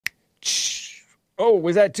Oh,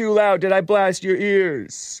 was that too loud? Did I blast your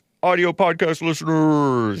ears? Audio podcast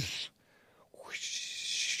listeners.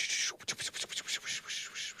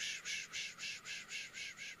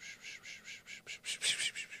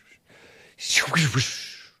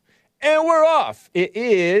 And we're off. It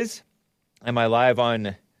is. Am I live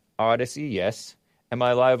on Odyssey? Yes. Am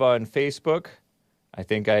I live on Facebook? I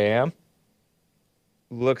think I am.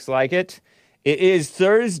 Looks like it. It is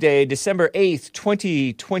Thursday, December 8th,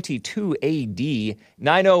 2022 AD,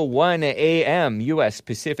 9:01 a.m. U.S.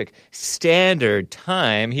 Pacific Standard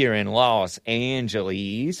Time here in Los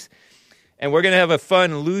Angeles. And we're going to have a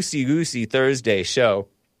fun loosey-goosey Thursday show.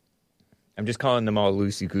 I'm just calling them all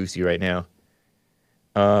loosey-goosey right now.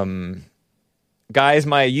 Guys,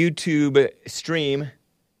 my YouTube stream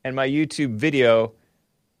and my YouTube video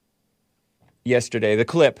yesterday, the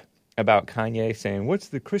clip about Kanye saying, what's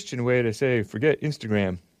the Christian way to say forget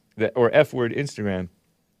Instagram, or F-word Instagram?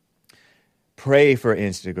 Pray for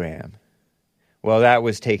Instagram. Well, that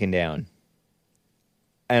was taken down.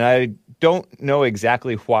 And I don't know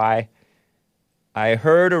exactly why. I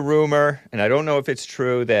heard a rumor, and I don't know if it's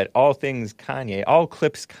true, that all clips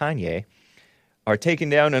Kanye are taken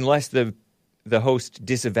down unless the host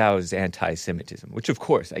disavows anti-Semitism, which, of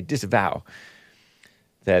course, I disavow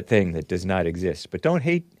that thing that does not exist. But don't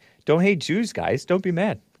hate Jews, guys. Don't be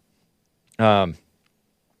mad.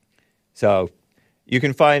 So you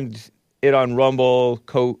can find it on Rumble,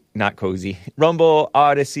 Rumble,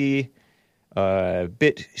 Odyssey,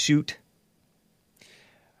 BitChute,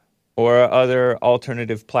 or other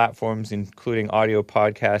alternative platforms, including audio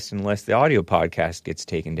podcasts, unless the audio podcast gets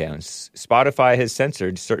taken down. Spotify has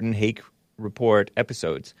censored certain Hake Report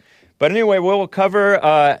episodes. But anyway, we'll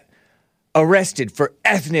cover arrested for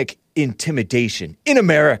ethnic intimidation in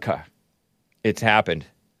America. It's happened.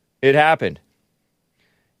 It happened.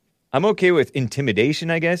 I'm okay with intimidation,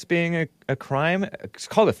 I guess, being a crime. It's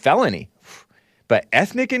called a felony. But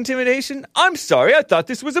ethnic intimidation? I'm sorry, I thought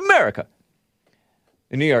this was America.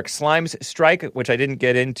 The New York Slimes strike, which I didn't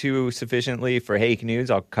get into sufficiently for Hake News.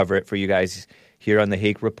 I'll cover it for you guys here on the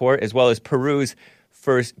Hake Report, as well as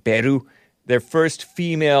their first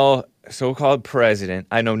female so-called president.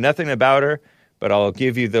 I know nothing about her, but I'll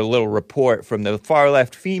give you the little report from the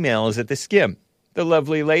far-left females at the Skim, the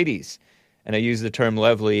lovely ladies. And I use the term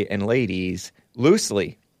lovely and ladies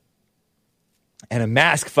loosely. And a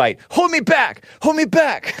mask fight. Hold me back! Hold me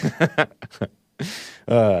back!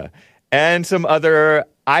 And some other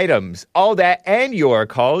items. All that and your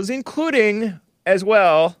calls, including, as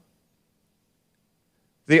well,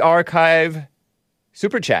 the archive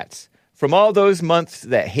super chats from all those months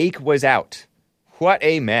that Hake was out. What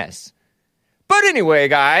a mess. But anyway,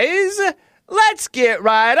 guys, let's get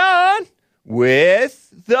right on with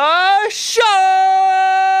the show!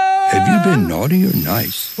 Have you been naughty or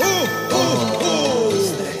nice? The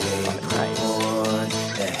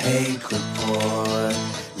Hake Report.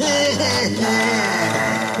 La, la, la.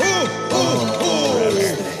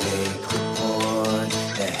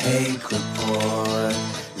 The Hake Report.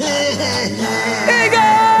 La, la, la. Hey,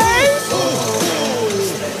 guys!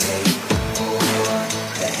 The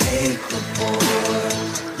Hake Report.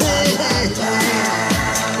 La, la, la.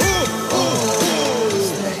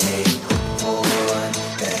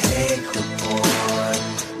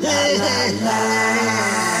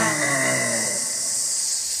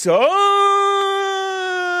 So,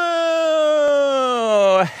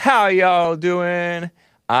 how y'all doing?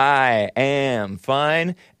 I am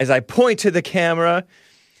fine. As I point to the camera,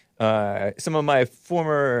 some of my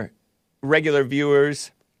former regular viewers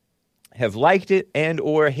have liked it and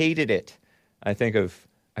or hated it. I feel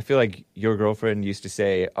like your girlfriend used to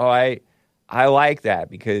say, oh, I like that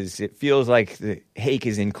because it feels like the Hake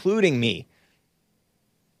is including me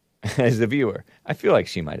as the viewer. I feel like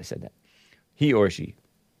she might have said that. He or she.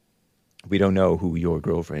 We don't know who your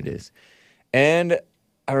girlfriend is. And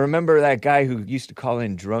I remember that guy who used to call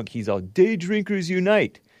in drunk. He's all, day drinkers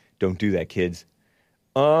unite. Don't do that, kids.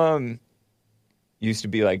 Used to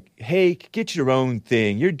be like, hey, get your own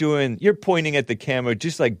thing. You're pointing at the camera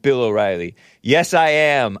just like Bill O'Reilly. Yes, I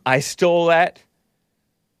am. I stole that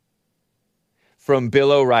from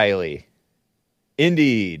Bill O'Reilly.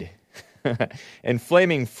 Indeed. And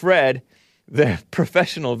Flaming Fred, the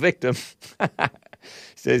professional victim,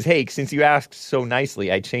 says, hey, since you asked so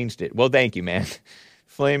nicely, I changed it. Well, thank you, man.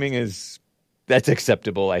 Flaming that's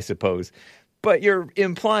acceptable, I suppose. But you're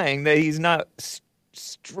implying that he's not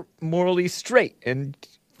morally straight. And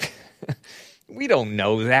we don't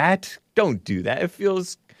know that. Don't do that. It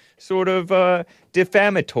feels sort of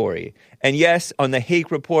defamatory. And yes, on the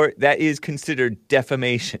Hake Report, that is considered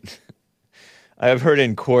defamation. I've heard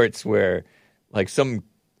in courts where, like, some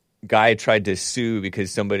guy tried to sue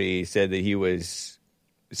because somebody said that he was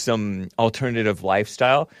some alternative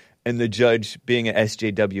lifestyle, and the judge, being an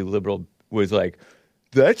SJW liberal, was like,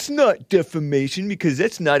 that's not defamation because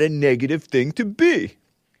that's not a negative thing to be.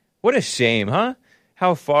 What a shame, huh?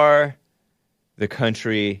 How far the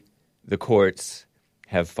country, the courts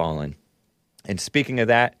have fallen. And speaking of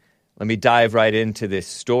that, let me dive right into this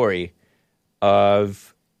story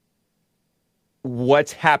of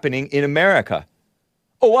what's happening in America.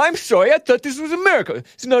 Oh, I'm sorry. I thought this was America.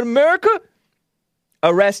 It's not America?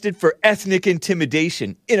 Arrested for ethnic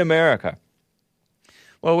intimidation in America.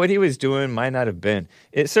 Well, what he was doing might not have been.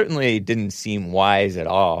 It certainly didn't seem wise at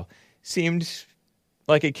all. Seemed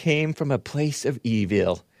like it came from a place of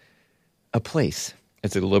evil. A place.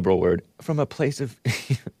 It's a liberal word. From a place of,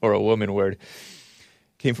 or a woman word.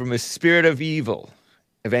 Came from a spirit of evil,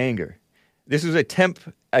 of anger. This was hat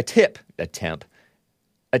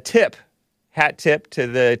tip to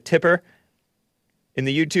the tipper in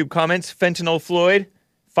the YouTube comments. Fentanyl Floyd,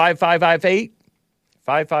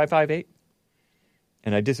 5558.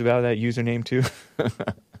 And I disavow that username too.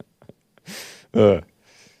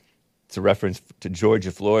 It's a reference to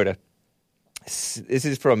Georgia, Florida. This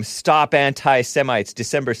is from Stop Anti-Semites,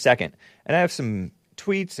 December 2nd. And I have some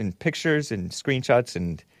tweets and pictures and screenshots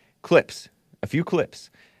and clips, a few clips.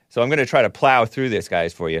 So I'm going to try to plow through this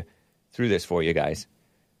for you guys.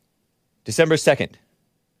 December 2nd,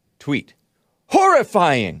 tweet.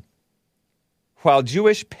 Horrifying! While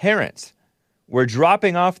Jewish parents were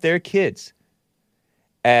dropping off their kids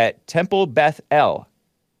at Temple Beth El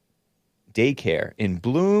daycare in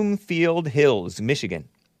Bloomfield Hills, Michigan,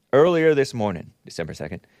 earlier this morning, December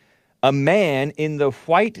 2nd, a man in the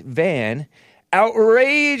white van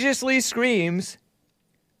outrageously screams,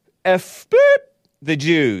 F-blip the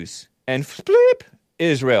Jews and F-blip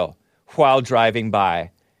Israel while driving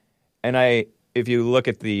by. And if you look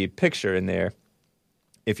at the picture in there,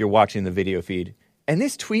 if you're watching the video feed, and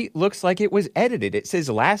this tweet looks like it was edited. It says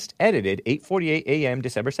last edited 8:48 a.m.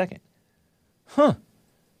 December 2nd. Huh.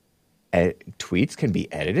 Tweets can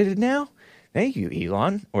be edited now? Thank you,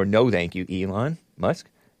 Elon. Or no thank you, Elon Musk.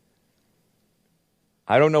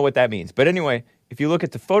 I don't know what that means. But anyway, if you look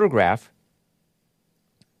at the photograph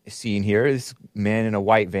seen here, this man in a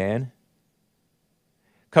white van.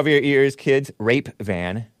 Cover your ears, kids. Rape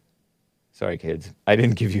van. Sorry, kids. I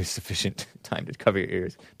didn't give you sufficient time to cover your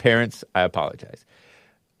ears. Parents, I apologize.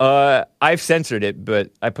 I've censored it,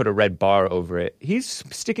 but I put a red bar over it. He's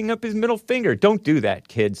sticking up his middle finger. Don't do that,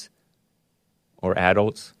 kids. Or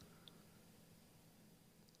adults.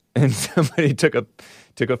 And somebody took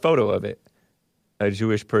a photo of it. A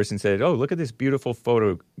Jewish person said, "Oh, look at this beautiful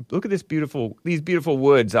photo. Look at these beautiful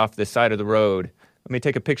woods off the side of the road. Let me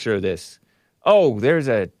take a picture of this. Oh, there's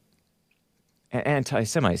an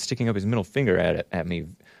anti-Semite sticking up his middle finger at me.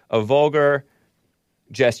 A vulgar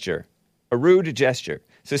gesture. A rude gesture."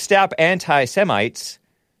 So Stop Anti-Semites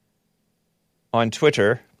on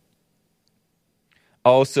Twitter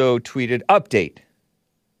also tweeted, update.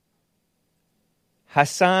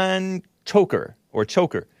 Hassan Choker,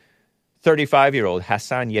 35-year-old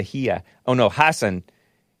Hassan Yahia. Oh no, Hassan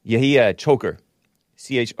Yahia Choker,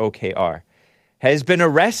 Chokr, has been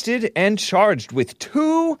arrested and charged with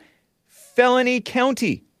 2 felony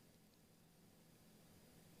county.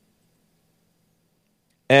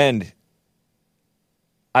 And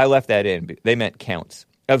I left that in. They meant counts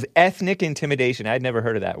of ethnic intimidation. I'd never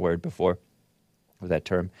heard of that word before, or that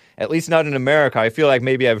term. At least not in America. I feel like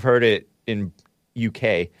maybe I've heard it in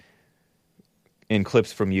UK, in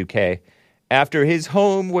clips from UK. After his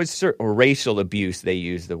home was or racial abuse, they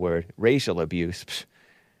use the word racial abuse.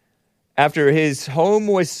 After his home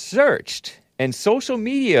was searched and social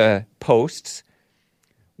media posts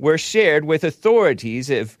were shared with authorities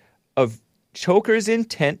of Choker's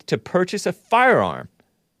intent to purchase a firearm.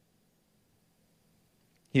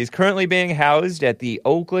 He is currently being housed at the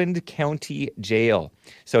Oakland County Jail.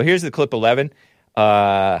 So here's the clip 11.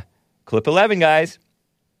 Clip 11, guys.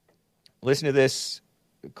 Listen to this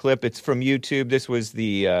clip. It's from YouTube. This was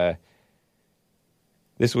the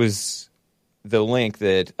link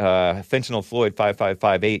that Fentanyl Floyd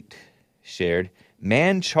 5558 shared.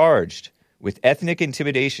 Man charged with ethnic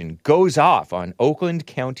intimidation goes off on Oakland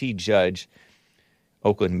County Judge,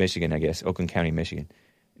 Oakland, Michigan, I guess, Oakland County, Michigan.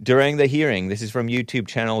 During the hearing, this is from YouTube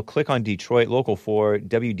channel, click on Detroit, Local 4,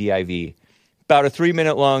 WDIV. About a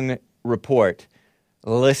 3-minute long report.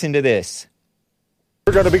 Listen to this.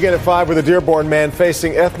 We're going to begin at 5 with a Dearborn man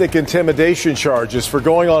facing ethnic intimidation charges for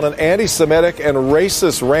going on an anti-Semitic and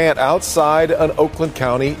racist rant outside an Oakland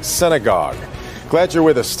County synagogue. Glad you're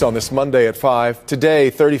with us on this Monday at 5.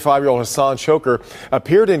 Today, 35-year-old Hassan Choker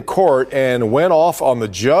appeared in court and went off on the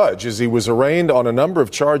judge as he was arraigned on a number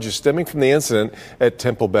of charges stemming from the incident at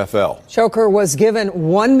Temple Bethel. Choker was given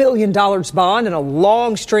 $1 million bond and a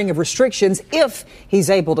long string of restrictions if he's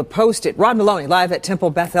able to post it. Rod Maloney live at Temple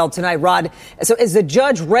Bethel tonight. Rod, so as the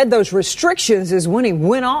judge read those restrictions is when he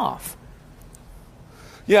went off.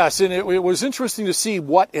 Yes, and it was interesting to see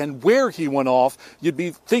what and where he went off. You'd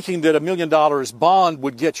be thinking that $1 million bond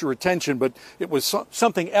would get your attention, but it was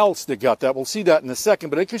something else that got that. We'll see that in a second.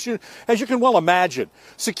 But as you can well imagine,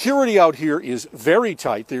 security out here is very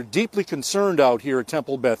tight. They're deeply concerned out here at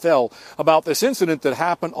Temple Bethel about this incident that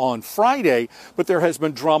happened on Friday, but there has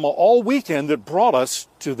been drama all weekend that brought us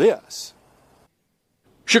to this.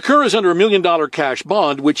 Shakur is under $1 million cash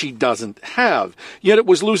bond, which he doesn't have. Yet it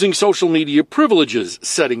was losing social media privileges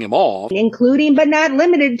setting him off. Including but not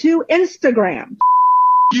limited to Instagram.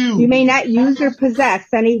 You may not use or possess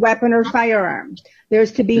any weapon or firearm.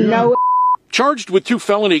 There's to be no... Charged with 2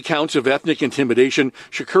 felony counts of ethnic intimidation,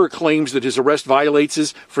 Shakur claims that his arrest violates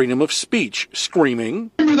his freedom of speech,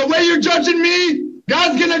 screaming, "The way you're judging me,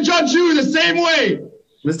 God's gonna judge you the same way."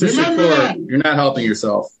 Mr. Shakur, you're not helping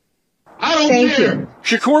yourself. I don't care.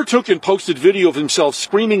 Shakur took and posted video of himself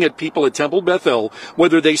screaming at people at Temple Bethel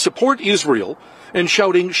whether they support Israel and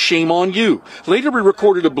shouting, "Shame on you." Later, he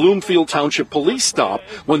recorded a Bloomfield Township police stop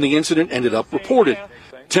when the incident ended up reported.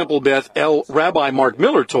 Temple Bethel Rabbi Mark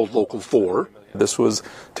Miller told Local 4, "This was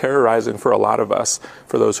terrorizing for a lot of us,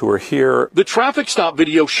 for those who were here." The traffic stop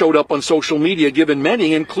video showed up on social media, giving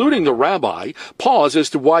many, including the rabbi, pause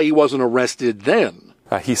as to why he wasn't arrested then.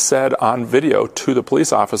 He said on video to the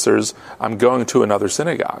police officers, "I'm going to another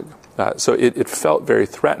synagogue." So it felt very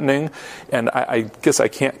threatening, and I guess I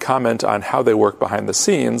can't comment on how they work behind the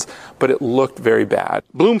scenes, but it looked very bad.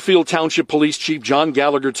 Bloomfield Township Police Chief John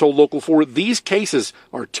Gallagher told Local 4 these cases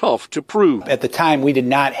are tough to prove. At the time, we did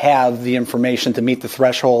not have the information to meet the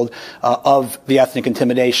threshold of the ethnic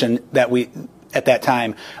intimidation that we, at that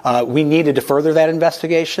time, we needed to further that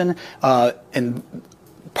investigation, and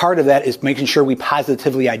part of that is making sure we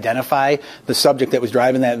positively identify the subject that was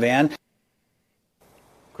driving that van.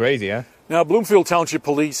 Crazy, huh? Now, Bloomfield Township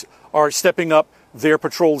Police are stepping up their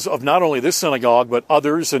patrols of not only this synagogue, but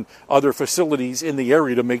others and other facilities in the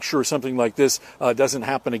area to make sure something like this doesn't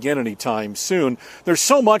happen again anytime soon. There's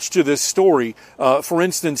so much to this story. For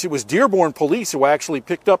instance, it was Dearborn Police who actually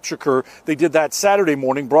picked up Shakur. They did that Saturday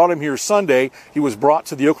morning, brought him here Sunday. He was brought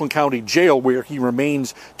to the Oakland County Jail where he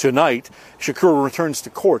remains tonight. Shakur returns to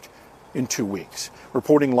court in 2 weeks.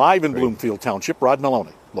 Reporting live in Bloomfield Township, Rod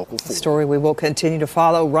Maloney, Local 4. A story we will continue to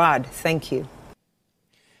follow. Rod, thank you.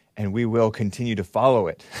 And we will continue to follow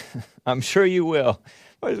it. I'm sure you will.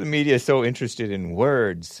 Why is the media so interested in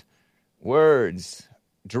words? Words.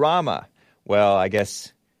 Drama. Well, I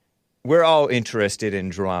guess we're all interested in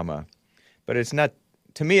drama. But it's not,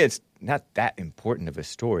 to me, it's not that important of a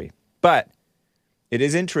story. But it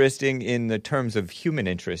is interesting in the terms of human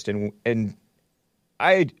interest. And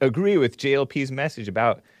I agree with JLP's message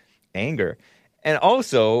about anger. And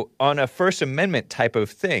also on a First Amendment type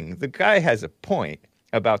of thing. The guy has a point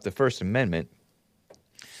about the First Amendment.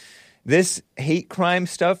 This hate crime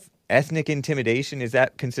stuff, ethnic intimidation, is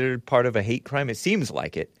that considered part of a hate crime? It seems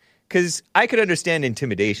like it. Because I could understand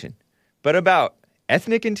intimidation. But about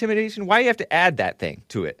ethnic intimidation, why do you have to add that thing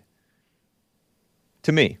to it?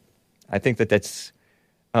 To me, I think that's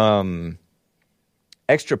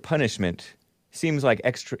extra punishment. Feels like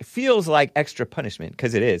extra punishment,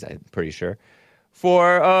 because it is, I'm pretty sure,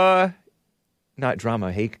 for not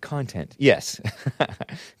drama, hate content. Yes.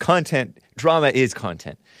 Content. Drama is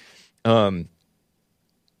content. What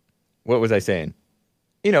was I saying?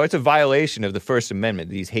 It's a violation of the First Amendment,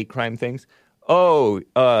 these hate crime things.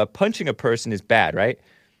 Punching a person is bad, right?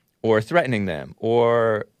 Or threatening them,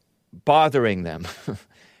 or bothering them.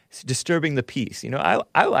 Disturbing the peace.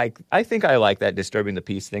 I think I like that disturbing the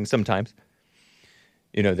peace thing sometimes.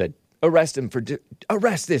 That arrest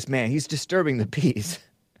this man. He's disturbing the peace.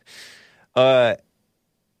 But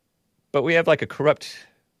we have like a corrupt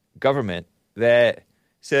government that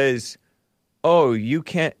says, you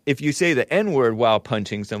can't, if you say the N-word while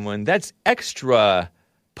punching someone, that's extra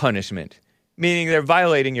punishment, meaning they're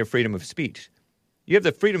violating your freedom of speech. You have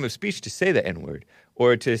the freedom of speech to say the N-word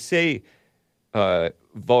or to say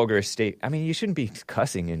vulgar state. I mean, you shouldn't be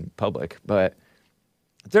cussing in public, but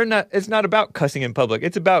it's not about cussing in public.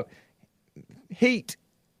 It's about hate,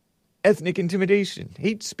 ethnic intimidation,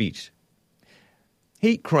 hate speech.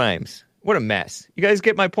 Hate crimes. What a mess. You guys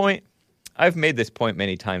get my point? I've made this point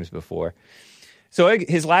many times before. So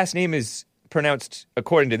his last name is pronounced,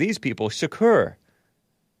 according to these people, Shakur.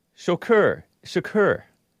 Shakur. Shakur,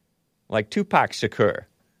 like Tupac Shakur,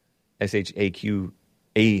 Shakur,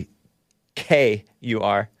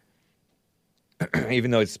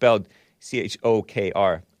 even though it's spelled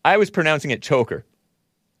Chokr. I was pronouncing it choker.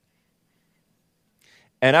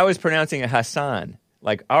 And I was pronouncing it Hassan,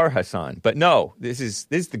 like our Hassan. But no, this is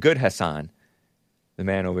the good Hassan, the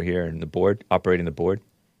man over here in the board, operating the board.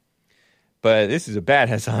 But this is a bad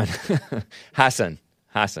Hassan.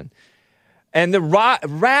 Hassan. And the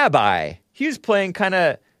rabbi, he was playing kind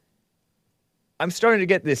of, I'm starting to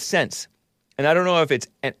get this sense, and I don't know if it's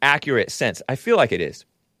an accurate sense. I feel like it is.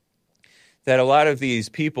 That a lot of these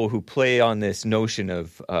people who play on this notion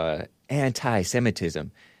of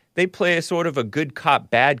anti-Semitism, they play a sort of a good cop,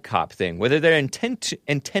 bad cop thing, whether they're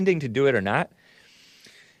intending to do it or not.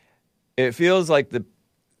 It feels like the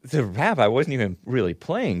rabbi wasn't even really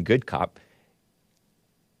playing good cop.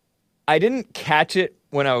 I didn't catch it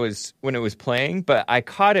when it was playing, but I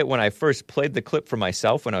caught it when I first played the clip for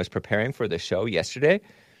myself when I was preparing for the show yesterday.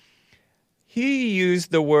 He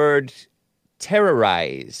used the word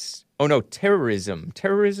terrorize. Oh no, terrorism.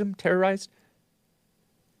 Terrorized?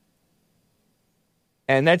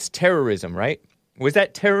 And that's terrorism, right? Was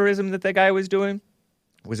that terrorism that guy was doing?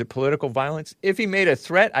 Was it political violence? If he made a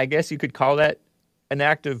threat, I guess you could call that an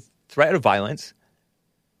act of threat of violence.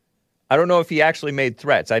 I don't know if he actually made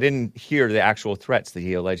threats. I didn't hear the actual threats that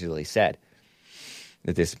he allegedly said.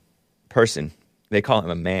 That this person, they call him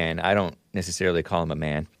a man. I don't necessarily call him a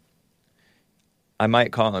man. I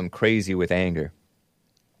might call him crazy with anger.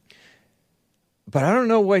 But I don't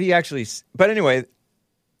know what he actually... But anyway,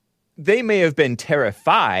 they may have been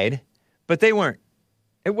terrified, but they weren't.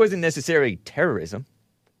 It wasn't necessarily terrorism.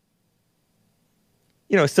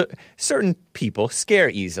 You know, so certain people scare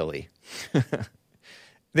easily.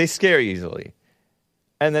 They scare easily.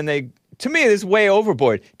 And then to me, this is way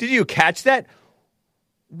overboard. Did you catch that?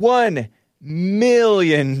 $1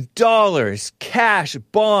 million cash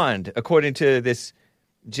bond, according to this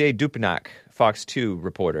Jay Dupanak, Fox 2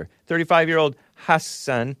 reporter. 35-year-old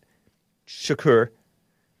Hassan Shakur,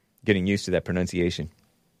 getting used to that pronunciation,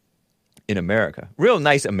 in America. Real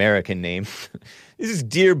nice American name. This is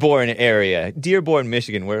Dearborn area, Dearborn,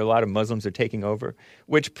 Michigan, where a lot of Muslims are taking over,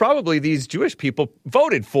 which probably these Jewish people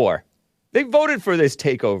voted for. They voted for this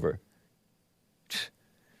takeover.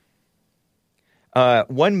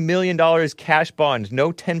 $1 million cash bond,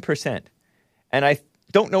 no 10%. And I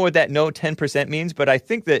don't know what that no 10% means, but I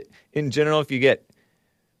think that in general, if you get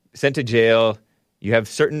sent to jail, you have a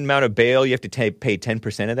certain amount of bail, you have to pay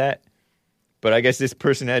 10% of that. But I guess this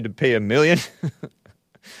person had to pay $1 million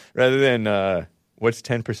rather than, what's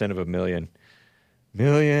 10% of $1 million?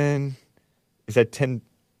 Million? Is that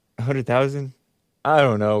 100,000? I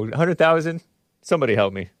don't know. 100,000? Somebody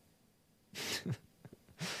help me.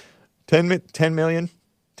 10 million?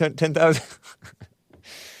 10,000?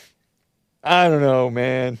 I don't know,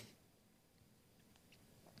 man.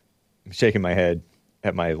 I'm shaking my head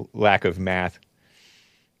at my lack of math.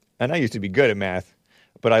 And I used to be good at math,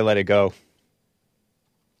 but I let it go.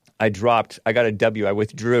 I got a W. I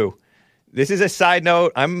withdrew. This is a side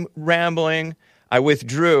note. I'm rambling. I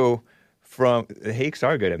withdrew from... The Hakes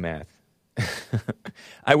are good at math.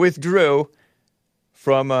 I withdrew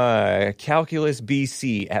from Calculus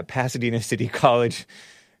BC at Pasadena City College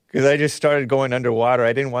because I just started going underwater.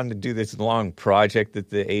 I didn't want to do this long project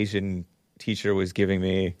that the Asian teacher was giving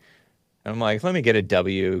me. I'm like, let me get a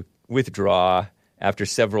W, withdraw. After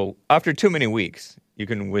too many weeks, you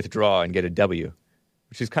can withdraw and get a W,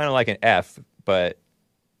 which is kind of like an F, but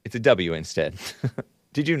it's a W instead.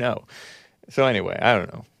 Did you know? So anyway, I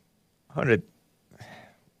don't know. 100.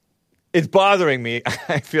 It's bothering me.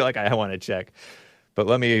 I feel like I want to check, but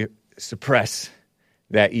let me suppress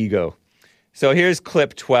that ego. So here's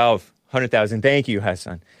clip 12, 100,000. Thank you,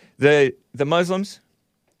 Hassan. The Muslims,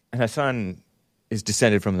 and Hassan is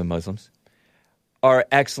descended from the Muslims, are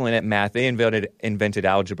excellent at math. They invented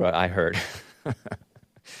algebra, I heard.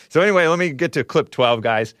 So anyway, let me get to clip 12,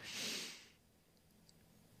 guys.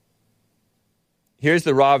 Here's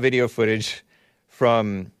the raw video footage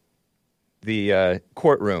from the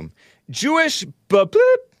courtroom. Jewish bloop.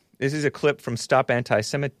 This is a clip from Stop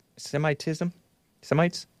Anti-Semitism.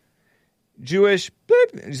 Semites. Jewish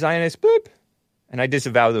bloop. Zionist bloop. And I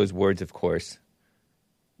disavow those words, of course.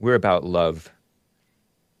 We're about love.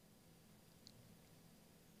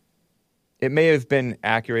 It may have been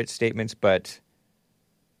accurate statements, but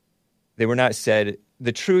they were not said.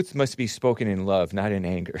 The truth must be spoken in love, not in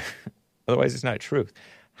anger. Otherwise, it's not truth.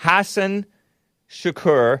 Hassan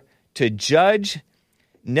Shakur to Judge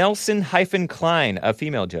Nelson-Klein, a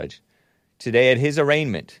female judge, today at his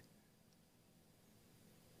arraignment.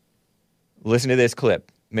 Listen to this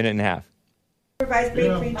clip, minute and a half. supervised by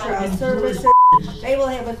pretrial services. They will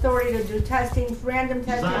have authority to do testing, random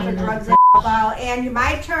testing for drugs and alcohol, and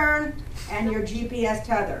my turn, and your GPS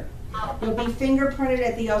tether. You'll be fingerprinted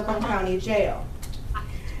at the Oakland County Jail.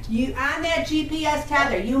 On that GPS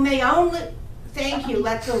tether, you may only, thank you,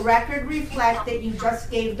 let the record reflect that you just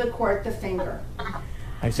gave the court the finger.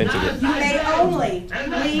 I sent you this. You may only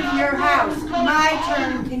leave your house. My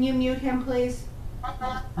turn. Can you mute him, please?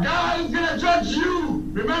 God is going to judge you.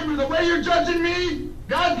 Remember, the way you're judging me,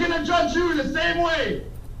 God's going to judge you the same way.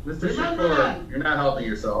 Mr. Shakur, you're not helping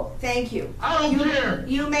yourself. Thank you. I don't care.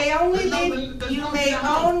 You may only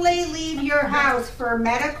leave your house for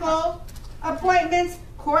medical appointments,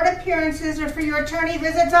 court appearances, or for your attorney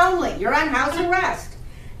visits only. You're on house arrest.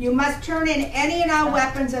 You must turn in any and all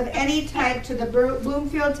weapons of any type to the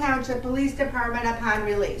Bloomfield Township Police Department upon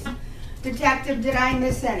release. Detective, did I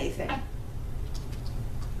miss anything?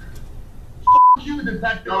 You,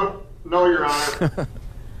 detective. No, Your Honor.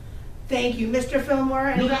 Thank you. Mr. Fillmore,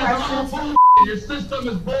 any questions? Your system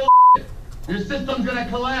is bull. Your system's gonna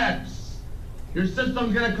collapse. Your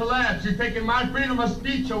system's gonna collapse. You're taking my freedom of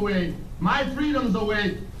speech away. My freedom's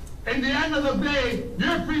away. In the end of the day,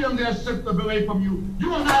 your freedom they're stripped away from you. You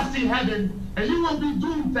will not see heaven, and you will be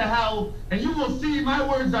doomed to hell, and you will see my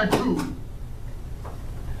words are true.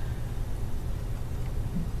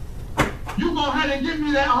 You go ahead and give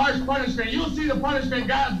me that harsh punishment. You'll see the punishment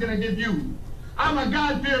God's gonna give you. I'm a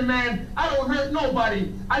God-fearing man. I don't hurt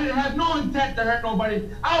nobody. I didn't have no intent to hurt nobody.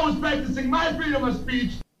 I was practicing my freedom of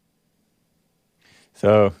speech.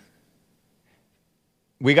 So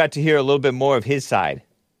we got to hear a little bit more of his side.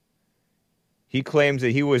 He claims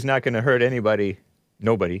that he was not going to hurt anybody,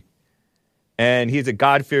 nobody. And he's a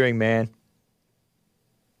God-fearing man.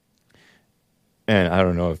 And I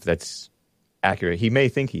don't know if that's accurate. He may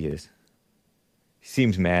think he is. He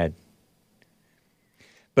seems mad.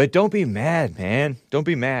 But don't be mad, man. Don't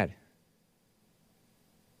be mad.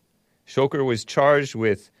 Shoker was charged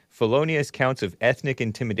with felonious counts of ethnic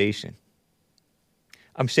intimidation.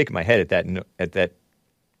 I'm shaking my head at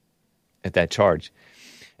that charge.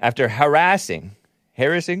 After harassing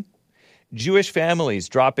Jewish families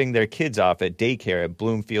dropping their kids off at daycare at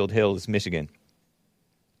Bloomfield Hills, Michigan.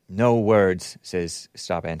 No words, says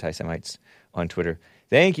Stop Anti-Semites on Twitter.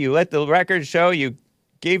 Thank you. Let the record show you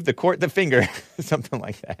gave the court the finger. Something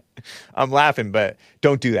like that. I'm laughing, but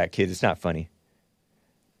don't do that, kids. It's not funny.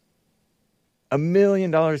 $1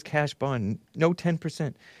 million cash bond, no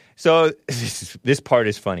 10%. So this part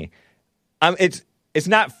is funny. It's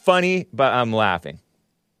not funny, but I'm laughing.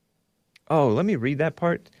 Oh, let me read that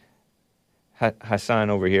part.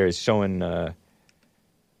 Hassan over here is showing.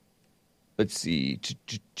 Let's see.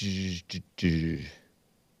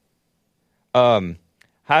 Hassan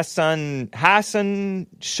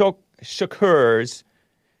Shakur's.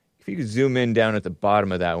 If you could zoom in down at the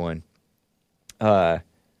bottom of that one.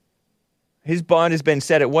 His bond has been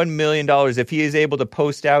set at $1 million. If he is able to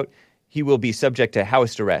post out, he will be subject to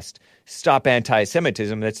house arrest. Stop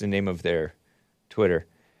Anti-Semitism, that's the name of their Twitter,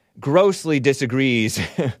 grossly disagrees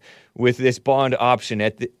with this bond option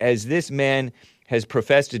as this man has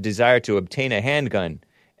professed a desire to obtain a handgun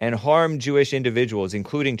and harm Jewish individuals,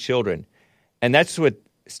 including children. And that's what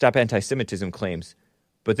Stop Anti-Semitism claims.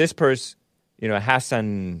 But this person,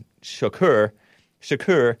 Hassan Shakur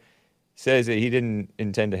says that he didn't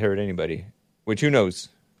intend to hurt anybody, which who knows?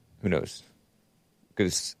 Who knows?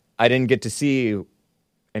 Because I didn't get to see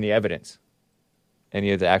any evidence,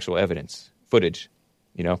 any of the actual evidence, footage,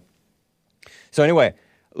 So anyway,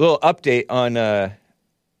 a little update on a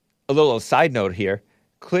little side note here.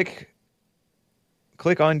 Click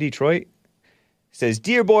on Detroit. It says,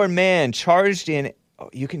 Dearborn man charged in,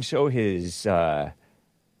 you can show his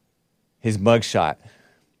mugshot.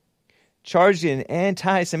 Charged in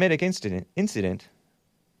anti-Semitic incident,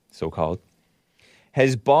 so-called,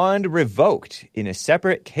 has bond revoked in a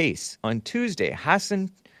separate case. On Tuesday,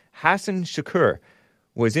 Hassan Shakur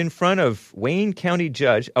was in front of a Wayne County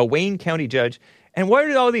judge. And what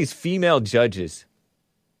are all these female judges?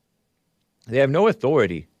 They have no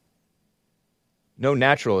authority. No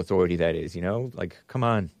natural authority, that is, Like, come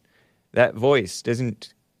on. That voice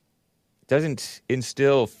doesn't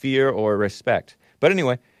instill fear or respect. But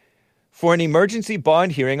anyway, for an emergency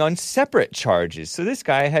bond hearing on separate charges. So this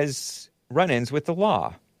guy has run-ins with the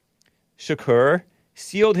law. Shakur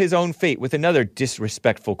sealed his own fate with another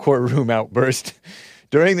disrespectful courtroom outburst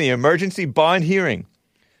during the emergency bond hearing.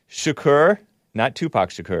 Shakur, not Tupac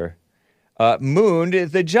Shakur, mooned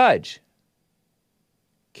the judge.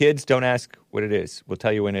 Kids, don't ask what it is. We'll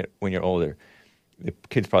tell you when you're older. The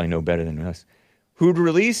kids probably know better than us. Who'd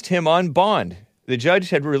released him on bond The judge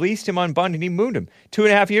had released him on bond, and he mooned him.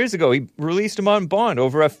 2.5 years ago, he released him on bond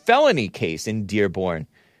over a felony case in Dearborn.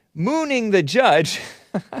 Mooning the judge.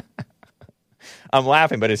 I'm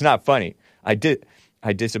laughing, but it's not funny. I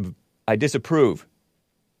disapprove.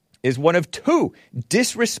 Is one of 2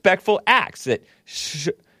 disrespectful acts that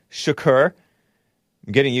Shakur,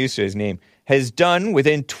 I'm getting used to his name, has done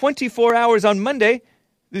within 24 hours on Monday.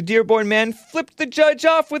 The Dearborn man flipped the judge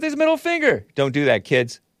off with his middle finger. Don't do that,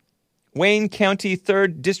 kids. Wayne County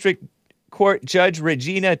 3rd District Court Judge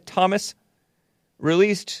Regina Thomas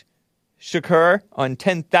released Shakur on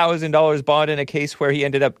 $10,000 bond in a case where he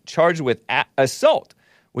ended up charged with assault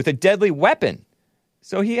with a deadly weapon.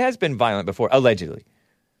 So he has been violent before, allegedly.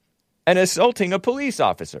 And assaulting a police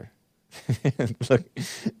officer. Look,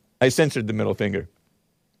 I censored the middle finger.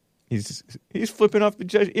 He's flipping off the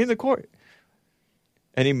judge in the court.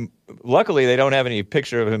 And luckily they don't have any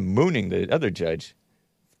picture of him mooning the other judge.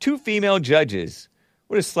 2 female judges.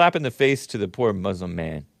 What a slap in the face to the poor Muslim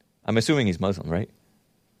man. I'm assuming he's Muslim, right?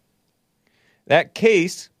 That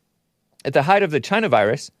case, at the height of the China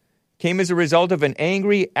virus, came as a result of an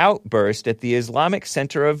angry outburst at the Islamic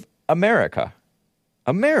Center of America,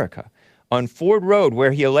 on Ford Road,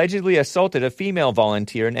 where he allegedly assaulted a female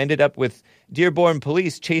volunteer and ended up with Dearborn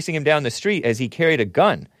police chasing him down the street as he carried a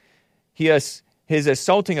gun. His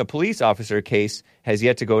assaulting a police officer case has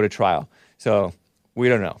yet to go to trial. So we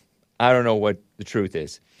don't know. I don't know what the truth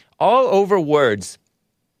is. All over words.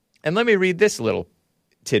 And let me read this little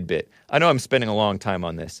tidbit. I know I'm spending a long time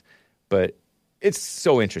on this, but it's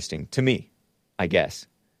so interesting to me, I guess.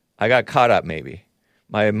 I got caught up maybe.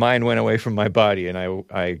 My mind went away from my body and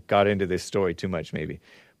I got into this story too much maybe.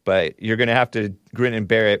 But you're going to have to grin and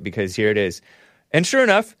bear it because here it is. And sure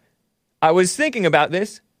enough, I was thinking about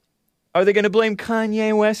this. Are they going to blame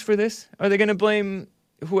Kanye West for this? Are they going to blame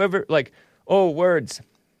whoever, like, oh, words?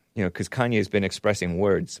 You know, because Kanye's been expressing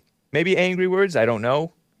words. Maybe angry words, I don't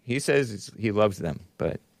know. He says he loves them,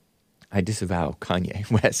 but I disavow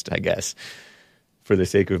Kanye West, I guess, for the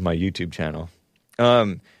sake of my YouTube channel.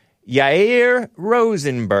 Yair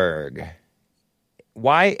Rosenberg.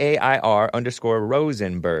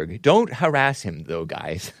 YAIR_Rosenberg. Don't harass him, though,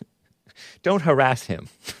 guys. Don't harass him.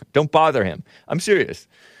 Don't bother him. I'm serious.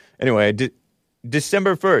 Anyway,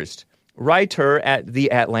 December 1st, writer at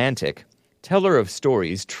The Atlantic, teller of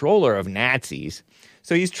stories, troller of Nazis.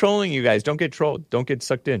 So he's trolling you guys. Don't get trolled. Don't get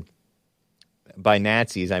sucked in. By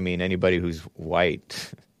Nazis, I mean anybody who's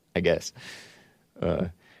white, I guess.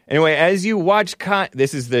 Anyway, as you watch...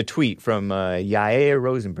 this is the tweet from Yair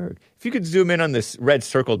Rosenberg. If you could zoom in on this red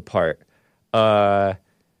circled part,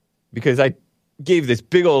 because I gave this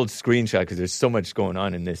big old screenshot because there's so much going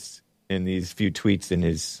on in these few tweets in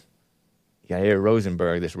his Yair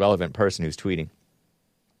Rosenberg, this relevant person who's tweeting.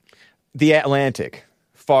 The Atlantic,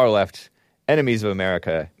 far left, enemies of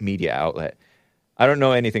America media outlet. I don't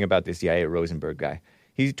know anything about this Yair Rosenberg guy.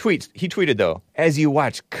 He tweeted though, as you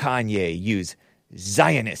watch Kanye use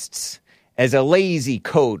Zionists as a lazy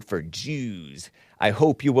code for Jews, I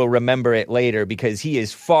hope you will remember it later because he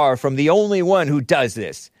is far from the only one who does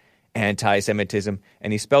this. Anti-Semitism.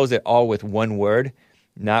 And he spells it all with one word,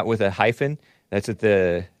 not with a hyphen. That's what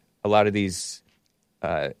a lot of these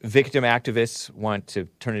victim activists want to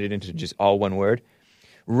turn it into just all one word.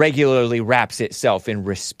 Regularly wraps itself in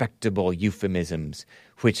respectable euphemisms,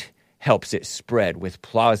 which helps it spread with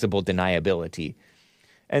plausible deniability.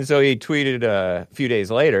 And so he tweeted a few days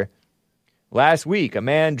later, last week, a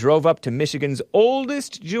man drove up to Michigan's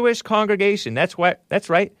oldest Jewish congregation. That's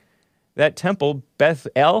right. That temple, Beth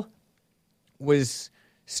El, was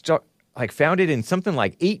founded in something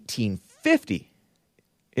like 1850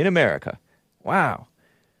 in America. Wow.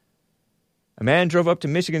 A man drove up to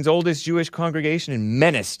Michigan's oldest Jewish congregation and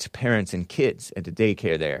menaced parents and kids at the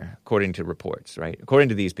daycare there, according to reports, right? According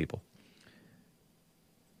to these people.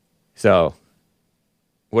 So,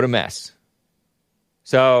 what a mess.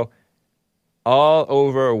 So, all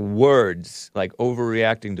over words, like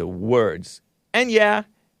overreacting to words. And yeah,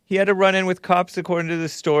 he had a run-in with cops, according to the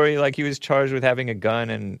story, like he was charged with having a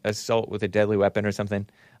gun and assault with a deadly weapon or something.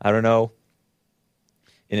 I don't know.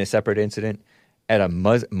 In a separate incident. At a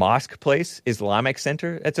mosque place, Islamic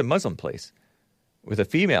Center, that's a Muslim place with a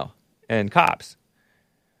female and cops.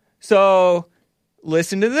 So,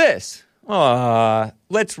 listen to this.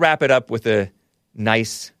 Let's wrap it up with a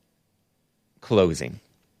nice closing.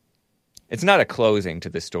 It's not a closing to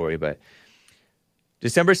the story, but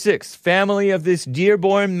December 6th, family of this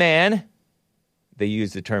Dearborn man, they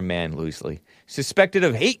use the term man loosely, suspected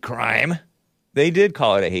of hate crime. They did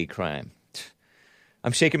call it a hate crime.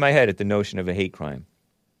 I'm shaking my head at the notion of a hate crime.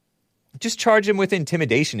 Just charge him with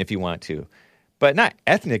intimidation if you want to. but not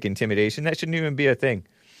ethnic intimidation. That shouldn't even be a thing.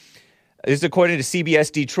 This is according to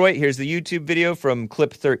CBS Detroit. Here's the YouTube video from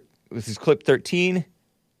this is clip 13.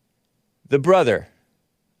 The brother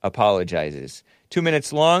apologizes. 2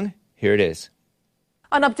 minutes long. Here it is.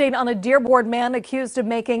 An update on a Dearborn man accused of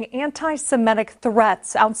making anti-Semitic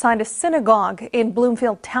threats outside a synagogue in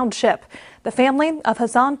Bloomfield Township. The family of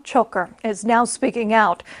Hassan Choker is now speaking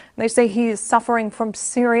out. They say he is suffering from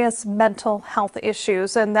serious mental health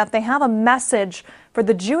issues and that they have a message for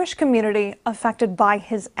the Jewish community affected by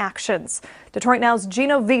his actions. Detroit Now's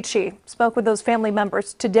Gino Vici spoke with those family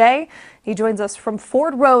members today. He joins us from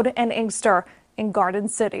Ford Road and Inkster in Garden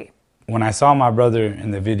City. When I saw my brother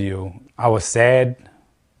in the video, I was sad.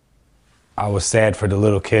 I was sad for the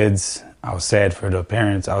little kids. I was sad for the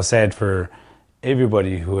parents. I was sad for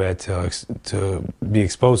everybody who had to be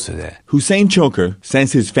exposed to that. Hussein Choker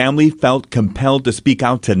says his family felt compelled to speak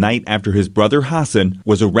out tonight after his brother Hassan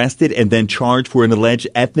was arrested and then charged for an alleged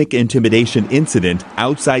ethnic intimidation incident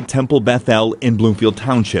outside Temple Bethel in Bloomfield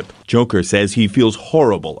Township. Choker says he feels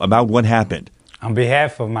horrible about what happened. On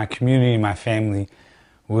behalf of my community and my family,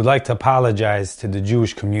 we would like to apologize to the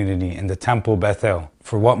Jewish community in the Temple Bethel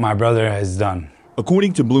for what my brother has done.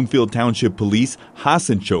 According to Bloomfield Township Police,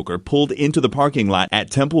 Hassan Choker pulled into the parking lot at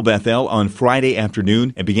Temple Bethel on Friday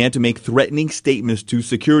afternoon and began to make threatening statements to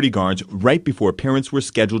security guards right before parents were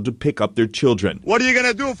scheduled to pick up their children. What are you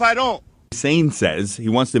going to do if I don't? Hussein says he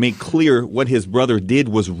wants to make clear what his brother did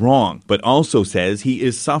was wrong, but also says he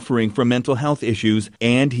is suffering from mental health issues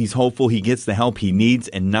and he's hopeful he gets the help he needs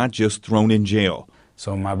and not just thrown in jail.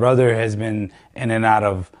 So my brother has been in and out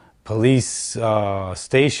of police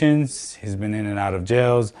stations. He's been in and out of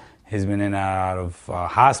jails. He's been in and out of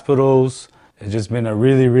hospitals. It's just been a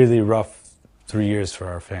really, really rough 3 years for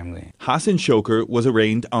our family. Hassan Choker was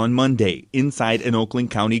arraigned on Monday inside an Oakland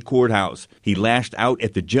County courthouse. He lashed out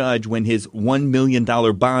at the judge when his $1 million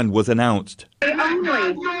bond was announced.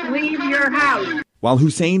 Only leave your house. While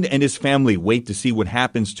Hussein and his family wait to see what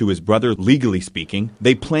happens to his brother, legally speaking,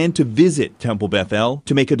 they plan to visit Temple Bethel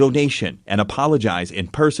to make a donation and apologize in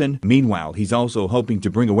person. Meanwhile, he's also hoping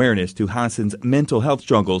to bring awareness to Hassan's mental health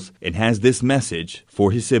struggles and has this message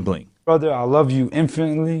for his sibling. Brother, I love you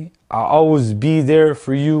infinitely. I'll always be there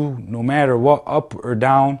for you, no matter what, up or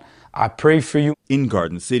down. I pray for you. In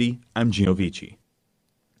Garden City, I'm Gino Vici.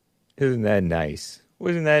 Isn't that nice?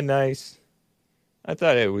 Wasn't that nice? I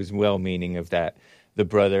thought it was well-meaning of that. The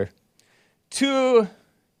brother. Two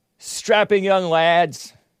strapping young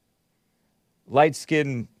lads,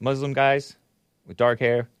 light-skinned Muslim guys with dark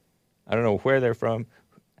hair. I don't know where they're from.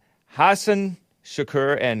 Hassan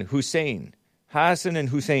Choker and Hussein. Hassan and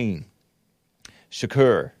Hussein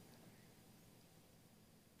Choker.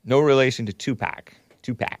 No relation to Tupac.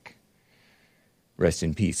 Tupac. Rest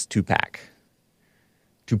in peace, Tupac.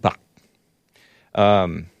 Tupac.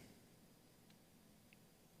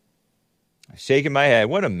 Shaking my head.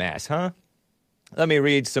 What a mess, huh? Let me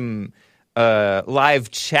read some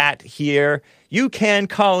live chat here. You can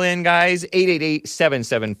call in, guys.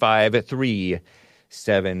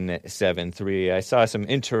 888-775-3773. I saw some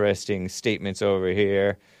interesting statements over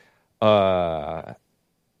here. Tyler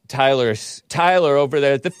over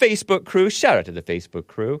there at the Facebook crew. Shout out to the Facebook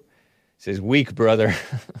crew. Says, weak brother.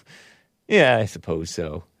 Yeah, I suppose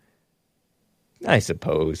so. I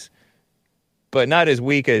suppose. But not as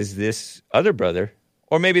weak as this other brother.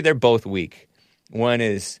 Or maybe they're both weak. One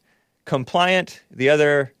is compliant, the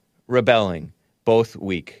other rebelling. Both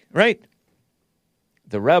weak, right?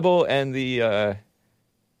 The rebel and the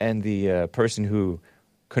person who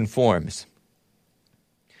conforms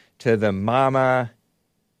to the mama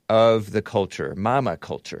of the culture. Mama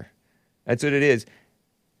culture. That's what it is.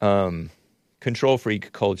 Control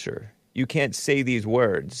freak culture. You can't say these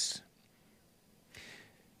words.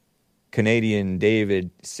 Canadian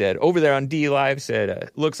David said, over there on D Live,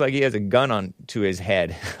 said, looks like he has a gun to his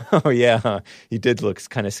head. Oh, yeah, huh? He did look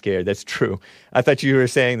kind of scared. That's true. I thought you were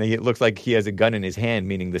saying that it looks like he has a gun in his hand,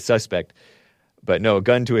 meaning the suspect. But no,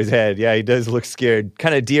 gun to his head. Yeah, he does look scared.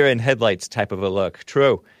 Kind of deer in headlights type of a look.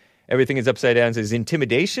 True. Everything is upside down. Says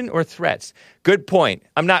intimidation or threats? Good point.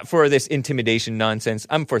 I'm not for this intimidation nonsense.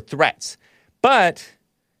 I'm for threats. But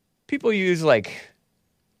people use like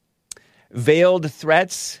veiled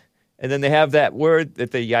threats. And then they have that word that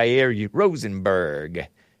the Yair Rosenberg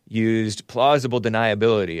used, plausible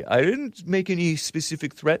deniability. I didn't make any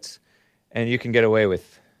specific threats. And you can get away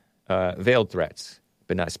with veiled threats,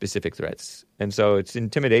 but not specific threats. And so it's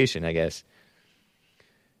intimidation, I guess.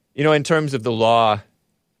 You know, in terms of the law,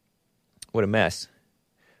 what a mess.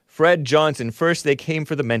 Fred Johnson, first they came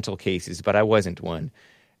for the mental cases, but I wasn't one.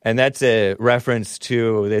 And that's a reference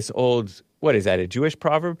to this old what is that, a Jewish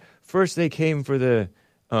proverb? First they came for the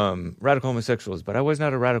radical homosexuals, but I was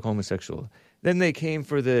not a radical homosexual. Then they came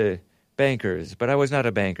for the bankers, but I was not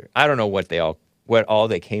a banker. I don't know what all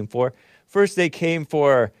they came for. First they came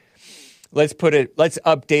for, let's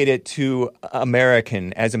update it to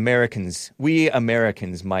American, as Americans, we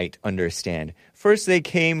Americans might understand. First they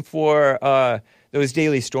came for those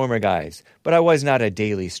Daily Stormer guys, but I was not a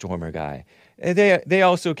Daily Stormer guy. They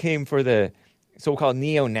also came for the so-called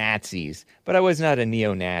neo-Nazis, but I was not a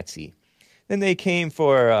neo-Nazi. Then they came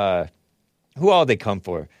for, who all they come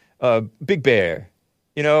for? Big Bear,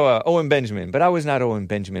 Owen Benjamin, but I was not Owen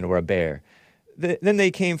Benjamin or a bear. Then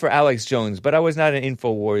they came for Alex Jones, but I was not an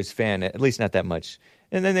InfoWars fan, at least not that much.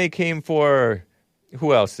 And then they came for,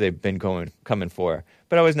 who else they've been coming for?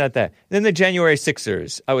 But I was not that. Then the January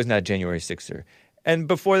Sixers, I was not January Sixer. And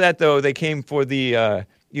before that, though, they came for the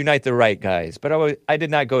Unite the Right guys, but I did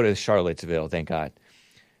not go to Charlottesville, thank God.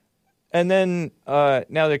 And then now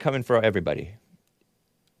they're coming for everybody,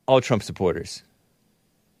 all Trump supporters.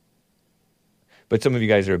 But some of you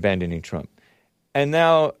guys are abandoning Trump. And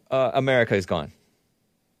now America is gone.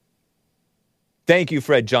 Thank you,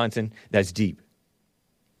 Fred Johnson. That's deep.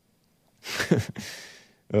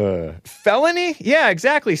 Felony? Yeah,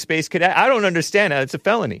 exactly, Space Cadet. I don't understand how it's a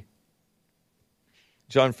felony.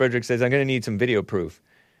 John Frederick says, I'm going to need some video proof.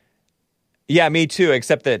 Yeah, me too,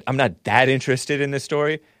 except that I'm not that interested in this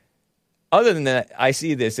story. Other than that, I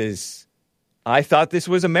see this as, I thought this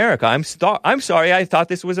was America. I'm sorry, I thought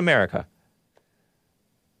this was America.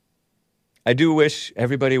 I do wish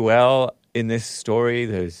everybody well in this story.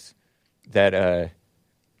 There's that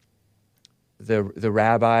the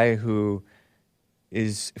rabbi who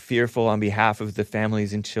is fearful on behalf of the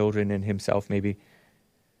families and children and himself maybe,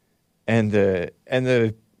 and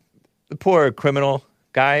the poor criminal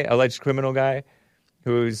guy, alleged criminal guy,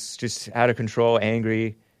 who's just out of control,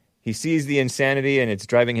 angry. He sees the insanity and it's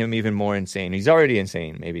driving him even more insane. He's already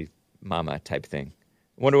insane, maybe mama type thing.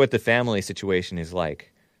 I wonder what the family situation is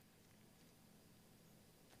like.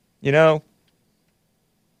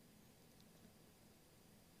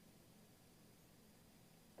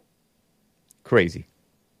 Crazy.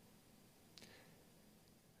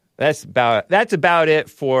 That's about it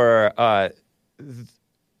for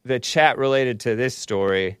the chat related to this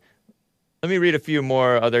story. Let me read a few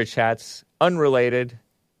more other chats, unrelated.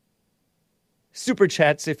 Super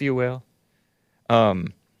chats, if you will. Sugino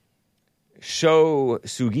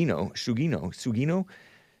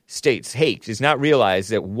states, Hake does not realize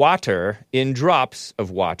that water in drops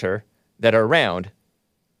of water that are round.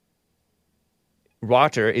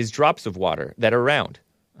 Water is drops of water that are round.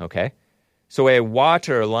 Okay? So a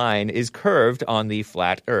water line is curved on the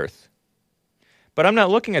flat earth. But I'm not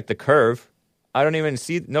looking at the curve. I don't even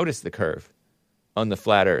notice the curve on the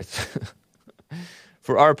flat earth.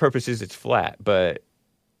 For our purposes, it's flat, but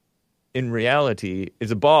in reality,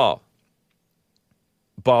 it's a ball.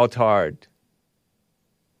 Ball-tard.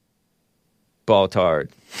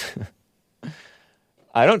 Ball-tard.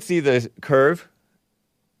 I don't see the curve.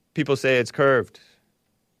 People say it's curved.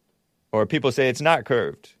 Or people say it's not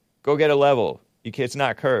curved. Go get a level. It's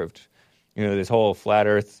not curved. This whole flat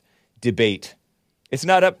earth debate. It's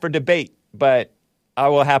not up for debate, but I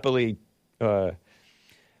will happily look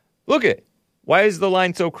at it. Why is the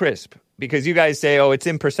line so crisp? Because you guys say, it's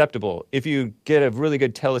imperceptible. If you get a really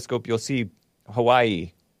good telescope, you'll see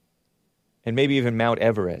Hawaii and maybe even Mount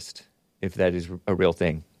Everest, if that is a real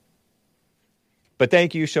thing. But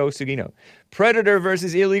thank you, Sho Sugino. Predator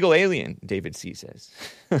versus illegal alien, David C. says.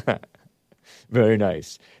 Very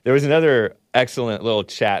nice. There was another excellent little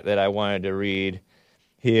chat that I wanted to read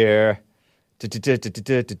here. Hang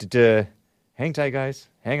tight, guys.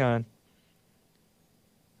 Hang on.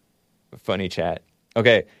 Funny chat.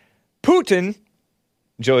 Okay. Putin,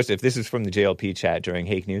 Joseph, this is from the JLP chat during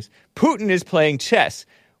Hake News. Putin is playing chess.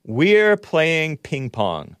 We're playing ping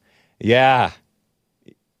pong. Yeah.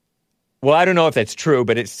 Well, I don't know if that's true,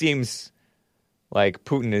 but it seems like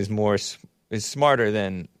Putin is smarter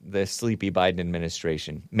than the sleepy Biden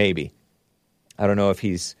administration. Maybe. I don't know if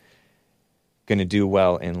he's going to do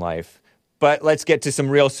well in life. But let's get to some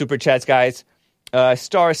real super chats, guys.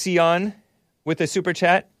 Star Sion with a super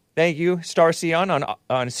chat. Thank you, Star Sion, on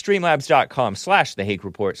streamlabs.com/The Hake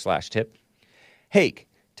Report/tip. Hake,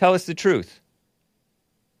 tell us the truth.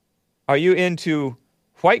 Are you into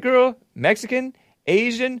white girl, Mexican,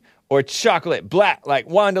 Asian, or chocolate black like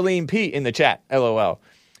Wandaline P in the chat? LOL.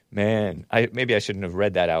 Man, maybe I shouldn't have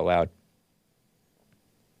read that out loud.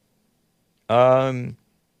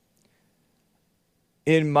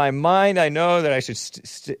 In my mind, I know that I should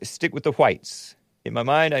stick with the whites. In my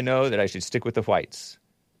mind, I know that I should stick with the whites.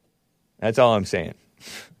 That's all I'm saying.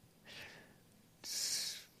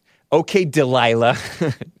 Okay, Delilah.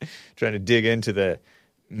 Trying to dig into the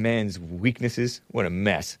man's weaknesses. What a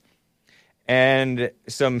mess. And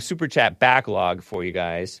some super chat backlog for you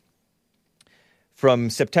guys. From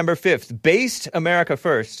September 5th, Based America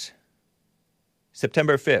First.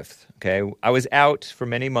 September 5th, okay? I was out for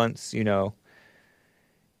many months, you know.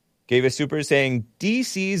 Gave a super saying,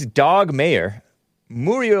 DC's dog mayor,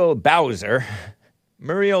 Muriel Bowser,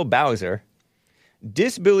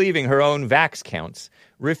 disbelieving her own vax counts,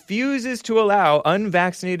 refuses to allow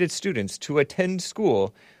unvaccinated students to attend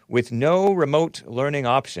school with no remote learning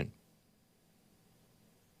option.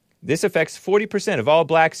 This affects 40% of all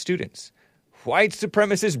black students. White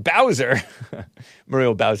supremacist Bowser.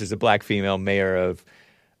 Muriel Bowser is a black female mayor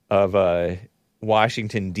of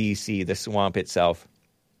Washington, D.C., the swamp itself.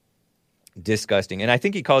 Disgusting. And I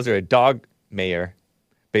think he calls her a dog mayor,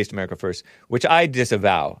 Based America First, which I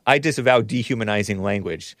disavow. I disavow dehumanizing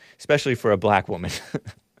language, especially for a black woman.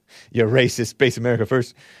 You're racist, Based America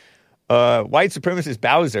First. White supremacist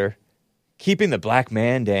Bowser, keeping the black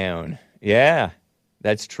man down. Yeah,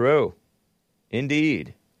 that's true.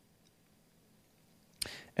 Indeed.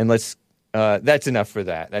 And that's enough for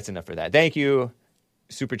that. That's enough for that. Thank you,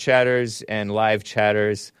 super chatters and live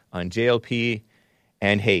chatters on JLP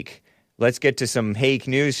and Hake. Let's get to some Hake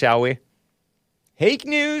news, shall we? Hake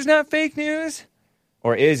news, not fake news?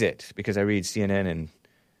 Or is it? Because I read CNN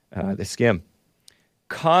and The Skim.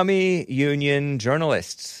 Commie Union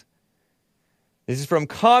journalists. This is from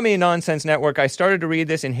Commie Nonsense Network. I started to read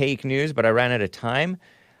this in Hake news, but I ran out of time.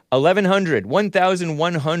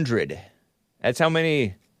 1,100. That's how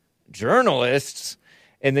many journalists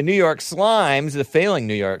in the New York Slimes, the failing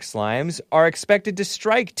New York Slimes, are expected to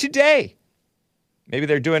strike today. Maybe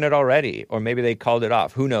they're doing it already, or maybe they called it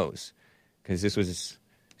off. Who knows? Because this was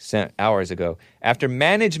sent hours ago. After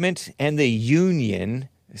management and the union,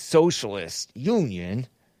 socialist union,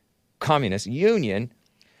 communist union,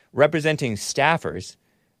 representing staffers,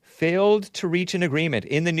 failed to reach an agreement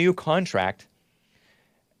in the new contract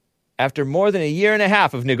after more than a year and a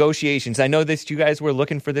half of negotiations. I know this, you guys were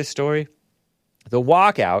looking for this story. The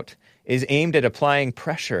walkout is aimed at applying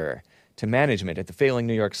pressure to management at the failing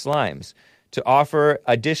New York Slimes to offer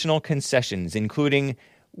additional concessions, including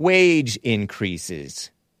wage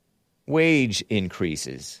increases. Wage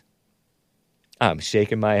increases. I'm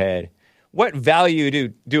shaking my head. What value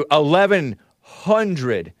do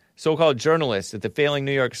 1,100 so-called journalists at the failing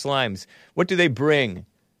New York Slimes, what do they bring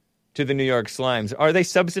to the New York Slimes? Are they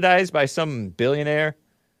subsidized by some billionaire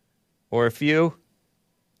or a few?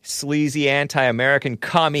 Sleazy anti-American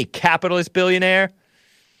commie capitalist billionaire?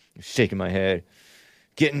 I'm shaking my head.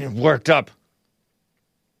 Getting worked up.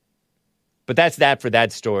 But that's that for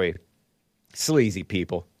that story. Sleazy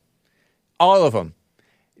people. All of them.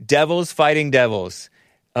 Devils fighting devils,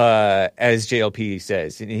 as JLP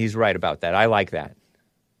says. And he's right about that. I like that.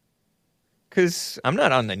 Because I'm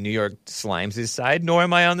not on the New York Slimes' side, nor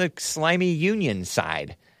am I on the slimy union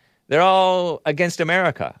side. They're all against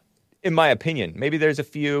America, in my opinion. Maybe there's a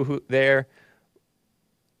few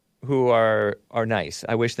who are nice.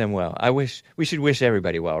 I wish them well. We should wish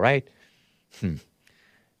everybody well, right?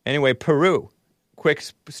 Anyway, Peru. Quick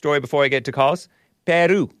story before I get to calls.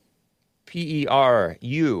 Peru.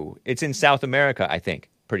 Peru. It's in South America, I think.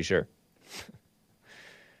 Pretty sure.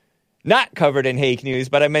 Not covered in Hake News,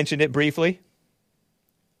 but I mentioned it briefly.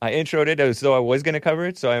 I introed it as though I was going to cover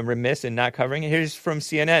it, so I'm remiss in not covering it. Here's from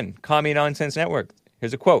CNN, Commie Nonsense Network.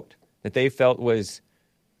 Here's a quote that they felt was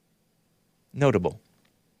notable.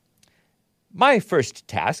 My first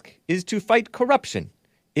task is to fight corruption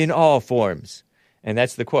in all forms. And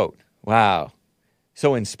that's the quote. Wow.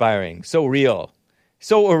 So inspiring, so real,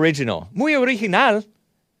 so original. Muy original.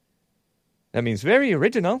 That means very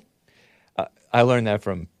original. I learned that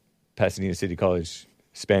from Pasadena City College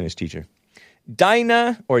Spanish teacher.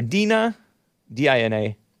 Dina, Dina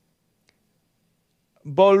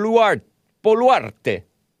Boluarte.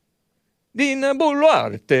 Dina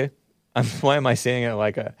Boluarte. Why am I saying it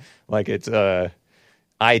like it's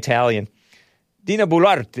Italian? Dina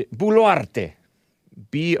Boluarte. Boluarte.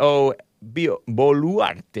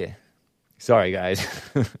 Sorry, guys.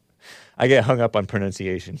 I get hung up on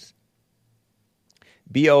pronunciations.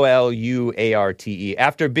 Boluarte.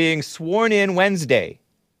 After being sworn in Wednesday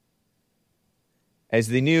as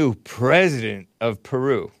the new president of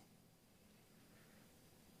Peru.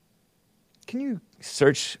 Can you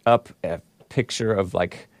search up a picture of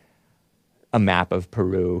like a map of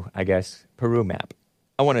Peru, I guess? Peru map.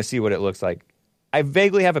 I want to see what it looks like. I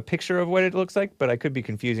vaguely have a picture of what it looks like, but I could be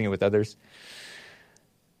confusing it with others.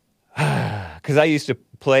 Because I used to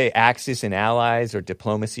play Axis and Allies or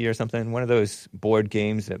Diplomacy or something, one of those board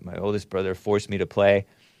games that my oldest brother forced me to play.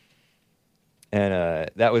 And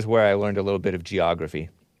that was where I learned a little bit of geography,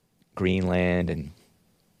 Greenland and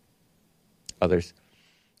others.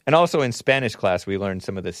 And also in Spanish class, we learned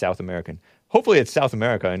some of the South American. Hopefully it's South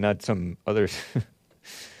America and not some others.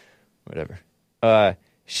 Whatever.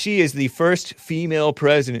 She is the first female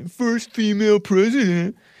president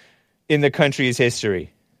in the country's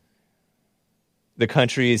history. The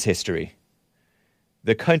country is history.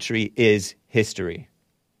 The country is history.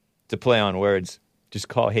 To play on words, just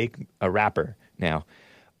call Hake a rapper now.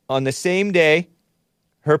 On the same day,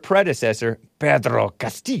 her predecessor, Pedro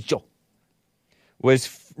Castillo,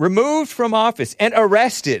 was removed from office and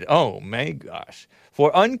arrested, oh my gosh,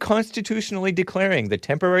 for unconstitutionally declaring the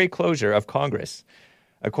temporary closure of Congress,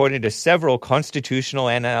 according to several constitutional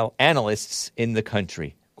analysts in the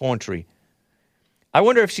country. I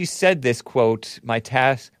wonder if she said this, quote, my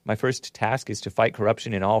first task is to fight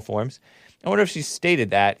corruption in all forms. I wonder if she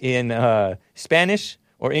stated that in Spanish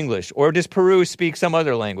or English, or does Peru speak some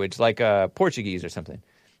other language, like Portuguese or something?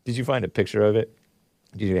 Did you find a picture of it?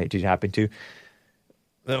 Did you happen to?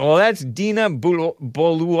 Well, that's Dina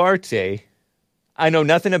Boluarte. I know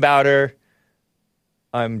nothing about her.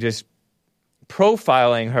 I'm just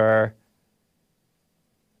profiling her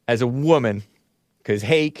as a woman, because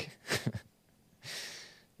Hake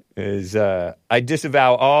is, I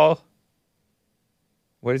disavow all,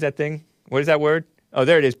 what is that thing? What is that word? Oh,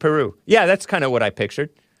 there it is, Peru. Yeah, that's kind of what I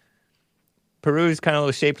pictured. Peru is kind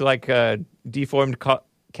of shaped like deformed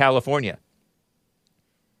California.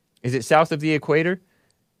 Is it south of the equator?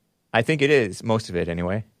 I think it is, most of it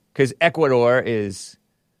anyway, because Ecuador is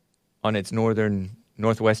on its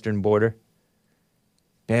northwestern border.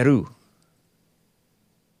 Peru.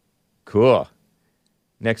 Cool.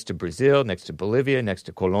 Next to Brazil, next to Bolivia, next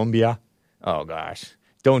to Colombia. Oh, gosh.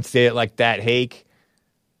 Don't say it like that, Hake.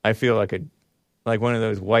 I feel like one of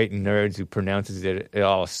those white nerds who pronounces it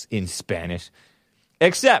all in Spanish.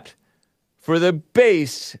 Except for the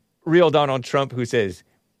base real Donald Trump who says,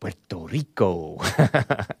 Puerto Rico.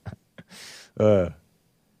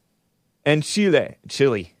 And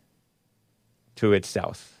Chile, to its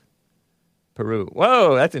south. Peru.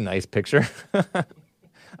 Whoa, that's a nice picture.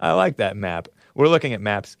 I like that map. We're looking at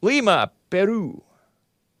maps. Lima, Peru.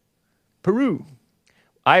 Peru.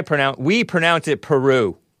 We pronounce it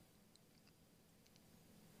Peru.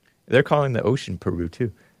 They're calling the ocean Peru,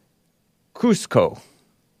 too. Cusco.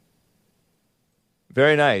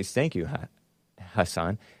 Very nice. Thank you,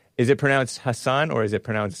 Hassan. Is it pronounced Hassan or is it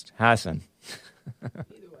pronounced Hassan?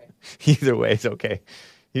 Either way, it's okay.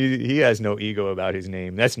 He has no ego about his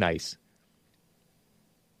name. That's nice.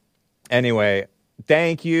 Anyway,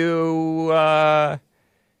 thank you,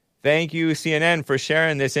 CNN, for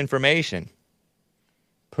sharing this information.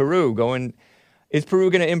 Peru is Peru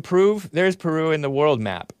going to improve? There's Peru in the world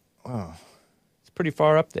map. Oh, it's pretty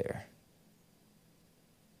far up there.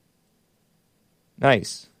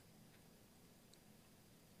 Nice.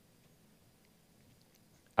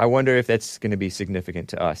 I wonder if that's going to be significant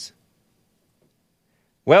to us.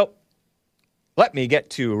 Well, let me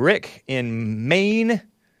get to Rick in Maine.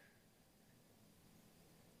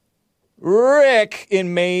 Rick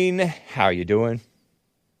in Maine, how you doing?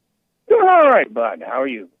 Doing all right, bud. How are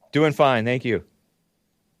you? Doing fine, thank you.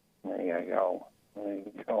 There you go.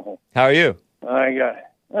 How are you?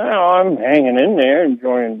 I'm hanging in there,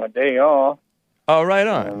 enjoying my day off. Oh, right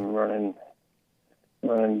on. I'm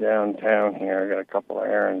running downtown here. I got a couple of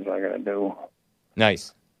errands I got to do.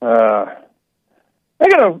 Nice. I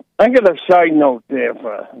got a side note there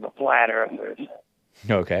for the flat earthers.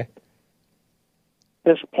 Okay.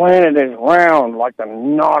 This planet is round like the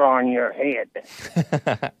knot on your head.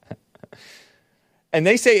 And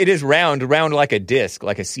they say it is round like a disc,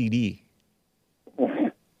 like a CD.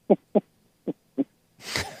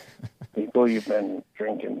 People, you've been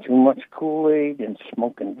drinking too much Kool-Aid and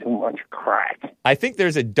smoking too much crack. I think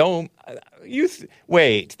there's a dome.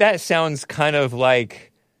 Wait, that sounds kind of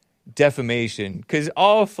like defamation, because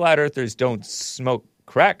all flat earthers don't smoke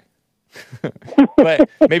crack. But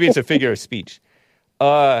maybe it's a figure of speech.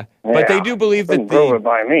 But they do believe that prove it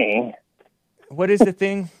by me. What is the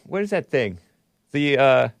thing? What is that thing?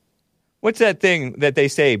 What's that thing that they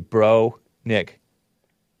say, bro, Nick?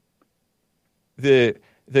 The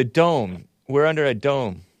dome. We're under a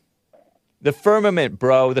dome. The firmament,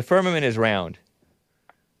 bro. The firmament is round.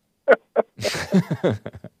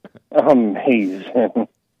 Amazing.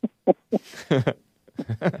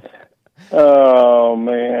 Oh,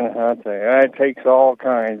 man. I'll tell you, it takes all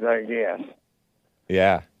kinds, I guess.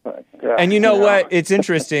 Yeah. But, and you know what? It's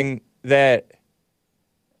interesting that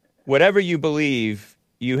whatever you believe,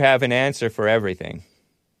 you have an answer for everything.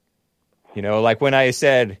 You know, like when I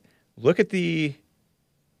said, look at the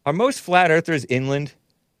Are most flat earthers inland?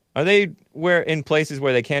 Are they in places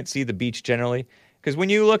where they can't see the beach generally? Because when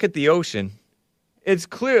you look at the ocean, it's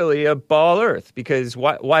clearly a ball earth, because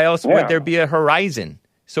why else would there be a horizon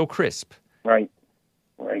so crisp? Right.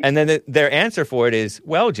 And then their answer for it is,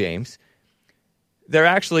 well, James, there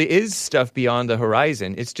actually is stuff beyond the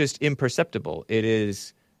horizon. It's just imperceptible. It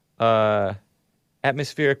is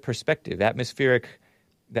atmospheric perspective. The atmosphere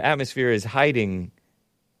is hiding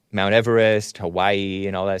Mount Everest, Hawaii,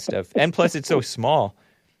 and all that stuff. And plus, it's so small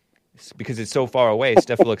because it's so far away.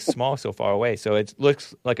 Stuff looks small so far away. So it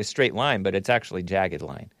looks like a straight line, but it's actually a jagged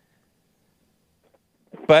line.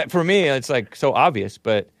 But for me, it's like so obvious,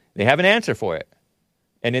 but they have an answer for it.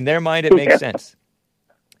 And in their mind, it makes sense.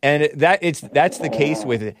 And that's the case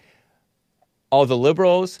with all the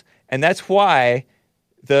liberals. And that's why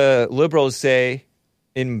the liberals say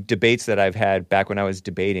in debates that I've had back when I was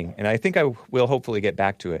debating, and I think I will hopefully get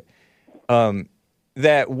back to it,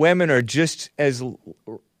 that women are just as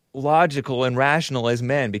logical and rational as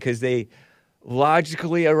men, because they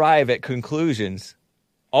logically arrive at conclusions,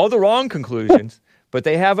 all the wrong conclusions, but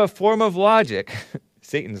they have a form of logic,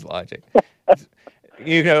 Satan's logic.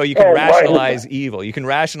 You can rationalize evil. You can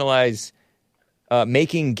rationalize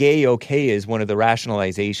making gay okay is one of the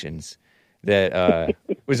rationalizations that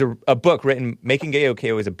was a book written. Making Gay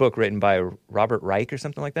Okay was a book written by Robert Reich or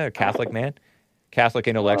something like that, a Catholic man, Catholic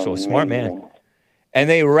intellectual, smart man. And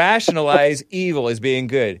they rationalize evil as being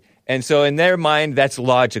good. And so in their mind, that's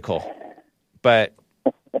logical. We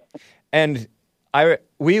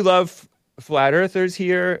love flat earthers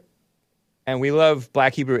here. And we love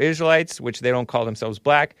Black Hebrew Israelites, which they don't call themselves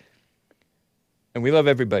black. And we love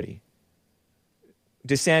everybody.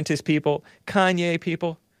 DeSantis people, Kanye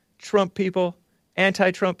people, Trump people,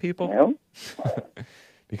 anti-Trump people. Yep.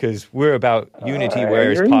 Because we're about unity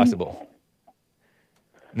where it's possible.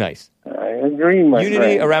 Nice. I agree, my Unity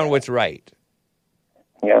friend. around what's right.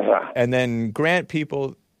 Yes, sir. And then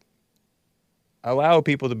allow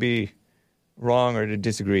people to be wrong or to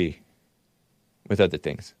disagree with other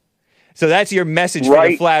things. So that's your message for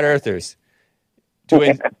the flat earthers, to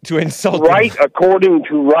insult right them. According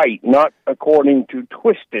to right, not according to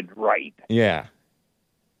twisted right. Yeah.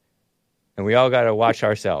 And we all got to watch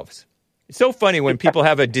ourselves. It's so funny when people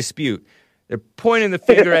have a dispute. They're pointing the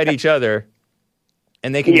finger at each other,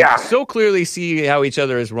 and they can so clearly see how each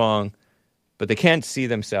other is wrong, but they can't see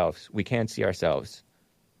themselves. We can't see ourselves.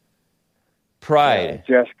 Pride.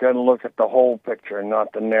 Just got to look at the whole picture,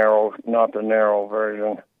 not the narrow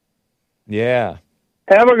version. Yeah.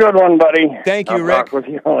 Have a good one, buddy. Thank you, I'll Rick. Talk with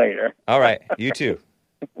you later. All right. You too.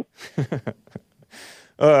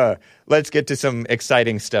 Let's get to some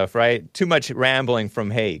exciting stuff, right? Too much rambling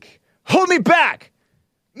from Hake. Hold me back!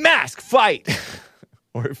 Mask fight!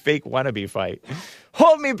 Or fake wannabe fight.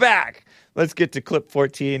 Hold me back! Let's get to clip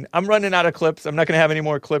 14. I'm running out of clips. I'm not going to have any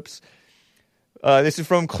more clips. This is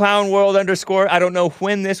from clownworld_. I don't know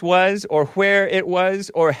when this was or where it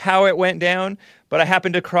was or how it went down, but I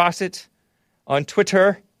happened to cross it on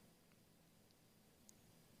Twitter.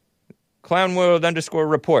 Clownworld_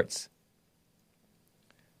 reports.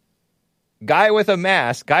 Guy with the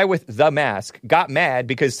mask, got mad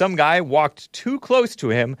because some guy walked too close to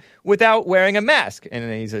him without wearing a mask. And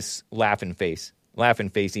then he's a laughing face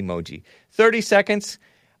emoji. 30 seconds.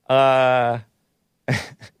 I'm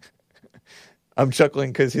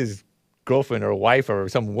chuckling because his girlfriend or wife or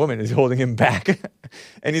some woman is holding him back.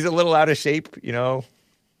 And he's a little out of shape, you know.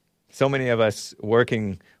 So many of us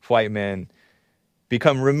working white men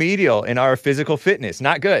become remedial in our physical fitness.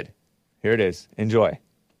 Not good. Here it is. Enjoy.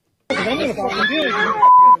 Don't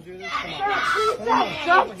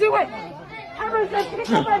do it! Everything, pick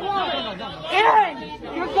up my water! Aaron!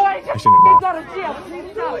 You're going to go to jail!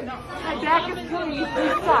 Please stop! My back is killing you!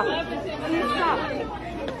 Please stop! Please stop!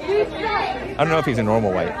 Please stop! I don't know if he's a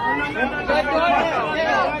normal white.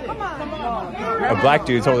 A black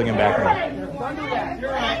dude's holding him back now.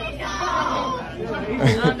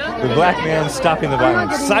 The black man stopping the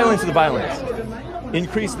violence. Silence the violence.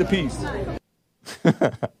 Increase the peace.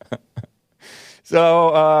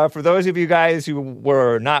 So for those of you guys who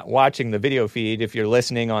were not watching the video feed, if you're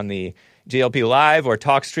listening on the JLP Live or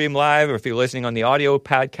TalkStream Live, or if you're listening on the audio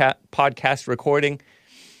podcast recording,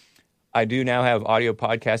 I do now have audio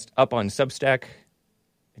podcast up on Substack.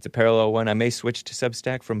 It's a parallel one. I may switch to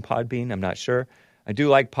Substack from Podbean. I'm not sure. I do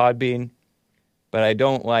like Podbean, but I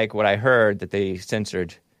don't like what I heard that they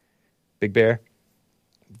censored Big Bear,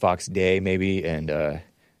 Vox Day maybe, and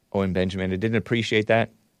Owen Benjamin. I didn't appreciate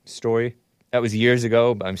that story. That was years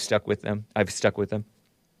ago, but I've stuck with them.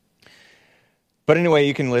 But anyway,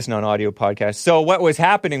 you can listen on audio podcasts. So what was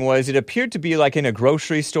happening was it appeared to be like in a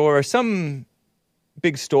grocery store or some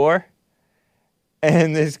big store,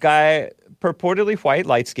 and this guy, purportedly white,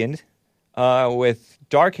 light-skinned, with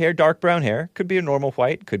dark hair, dark brown hair, could be a normal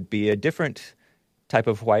white, could be a different type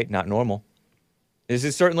of white, not normal. This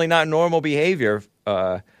is certainly not normal behavior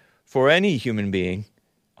for any human being,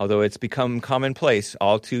 although it's become commonplace,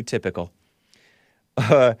 all too typical.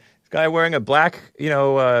 This guy wearing a black,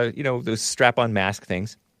 those strap-on mask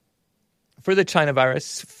things for the China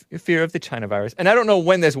virus, fear of the China virus. And I don't know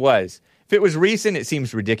when this was. If it was recent, it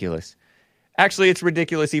seems ridiculous. Actually, it's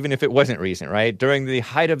ridiculous even if it wasn't recent, right? During the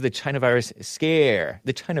height of the China virus scare.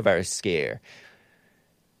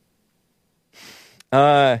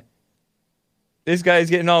 This guy's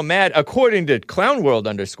getting all mad, according to Clown World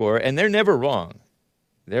 _ and they're never wrong.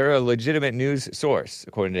 They're a legitimate news source,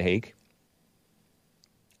 according to Hake.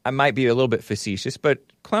 I might be a little bit facetious, but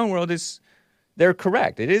Clown World they're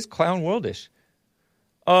correct. It is Clown Worldish.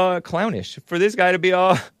 Clownish. For this guy to be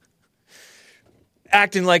all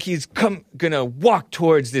acting like he's gonna walk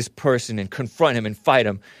towards this person and confront him and fight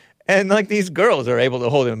him. And like these girls are able to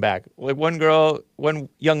hold him back. Like one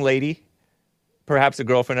young lady, perhaps a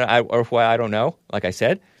girlfriend or what, I don't know, like I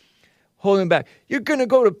said, holding him back. You're gonna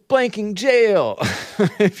go to blanking jail.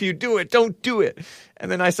 If you do it, don't do it. And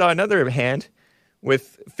then I saw another hand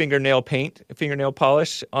with fingernail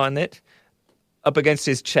polish on it, up against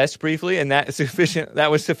his chest briefly, and that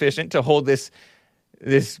was sufficient to hold this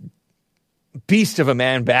beast of a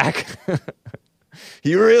man back.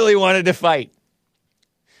 He really wanted to fight.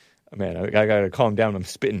 Oh, man, I gotta calm down. I'm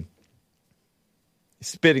spitting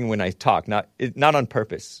when I talk, not on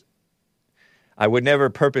purpose. I would never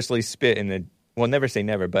purposely spit never say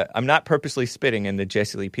never, but I'm not purposely spitting in the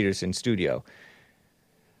Jesse Lee Peterson studio.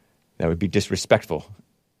 That would be disrespectful.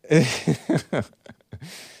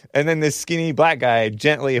 And then this skinny black guy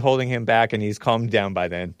gently holding him back, and he's calmed down by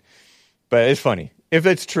then. But it's funny. If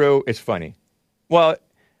it's true, it's funny. Well,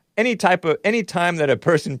 any time that a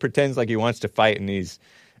person pretends like he wants to fight and he's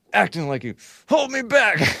acting like you, hold me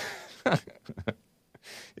back.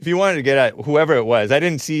 If you wanted to get at whoever it was, I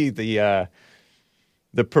didn't see the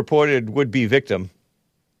purported would-be victim.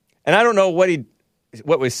 And I don't know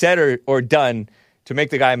what was said or done to make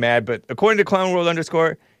the guy mad, but according to Clown World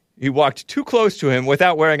 _ he walked too close to him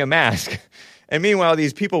without wearing a mask. And meanwhile,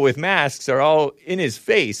 these people with masks are all in his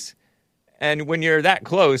face. And when you're that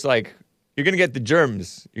close, like, you're going to get the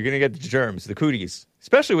germs. You're going to get the germs, the cooties,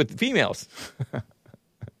 especially with the females.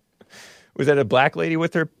 Was that a black lady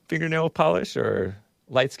with her fingernail polish or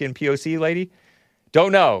light-skinned POC lady?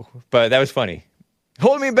 Don't know, but that was funny.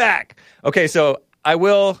 Hold me back. Okay, so I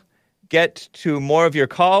will get to more of your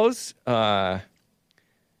calls.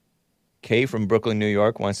 Kay from Brooklyn, New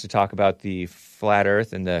York, wants to talk about the flat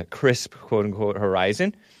earth and the crisp, quote-unquote,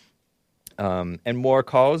 horizon. And more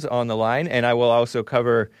calls on the line. And I will also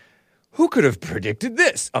cover, who could have predicted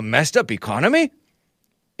this? A messed up economy?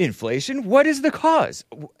 Inflation? What is the cause?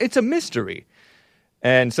 It's a mystery.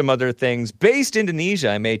 And some other things. Based Indonesia,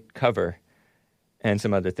 I may cover. And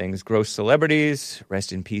some other things. Gross celebrities.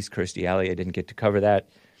 Rest in peace, Kirstie Alley. I didn't get to cover that.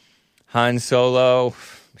 Han Solo.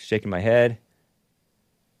 Shaking my head.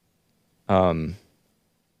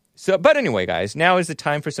 But anyway, guys, now is the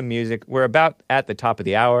time for some music. We're about at the top of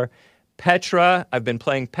the hour. Petra, I've been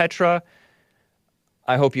playing Petra.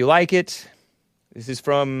 I hope you like it. This is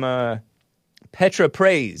from Petra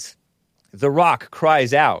Praise. The rock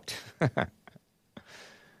cries out.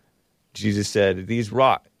 Jesus said,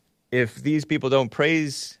 if these people don't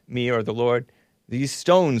praise me or the Lord, these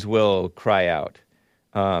stones will cry out.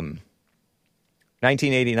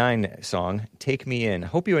 1989 song, Take Me In.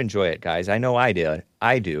 Hope you enjoy it, guys. I know I did.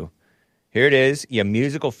 I do. Here it is, you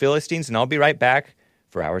musical Philistines, and I'll be right back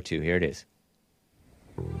for hour 2. Here it is.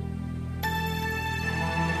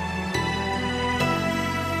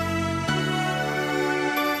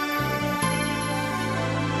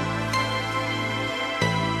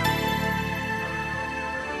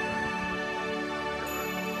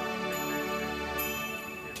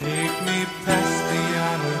 Take me past the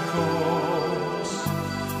outer courts,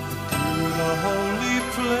 through the holy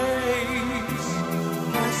place,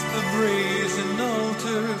 past the brazen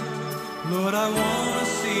altar. Lord, I want to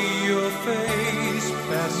see your face.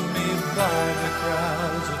 Pass me by the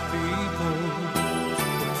crowds of people,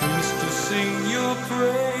 the priests to sing your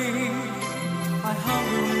praise. I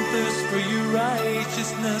hunger and thirst for your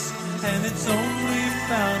righteousness, and it's only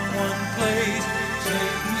found one place.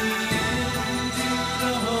 Take me into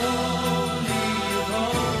the holy of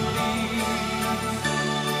holies.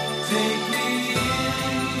 Take me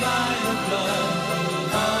in by the blood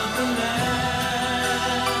of the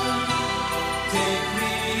Lamb. Take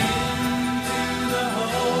me into the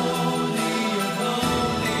holy of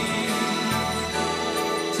holies.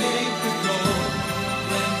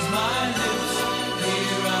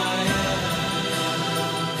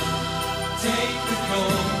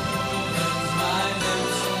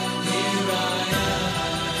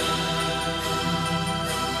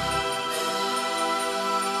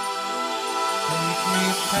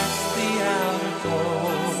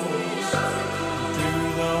 course, through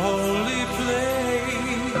the holy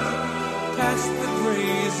place, past the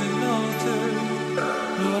brazen altar.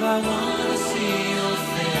 Lord, I want to see your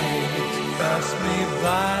face. Pass me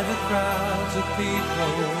by the crowds of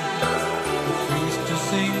people, the priest to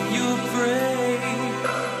sing your praise.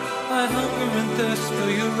 I hunger and thirst for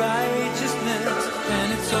your righteousness, and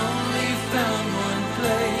it's only found one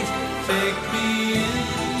place. Take me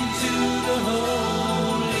into the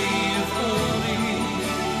holy of holies.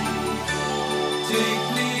 Take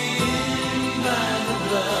me in by the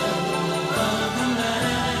blood of the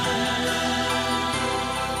Lamb.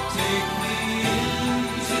 Take me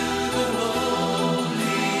into the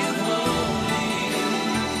holy of holies.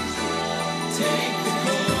 Take the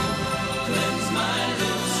cold, cleanse my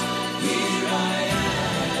lips. Here I am.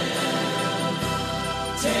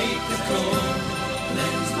 Take the cold,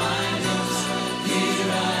 cleanse my lips. Here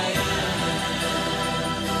I am.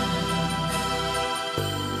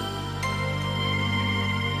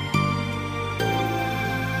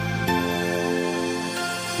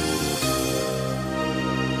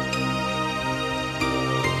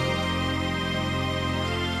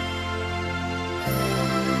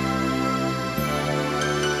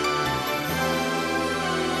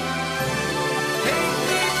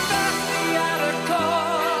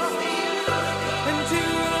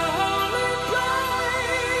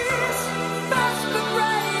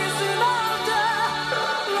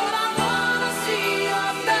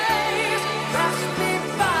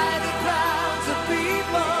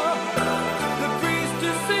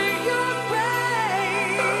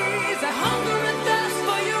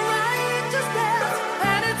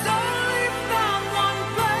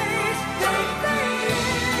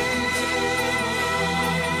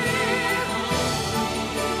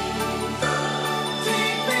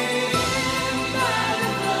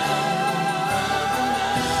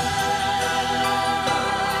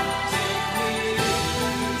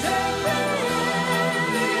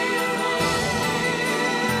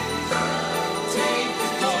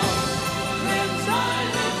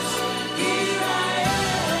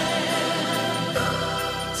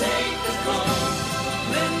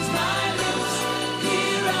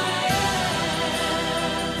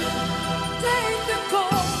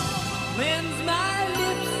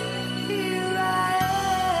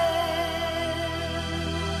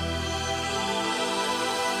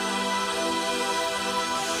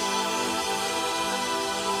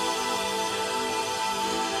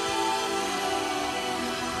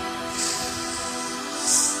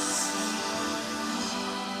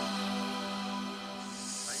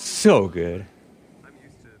 So good.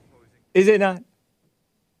 Is it not?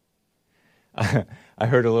 I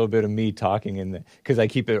heard a little bit of me talking in the because I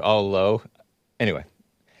keep it all low. Anyway,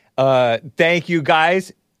 thank you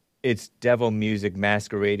guys. It's devil music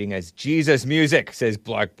masquerading as Jesus music, says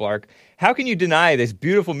Blark Blark. How can you deny this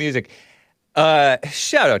beautiful music?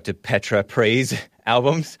 Shout out to Petra Praise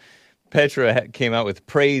albums. Petra came out with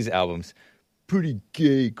praise albums. Pretty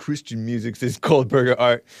gay Christian music, says Goldberger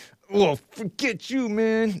Art. Well, forget you,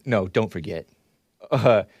 man. No, don't forget.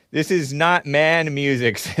 This is not man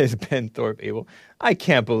music, says Ben Thorpe Abel. I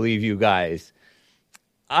can't believe you guys.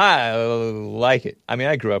 I like it. I mean,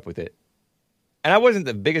 I grew up with it. And I wasn't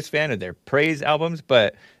the biggest fan of their praise albums,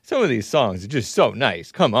 but some of these songs are just so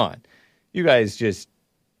nice. Come on. You guys just...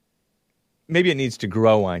 Maybe it needs to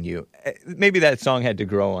grow on you. Maybe that song had to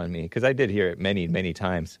grow on me, because I did hear it many, many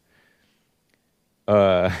times.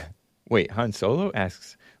 Wait, Han Solo?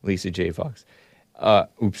 Asks Lisa J. Fox.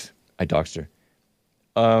 Oops, I doxed her.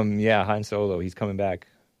 Yeah, Han Solo, he's coming back.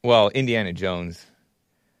 Well, Indiana Jones.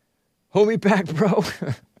 Hold me back, bro.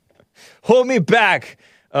 Hold me back,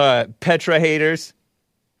 Petra haters.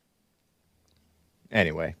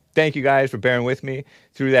 Anyway, thank you guys for bearing with me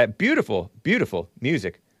through that beautiful, beautiful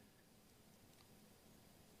music.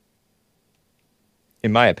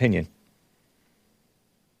 In my opinion.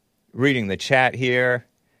 Reading the chat here.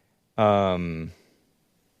 Let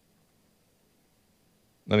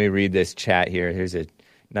me read this chat here. Here's a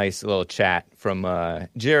nice little chat from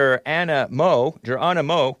Gerana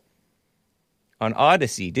Mo on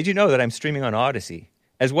Odyssey. Did you know that I'm streaming on Odyssey?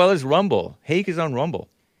 As well as Rumble. Hake is on Rumble.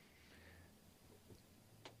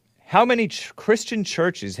 How many Christian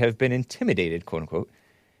churches have been intimidated, quote unquote,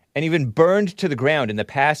 and even burned to the ground in the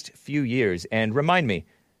past few years? And remind me,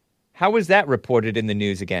 how was that reported in the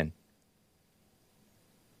news again?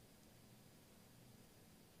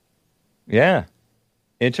 Yeah.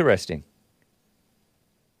 Interesting.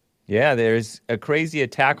 Yeah, there's a crazy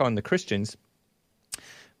attack on the Christians.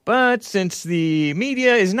 But since the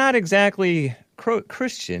media is not exactly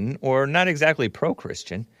Christian or not exactly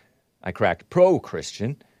pro-Christian, I cracked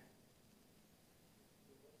pro-Christian,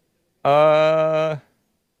 I'm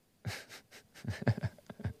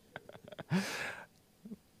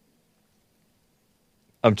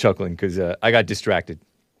chuckling because I got distracted.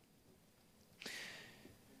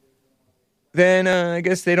 Then I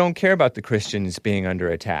guess they don't care about the Christians being under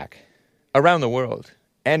attack around the world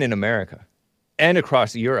and in America and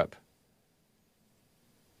across Europe.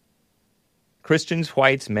 Christians,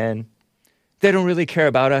 whites, men, they don't really care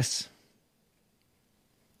about us.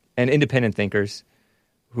 And independent thinkers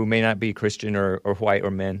who may not be Christian or white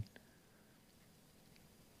or men.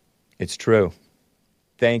 It's true.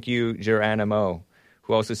 Thank you, Geronimo,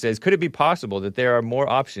 who also says, could it be possible that there are more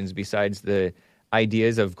options besides the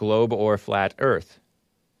ideas of globe or flat earth?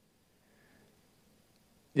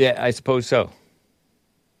 Yeah, I suppose so.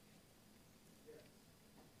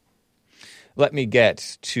 Let me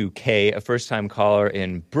get to Kay, a first-time caller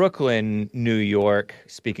in Brooklyn, New York.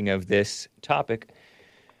 Speaking of this topic.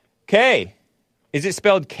 Kay, is it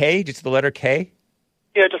spelled K, just the letter K?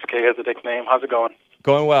 Yeah, just K as a nickname. How's it going?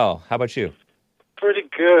 Going well. How about you? Pretty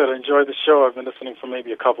good. I enjoyed the show. I've been listening for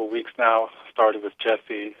maybe a couple of weeks now. Started with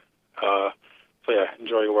Jesse. So yeah,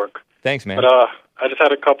 enjoy your work. Thanks, man. But I just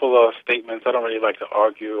had a couple of statements. I don't really like to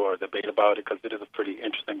argue or debate about it because it is a pretty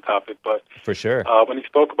interesting topic. But for sure, when he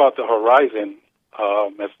spoke about the horizon,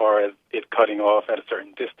 as far as it cutting off at a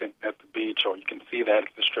certain distance at the beach, or you can see that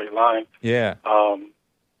it's a straight line. Yeah.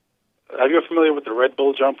 Are you familiar with the Red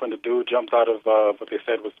Bull jump when the dude jumped out of what they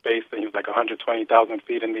said was space and he was like 120,000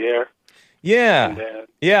 feet in the air?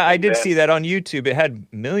 Yeah. I did see that on YouTube. It had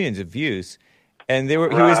millions of views. And he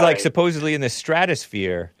was like supposedly in the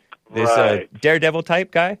stratosphere, this daredevil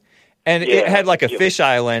type guy. And it had like a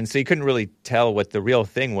fisheye lens, so you couldn't really tell what the real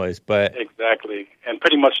thing was. But exactly. And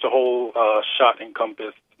pretty much the whole shot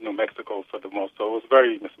encompassed New Mexico for the most, so it was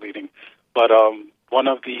very misleading. But one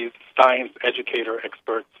of these science educator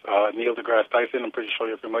experts, Neil deGrasse Tyson, I'm pretty sure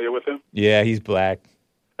you're familiar with him. Yeah, he's black.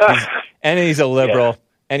 And he's a liberal,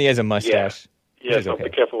 and he has a mustache. Yeah, so be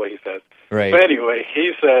careful what he says. Right. But anyway,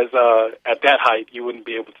 he says at that height, you wouldn't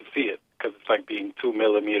be able to see it because it's like being 2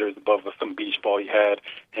 millimeters above some beach ball he had.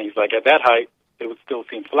 And he's like, at that height, it would still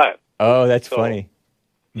seem flat. Oh, that's funny.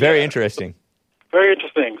 Very interesting. Very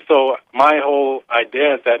interesting. So my whole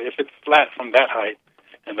idea is that if it's flat from that height,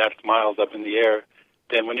 and that's miles up in the air,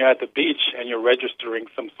 then when you're at the beach and you're registering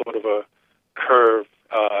some sort of a curve,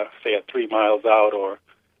 say at 3 miles out or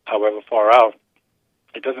however far out,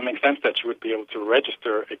 it doesn't make sense that you would be able to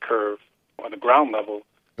register a curve on the ground level.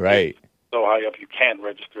 Right. So high up you can't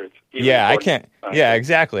register it. Yeah, I can't. Yeah,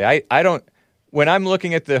 exactly. I don't. When I'm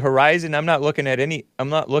looking at the horizon, I'm not looking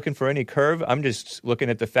for any curve. I'm just looking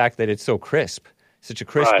at the fact that it's so crisp, such a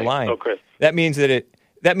crisp line. So crisp. That means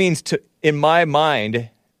in my mind,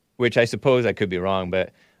 which I suppose I could be wrong,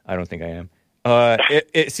 but I don't think I am.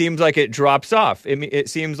 It seems like it drops off. It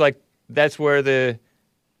seems like that's where the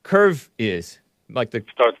curve is. Like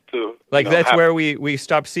starts to that's happen. where we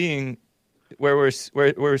stop seeing where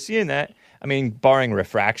we're seeing that. I mean, barring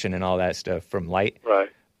refraction and all that stuff from light. Right.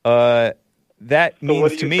 That so means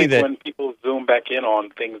what do to you me think that when people zoom back in on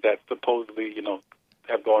things that supposedly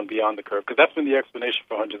have gone beyond the curve, because that's been the explanation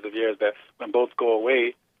for hundreds of years that when boats go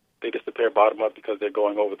away, they disappear bottom up because they're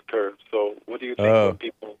going over the curve. So what do you think when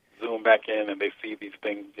people zoom back in and they see these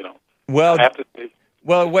things?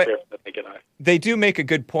 They do make a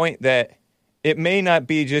good point that it may not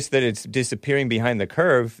be just that it's disappearing behind the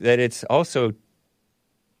curve, that it's also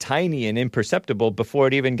tiny and imperceptible before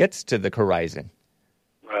it even gets to the horizon.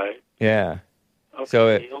 Right. Yeah. Okay.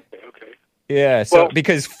 So yeah. So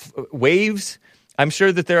because waves, I'm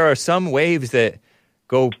sure that there are some waves that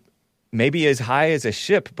go maybe as high as a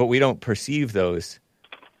ship, but we don't perceive those.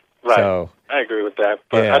 Right. So, I agree with that.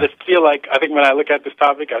 But I just feel like, I think when I look at this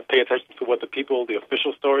topic, I pay attention to what the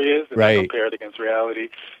official story is, and I compare it against reality.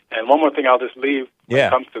 And one more thing I'll just leave when it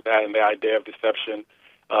comes to that and the idea of deception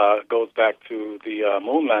goes back to the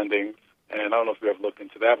moon landings. And I don't know if you ever looked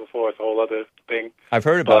into that before. It's a whole other thing. I've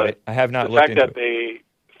heard about it. I have not looked into it. The fact that they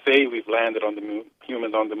say we've landed on the moon,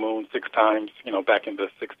 humans on the moon 6 times, back in the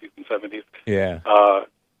 60s and 70s. Yeah.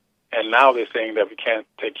 And now they're saying that we can't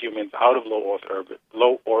take humans out of low Earth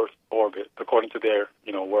orbit, according to their,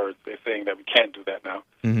 words. They're saying that we can't do that now,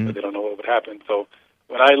 but they don't know what would happen. So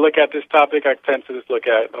when I look at this topic, I tend to just look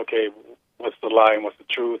at, okay, what's the lie and what's the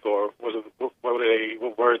truth, or what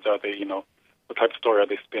words are they, what type of story are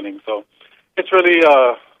they spinning? So it's really,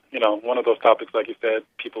 one of those topics, like you said,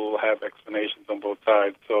 people have explanations on both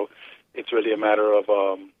sides. So it's really a matter of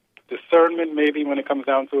discernment, maybe, when it comes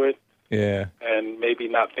down to it. Yeah. And maybe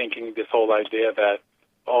not thinking this whole idea that,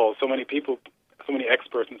 so many people, so many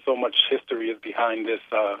experts and so much history is behind this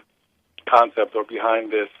concept or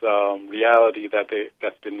behind this reality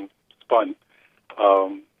that's been spun.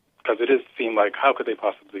 Because it is seem like how could they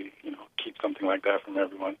possibly, keep something like that from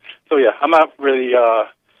everyone? So yeah, I'm not really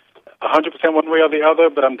 100% one way or the other,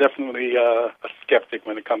 but I'm definitely a skeptic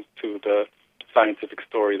when it comes to the scientific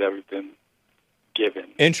story that we've been given.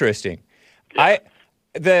 Interesting. Yeah.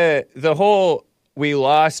 The whole we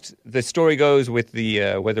lost. The story goes with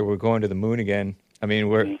the whether we're going to the moon again. I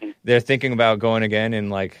mean, they're thinking about going again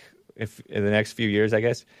in in the next few years, I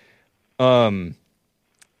guess.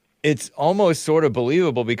 It's almost sort of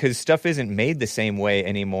believable because stuff isn't made the same way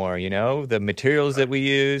anymore, The materials that we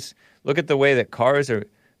use. Look at the way that cars are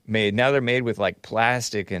made. Now they're made with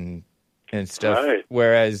plastic and stuff, right.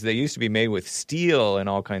 Whereas they used to be made with steel and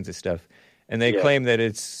all kinds of stuff. And they claim that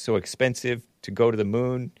it's so expensive to go to the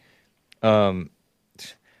moon. I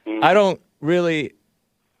don't really...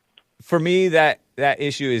 For me, that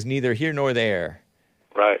issue is neither here nor there.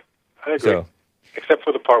 Right. I agree. Except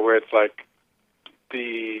for the part where it's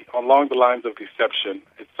along the lines of deception,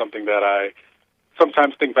 it's something that I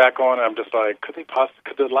sometimes think back on, and I'm just like, could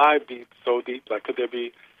the lie be so deep? Could there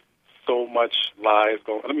be so much lies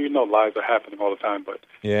going? I mean, lies are happening all the time, but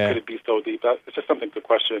could it be so deep? It's just something to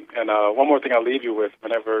question. And one more thing I'll leave you with,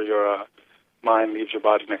 whenever your mind leaves your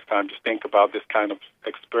body next time, just think about this kind of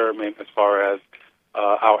experiment as far as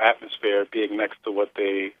our atmosphere being next to what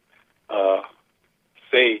they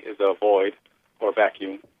say is a void or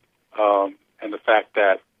vacuum. And the fact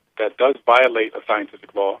that does violate a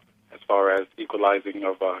scientific law as far as equalizing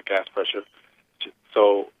of gas pressure.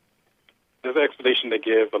 So there's an explanation they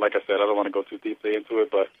give, but like I said, I don't want to go too deeply into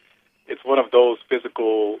it, but it's one of those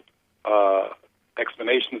physical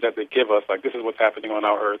explanations that they give us, this is what's happening on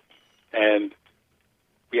our Earth, and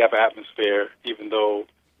we have an atmosphere, even though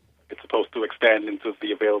it's supposed to extend into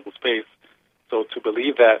the available space. So to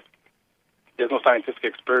believe that there's no scientific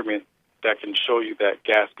experiment that can show you that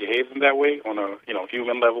gas behaves in that way on a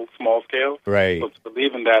human level, small scale. Right. So to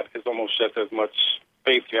believe in that is almost just as much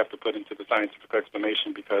faith you have to put into the scientific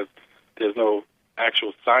explanation because there's no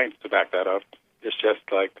actual science to back that up. It's just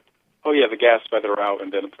the gas feather out,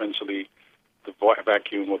 and then eventually the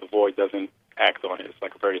vacuum or the void doesn't act on it. It's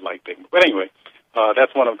a very light thing. But anyway,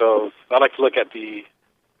 that's one of those. I like to look at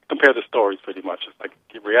compare the stories pretty much.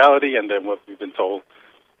 It's reality and then what we've been told.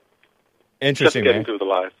 Interesting, just getting man. through the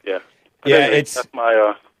lies, yeah. But anyway, it's that's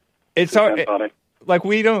my it's hard.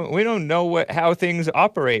 We don't know how things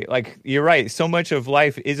operate. You're right. So much of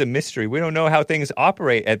life is a mystery. We don't know how things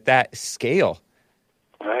operate at that scale.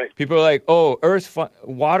 Right. People are like, "Oh,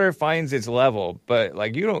 water finds its level," but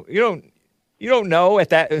you don't know at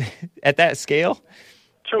that scale.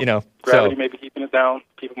 True. Gravity may be keeping it down.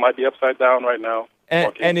 People might be upside down right now.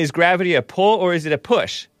 And is gravity a pull or is it a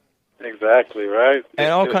push? Exactly, right.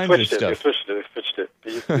 And all kinds of stuff. They switched it.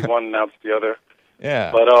 It used to be one, now it's the other.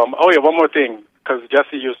 Yeah. But, one more thing, because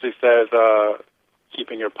Jesse usually says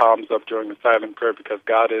keeping your palms up during the silent prayer because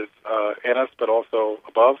God is in us, but also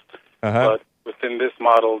above. Uh-huh. But within this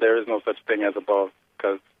model, there is no such thing as above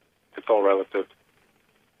because it's all relative.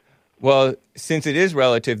 Well, since it is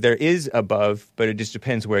relative, there is above, but it just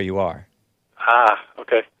depends where you are.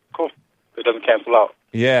 Okay, cool. It doesn't cancel out.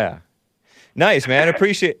 Yeah. Nice, man.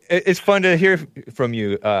 Appreciate it. It's fun to hear from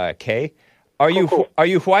you, Kay. Are you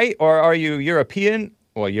white or are you European?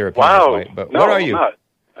 Well, European is white, but no, what are you? I'm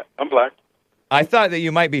not. I'm black. I thought that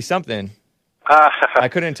you might be something. I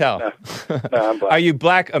couldn't tell. No, I'm black. Are you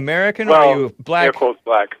black American or are you black? Air quotes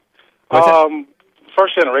black.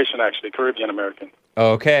 First generation, actually, Caribbean American.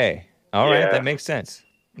 Okay. All right. That makes sense.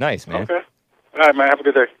 Nice, man. Okay. All right, man. Have a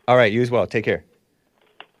good day. All right. You as well. Take care.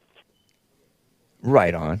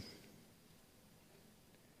 Right on.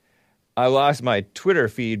 I lost my Twitter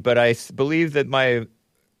feed, but I believe that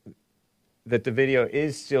the video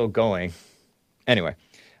is still going. Anyway,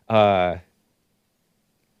 what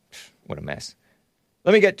a mess.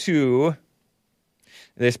 Let me get to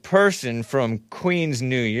this person from Queens,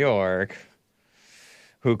 New York,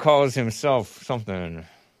 who calls himself something.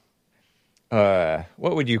 What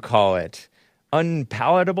would you call it?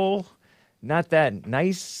 Unpalatable? Not that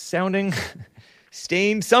nice sounding?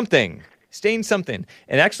 Stained something.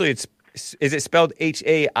 And actually, is it spelled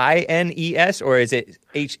H-A-I-N-E-S or is it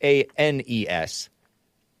H-A-N-E-S?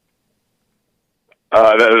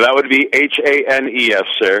 That would be H-A-N-E-S,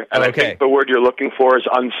 sir. And okay. I think the word you're looking for is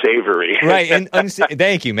unsavory. Right, and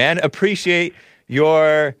thank you, man. Appreciate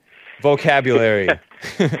your vocabulary.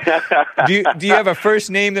 Do you have a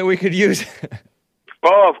first name that we could use?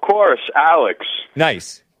 Oh, of course, Alex.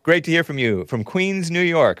 Nice. Great to hear from you. From Queens, New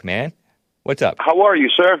York, man. What's up? How are you,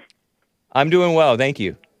 sir? I'm doing well, thank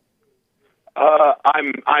you.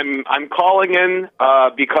 I'm calling in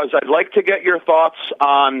because I'd like to get your thoughts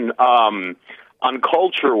on on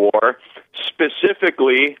culture war,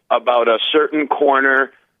 specifically about a certain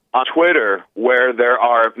corner on Twitter where there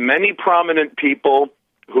are many prominent people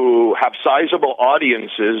who have sizable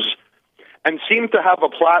audiences and seem to have a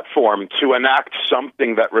platform to enact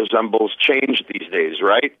something that resembles change these days,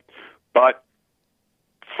 right? But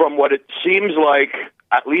from what it seems like,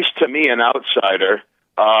 at least to me, an outsider,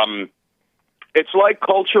 it's like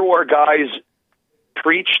culture war guys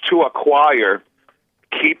preach to a choir,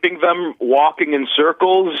 keeping them walking in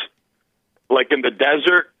circles like in the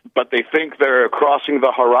desert, but they think they're crossing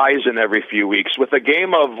the horizon every few weeks with a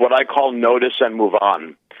game of what I call notice and move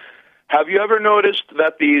on. Have you ever noticed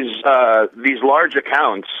that these large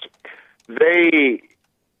accounts,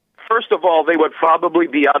 first of all, they would probably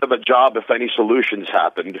be out of a job if any solutions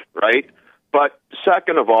happened, right? But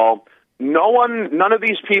second of all, none of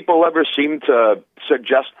these people ever seem to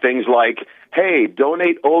suggest things like, hey,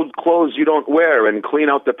 donate old clothes you don't wear and clean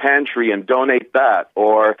out the pantry and donate that.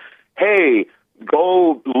 Or, hey,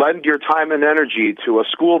 go lend your time and energy to a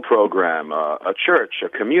school program, a church, a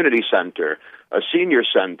community center, a senior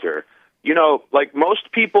center. You know, like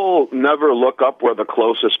most people never look up where the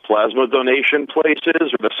closest plasma donation place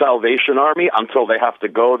is or the Salvation Army until they have to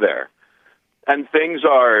go there. And things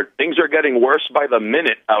are getting worse by the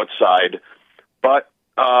minute outside. But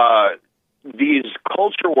these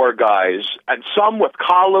culture war guys, and some with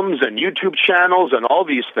columns and YouTube channels and all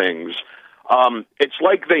these things, it's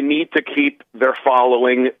like they need to keep their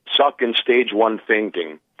following stuck in stage one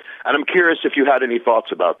thinking. And I'm curious if you had any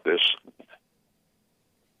thoughts about this.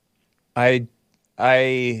 I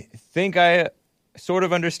think I sort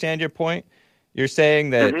of understand your point. You're saying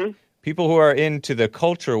that people who are into the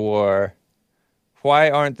culture war, why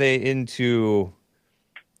aren't they into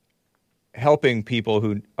helping people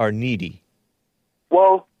who are needy?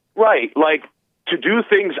 Well, right. Like, to do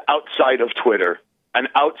things outside of Twitter and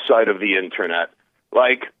outside of the internet.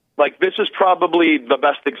 Like this is probably the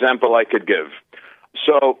best example I could give.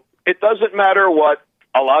 So it doesn't matter what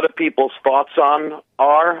a lot of people's thoughts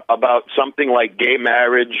are about something like gay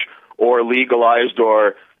marriage or legalized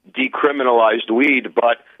or decriminalized weed,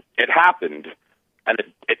 but it happened. And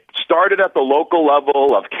it started at the local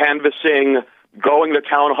level of canvassing, going to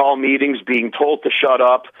town hall meetings, being told to shut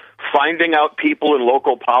up, finding out people in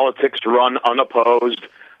local politics run unopposed,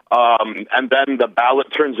 and then the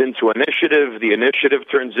ballot turns into initiative, the initiative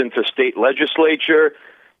turns into state legislature,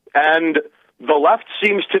 and the left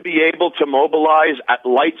seems to be able to mobilize at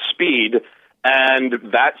light speed, and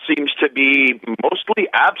that seems to be mostly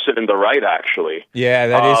absent in the right, actually. Yeah,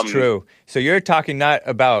 that is true. So you're talking not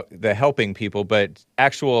about the helping people, but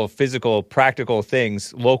actual physical, practical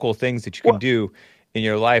things, local things that you can do in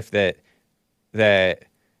your life that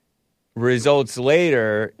results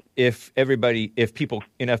later if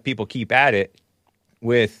enough people keep at it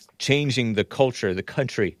with changing the culture, the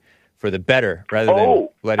country, for the better, rather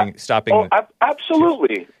than stopping. Oh,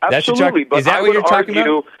 absolutely, absolutely. But is that what you're talking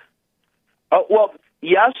about? Well,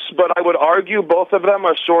 yes, but I would argue both of them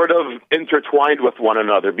are sort of intertwined with one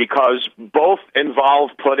another because both involve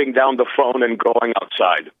putting down the phone and going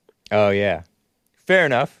outside. Oh yeah, fair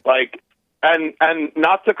enough. And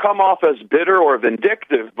not to come off as bitter or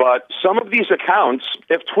vindictive, but some of these accounts,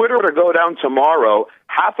 if Twitter were to go down tomorrow,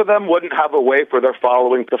 half of them wouldn't have a way for their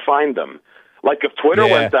following to find them. Like if Twitter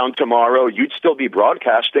went down tomorrow, you'd still be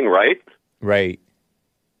broadcasting, right? Right.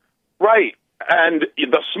 Right. And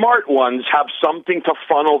the smart ones have something to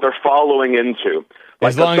funnel their following into.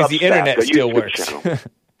 As long as the internet still works.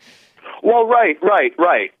 Well, right.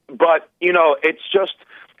 But, you know, it's just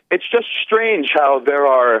strange how there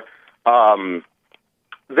are,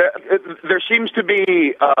 there seems to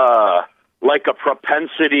be, like a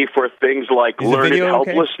propensity for things like learned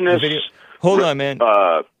helplessness. Hold on, man.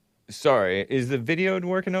 Sorry, is the video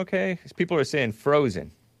working okay? People are saying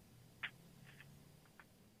frozen.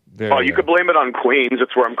 You could blame it on Queens.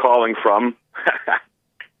 That's where I'm calling from.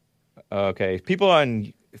 Okay. People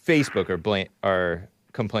on Facebook are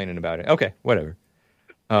complaining about it. Okay, whatever.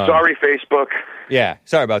 Sorry, Facebook. Yeah,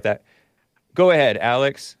 sorry about that. Go ahead,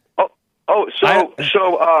 Alex. So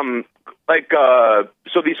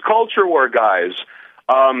these culture war guys,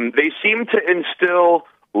 they seem to instill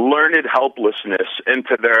learned helplessness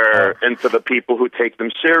into the people who take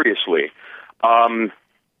them seriously. And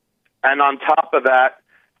on top of that,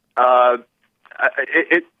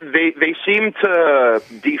 they seem to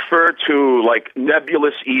defer to like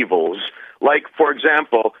nebulous evils. Like, for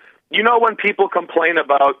example, you know when people complain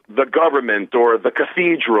about the government or the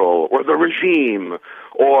cathedral or the regime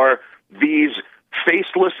or these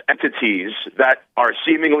faceless entities that are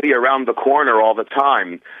seemingly around the corner all the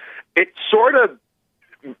time, it sort of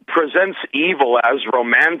presents evil as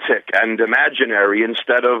romantic and imaginary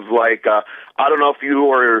instead of like I don't know if you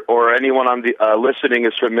or anyone on the listening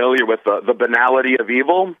is familiar with the banality of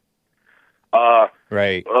evil.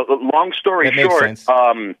 Right. Long story That makes short, sense.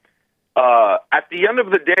 at the end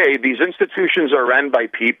of the day, these institutions are run by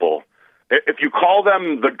people. If you call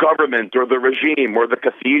them the government or the regime or the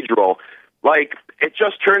cathedral, like it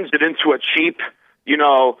just turns it into a cheap,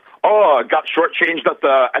 oh, I got shortchanged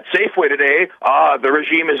at Safeway today. The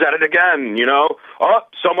regime is at it again, Oh,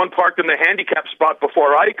 someone parked in the handicap spot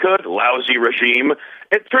before I could. Lousy regime.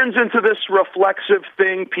 It turns into this reflexive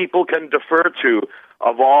thing people can defer to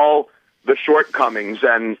of all the shortcomings,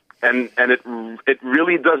 and it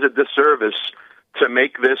really does a disservice to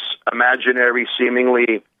make this imaginary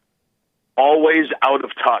seemingly always out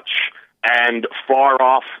of touch and far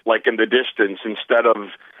off, like in the distance, instead of,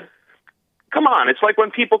 come on, it's like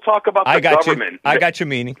when people talk about the government. I got your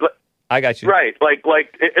meaning. I got you. Right, like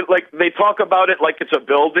they talk about it like it's a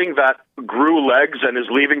building that grew legs and is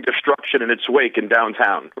leaving destruction in its wake in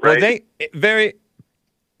downtown. Right? Well,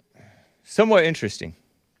 somewhat interesting.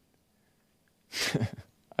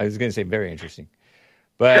 I was going to say very interesting,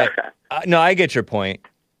 but no, I get your point.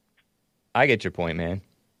 I get your point, man.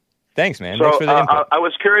 Thanks, man. So, Thanks for the input. I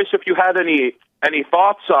was curious if you had any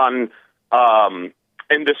thoughts on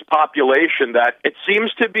in this population that it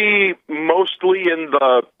seems to be mostly in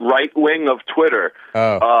the right wing of Twitter.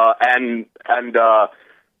 And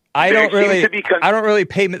I don't really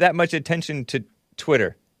pay that much attention to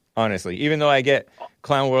Twitter, honestly, even though I get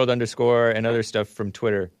clownworld _ and other stuff from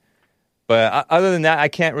Twitter. But other than that, I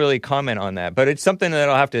can't really comment on that. But it's something that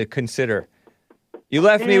I'll have to consider. You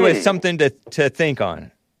left me with something to think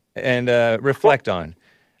on and reflect on.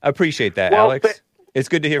 I appreciate that, Alex. It's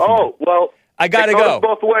good to hear from you. Oh, well, I got to it goes go.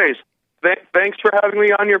 both ways. Thanks for having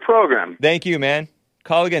me on your program. Thank you, man.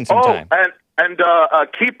 Call again sometime. Oh, and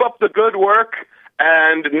keep up the good work,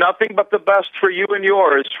 and nothing but the best for you and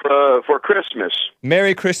yours for Christmas.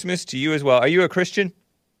 Merry Christmas to you as well. Are you a Christian?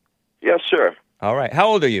 Yes, sir. All right. How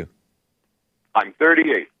old are you? I'm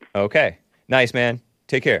 38. Okay. Nice, man.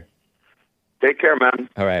 Take care. Take care, man.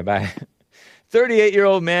 All right, bye.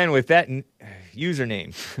 38-year-old man with that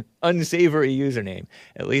username, unsavory username.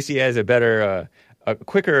 At least he has a better, a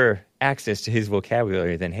quicker access to his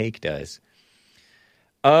vocabulary than Hake does.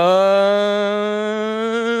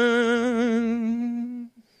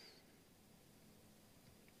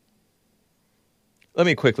 Let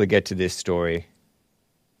me quickly get to this story.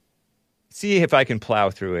 See if I can plow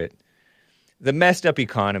through it. The messed up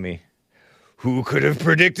economy. Who could have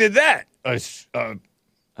predicted that? I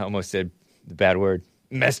almost said the bad word.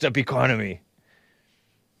 Messed up economy.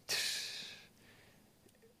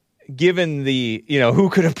 Given the,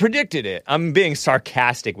 who could have predicted it? I'm being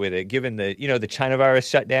sarcastic with it, given the, the China virus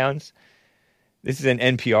shutdowns. This is an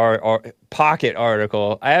NPR Pocket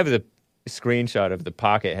article. I have the screenshot of the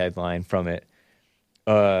Pocket headline from it.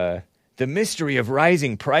 The mystery of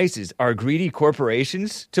rising prices. Are greedy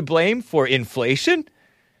corporations to blame for inflation?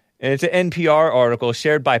 And it's an NPR article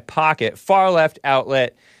shared by Pocket, far-left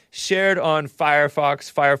outlet, shared on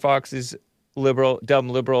Firefox. Firefox is dumb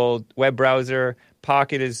liberal web browser.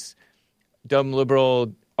 Pocket is dumb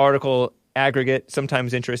liberal article aggregate,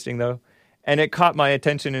 sometimes interesting, though. And it caught my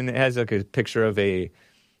attention, and it has like a picture of a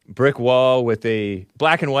brick wall with a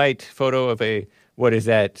black and white photo of what is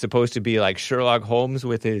that, supposed to be like Sherlock Holmes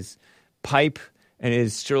with his pipe and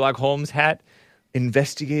his Sherlock Holmes hat,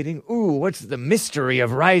 investigating, what's the mystery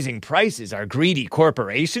of rising prices? Are greedy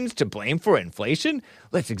corporations to blame for inflation?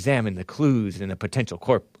 Let's examine the clues and the potential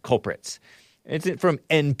culprits. It's from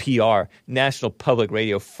NPR, National Public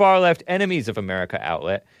Radio, far-left Enemies of America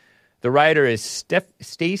outlet. The writer is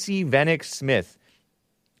Stacey Vanek Smith,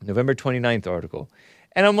 November 29th article.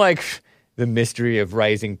 And I'm like, the mystery of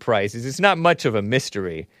rising prices. It's not much of a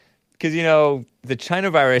mystery. Because, the China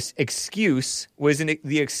virus excuse was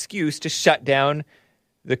the excuse to shut down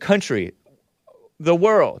the country, the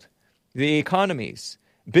world, the economies,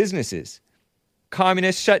 businesses.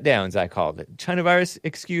 Communist shutdowns, I called it. China virus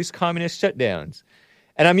excuse, communist shutdowns.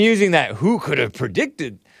 And I'm using that who could have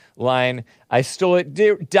predicted line. I stole it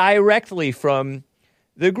directly from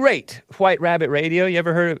the great White Rabbit Radio. You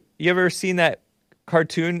ever seen that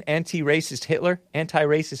cartoon, Anti-Racist Hitler?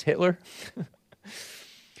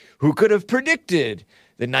 Who could have predicted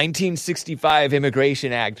the 1965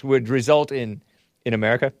 Immigration Act would result in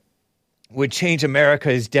America, would change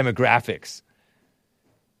America's demographics?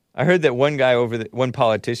 I heard that one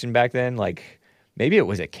politician back then, like maybe it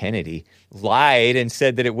was a Kennedy, lied and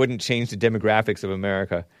said that it wouldn't change the demographics of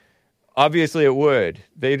America. Obviously it would.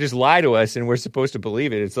 They just lie to us and we're supposed to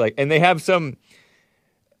believe it. It's like, and they have some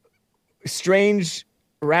strange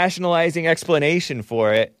rationalizing explanation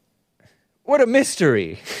for it. What a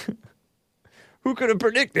mystery. Who could have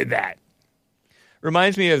predicted that?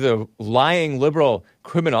 Reminds me of the lying liberal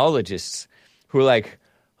criminologists who are like,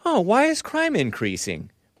 oh, why is crime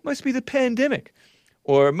increasing? Must be the pandemic.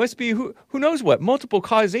 Or it must be, who knows what, multiple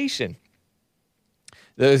causation.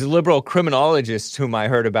 Those liberal criminologists whom I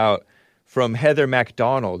heard about from Heather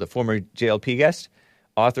MacDonald, a former JLP guest,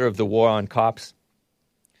 author of The War on Cops.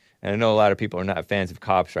 And I know a lot of people are not fans of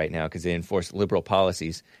cops right now because they enforce liberal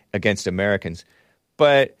policies against Americans.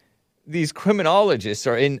 But these criminologists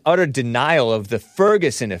are in utter denial of the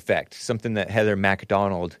Ferguson effect, something that Heather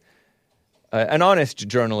MacDonald, an honest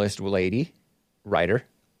journalist lady, writer,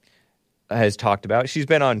 has talked about. She's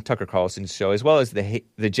been on Tucker Carlson's show as well as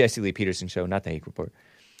the Jesse Lee Peterson show, not the Hake Report.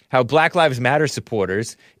 How Black Lives Matter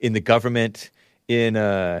supporters in the government,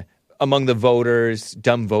 among the voters,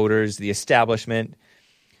 dumb voters, the establishment,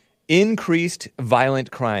 increased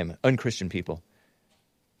violent crime, unchristian people.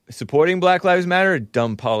 Supporting Black Lives Matter,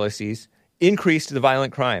 dumb policies, increased the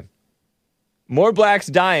violent crime. More blacks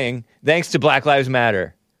dying thanks to Black Lives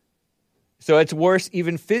Matter. So it's worse,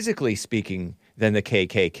 even physically speaking, than the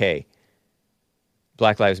KKK.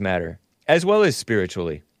 Black Lives Matter, as well as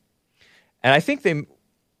spiritually. And I think they,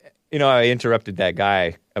 I interrupted that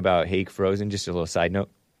guy about Hake Frozen, just a little side note.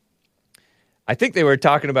 I think they were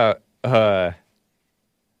talking about,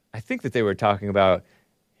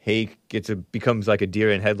 Hake becomes like a deer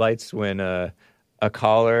in headlights when a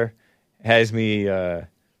caller has me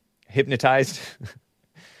hypnotized.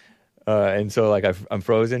 And so like I'm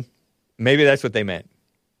frozen. Maybe that's what they meant.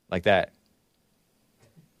 Like that.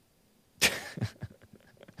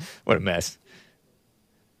 What a mess.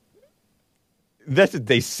 That's what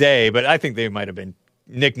they say, but I think they might have been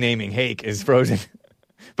nicknaming Hake as Frozen.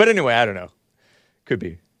 But anyway, I don't know. Could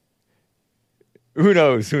be. Who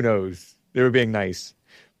knows? They were being nice.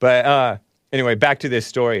 But anyway, back to this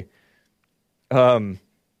story.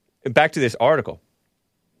 Back to this article.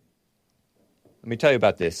 Let me tell you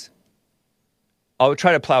about this. I'll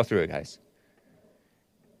try to plow through it, guys.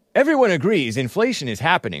 Everyone agrees inflation is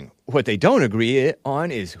happening. What they don't agree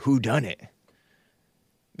on is who done it.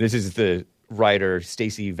 This is the writer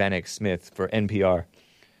Stacey Vanek Smith for NPR.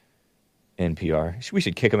 We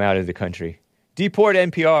should kick him out of the country. Deport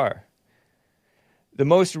NPR. The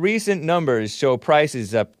most recent numbers show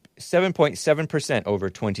prices up 7.7% over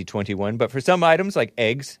 2021, but for some items like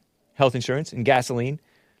eggs, health insurance, and gasoline,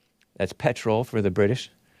 that's petrol for the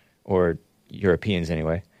British, or Europeans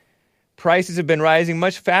anyway, prices have been rising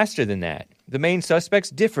much faster than that. The main suspects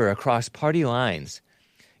differ across party lines.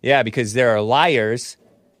 Yeah, because there are liars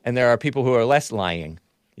and there are people who are less lying.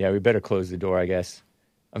 Yeah, we better close the door, I guess.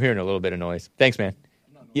 I'm hearing a little bit of noise. Thanks, man.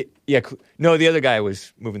 Yeah. No, the other guy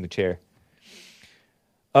was moving the chair.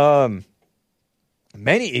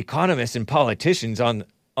 Many economists and politicians on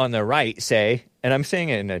the right say, and I'm saying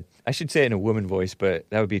it I should say it in a woman voice, but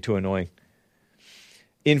that would be too annoying.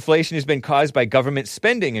 Inflation has been caused by government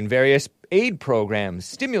spending and various aid programs,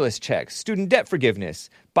 stimulus checks, student debt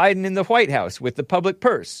forgiveness, Biden in the White House with the public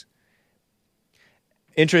purse.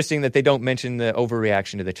 Interesting that they don't mention the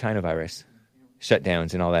overreaction to the China virus,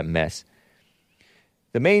 shutdowns and all that mess.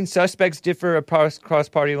 The main suspects differ across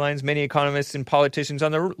party lines. Many economists and politicians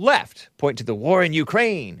on the left point to the war in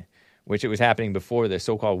Ukraine, which it was happening before the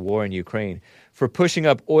so-called war in Ukraine, for pushing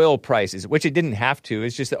up oil prices, which it didn't have to.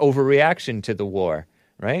 It's just the overreaction to the war,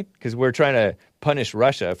 right? Because we're trying to punish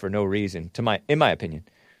Russia for no reason, in my opinion.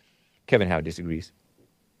 Kevin Howe disagrees.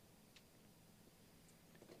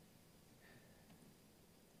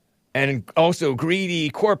 And also greedy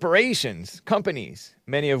corporations, companies,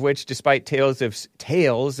 many of which, despite tales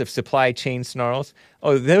of supply chain snarls,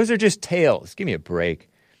 those are just tales. Give me a break.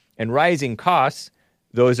 And rising costs,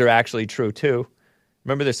 those are actually true too.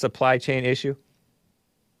 Remember the supply chain issue?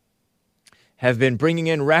 Have been bringing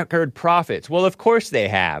in record profits. Well, of course they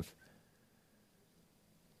have.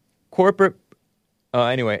 Corporate,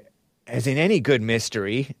 anyway, as in any good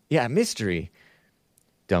mystery. Yeah, mystery.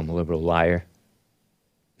 Dumb liberal liar.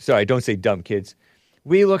 Sorry, don't say dumb, kids.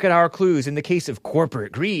 We look at our clues. In the case of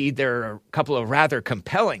corporate greed, there are a couple of rather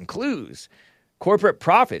compelling clues. Corporate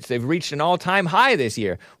profits, they've reached an all-time high this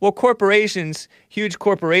year. Well, corporations, huge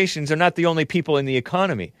corporations, are not the only people in the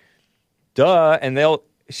economy. Duh, and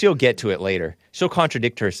she'll get to it later. She'll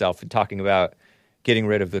contradict herself in talking about getting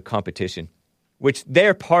rid of the competition, which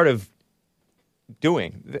they're part of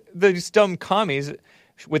doing. The dumb commies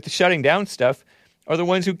with the shutting down stuff are the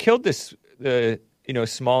ones who killed the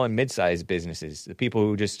small and mid-sized businesses, the people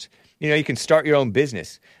who just, you can start your own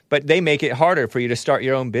business, but they make it harder for you to start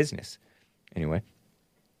your own business. Anyway,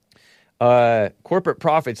 Corporate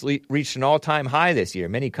profits reached an all-time high this year.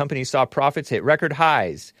 Many companies saw profits hit record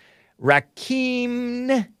highs.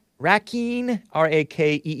 Rakeen,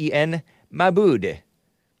 R-A-K-E-E-N, Mahmoud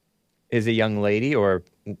is a young lady, or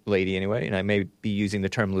lady anyway, and I may be using the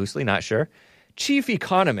term loosely, not sure. Chief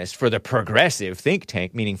economist for the progressive think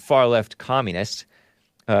tank, meaning far-left communist,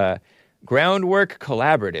 Groundwork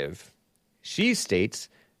Collaborative. She states,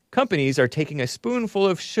 companies are taking a spoonful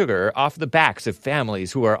of sugar off the backs of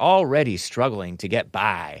families who are already struggling to get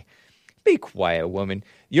by. Be quiet, woman.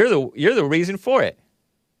 You're the reason for it.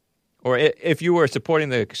 Or if you were supporting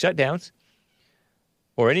the shutdowns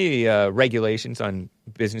or any regulations on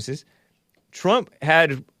businesses, Trump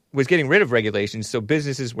was getting rid of regulations so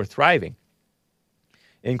businesses were thriving,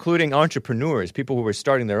 including entrepreneurs, people who were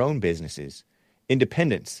starting their own businesses,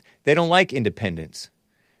 independents. They don't like independence.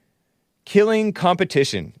 Killing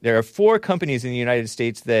competition. There are 4 companies in the United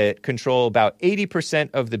States that control about 80%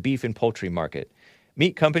 of the beef and poultry market.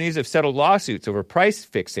 Meat companies have settled lawsuits over price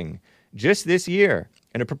fixing just this year,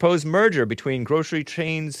 and a proposed merger between grocery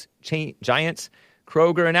giants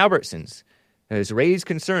Kroger and Albertsons has raised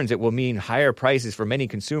concerns it will mean higher prices for many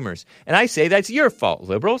consumers. And I say that's your fault,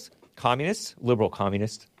 liberals, communists, liberal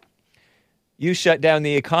communists. You shut down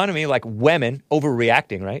the economy like women,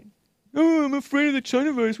 overreacting, right? Oh, I'm afraid of the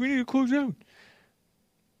China virus. We need to close down.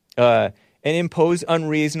 And impose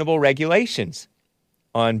unreasonable regulations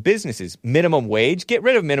on businesses. Minimum wage. Get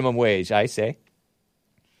rid of minimum wage, I say.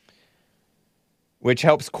 Which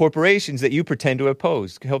helps corporations that you pretend to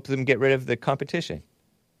oppose. Help them get rid of the competition.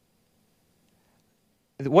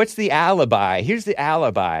 What's the alibi? Here's the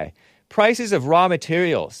alibi. Prices of raw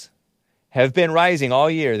materials have been rising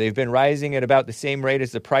all year. They've been rising at about the same rate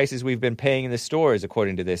as the prices we've been paying in the stores,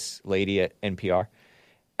 according to this lady at NPR.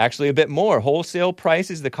 Actually, a bit more. Wholesale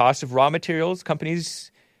prices, the cost of raw materials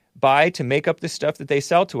companies buy to make up the stuff that they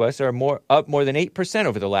sell to us, are up more than 8%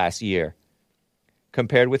 over the last year,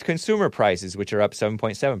 compared with consumer prices, which are up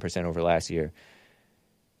 7.7% over last year.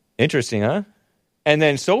 Interesting, huh? And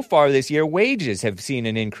then so far this year, wages have seen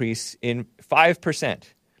an increase in 5%.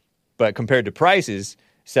 But compared to prices,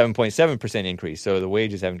 7.7% increase. So the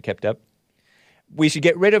wages haven't kept up. We should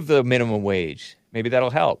get rid of the minimum wage. Maybe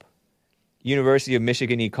that'll help. University of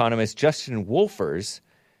Michigan economist Justin Wolfers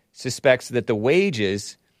suspects that the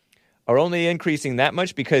wages are only increasing that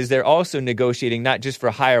much because they're also negotiating not just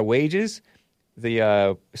for higher wages,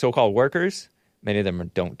 the so-called workers. Many of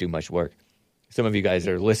them don't do much work. Some of you guys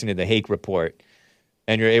are listening to the Hake Report,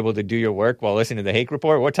 and you're able to do your work while listening to the Hake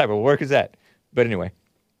Report. What type of work is that? But anyway,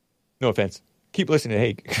 no offense. Keep listening to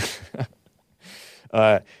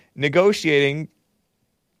Hake. Negotiating,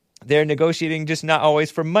 they're negotiating just not always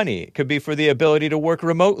for money. It could be for the ability to work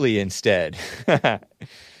remotely instead.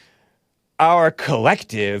 Our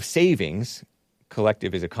collective savings,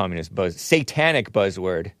 collective is a communist satanic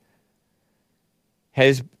buzzword,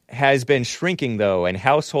 has been shrinking, though, and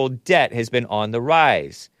household debt has been on the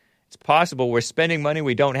rise. It's possible we're spending money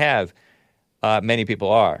we don't have, many people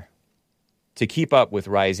are, to keep up with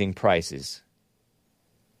rising prices.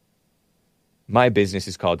 My business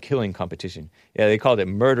is called Killing Competition. Yeah, they called it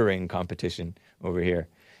Murdering Competition over here.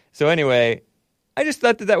 So anyway, I just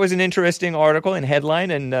thought that was an interesting article and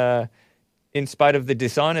headline, and in spite of the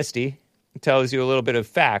dishonesty, it tells you a little bit of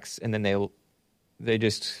facts, and then they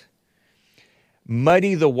just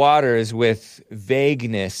muddy the waters with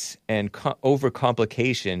vagueness and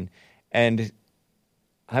overcomplication. And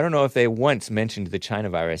I don't know if they once mentioned the China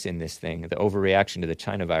virus in this thing, the overreaction to the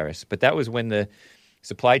China virus, but that was when the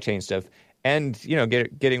supply chain stuff and,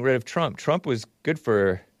 getting rid of Trump. Trump was good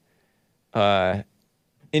for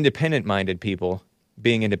independent-minded people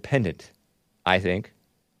being independent, I think.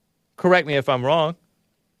 Correct me if I'm wrong.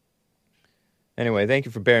 Anyway, thank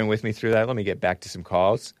you for bearing with me through that. Let me get back to some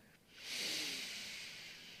calls.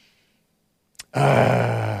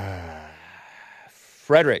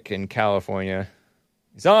 Frederick in California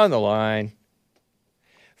is on the line.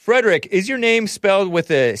 Frederick, is your name spelled with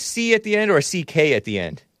a C at the end or a CK at the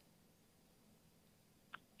end?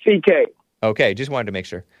 CK. Okay, just wanted to make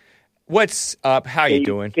sure. What's up? How you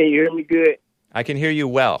doing? Can you hear me good? I can hear you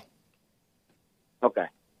well. Okay.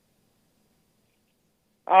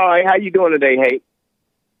 All right, how you doing today, Hake?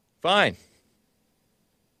 Fine.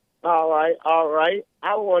 All right.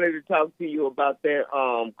 I wanted to talk to you about that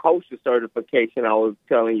kosher certification I was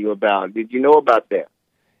telling you about. Did you know about that?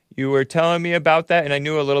 You were telling me about that, and I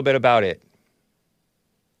knew a little bit about it.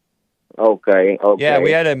 Okay. Yeah,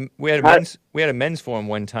 we had a men's forum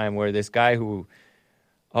one time where this guy who,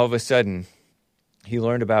 all of a sudden, he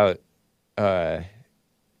learned about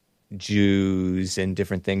Jews and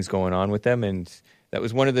different things going on with them, and That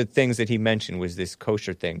was one of the things that he mentioned was this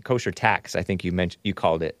kosher thing, kosher tax. I think you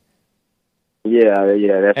called it. Yeah,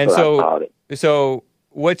 that's And what I called it. So,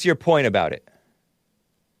 what's your point about it?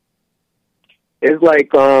 It's like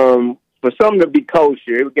for something to be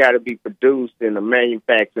kosher, it got to be produced in a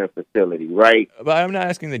manufacturing facility, right? But I'm not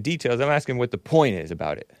asking the details. I'm asking what the point is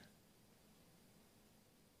about it.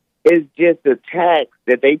 It's just a tax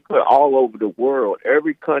that they put all over the world.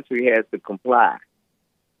 Every country has to comply.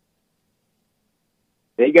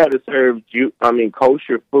 They got to serve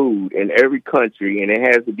kosher food in every country, and it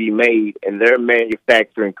has to be made in their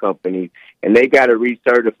manufacturing companies, and they got to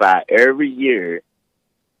recertify every year,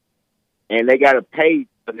 and they got to pay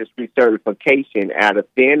for this recertification out of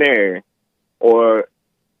thin air, or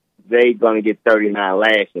they going to get 39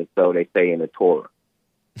 lashes, so they say in the Torah.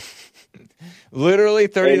 Literally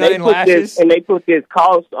 39 lashes? And they put this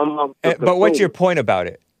cost amongst the But what's your point about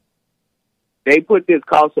it? They put this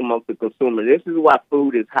cost amongst the consumer. This is why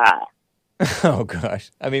food is high. Oh,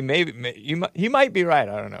 gosh. I mean, maybe you might be right.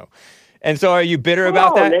 I don't know. And so are you bitter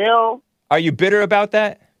about that? Now. Are you bitter about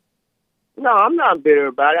that? No, I'm not bitter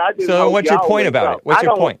about it. So what's your point about it? What's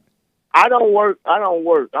your point? I don't work.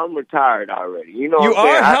 I'm retired already. You know what I'm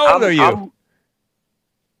are? saying? How old are you?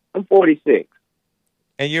 I'm 46.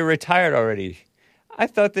 And you're retired already. I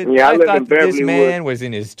thought that, I live in this man Beverlywood. was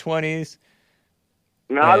in his 20s.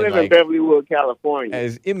 No, I live in Beverlywood, California.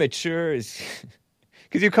 As immature as...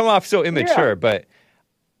 Because you come off so immature, but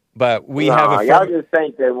we have a... y'all just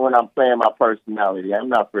think that when I'm playing my personality, I'm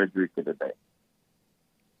not Frederica today.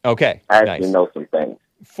 Okay, I actually know some things.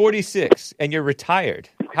 46, and you're retired.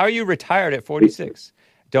 How are you retired at 46?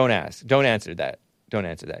 Don't ask. Don't answer that. Don't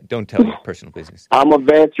answer that. Don't tell your personal business. I'm a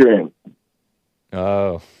veteran.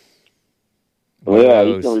 Oh. Yeah,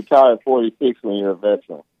 you can retire at 46 when you're a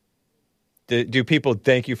veteran. Do people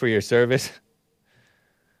thank you for your service?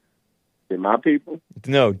 Did my people?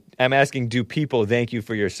 No, I'm asking, do people thank you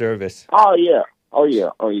for your service? Oh yeah.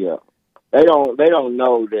 They don't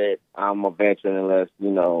know that I'm a veteran unless,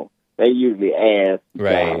 they usually ask.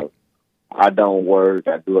 Right. I don't work.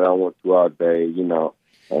 I do what I want to all day,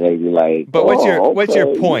 and they be like, but what's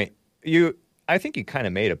your point? I think you kind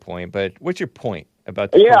of made a point, but what's your point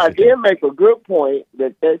about the I did make a good point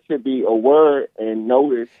that should be a word and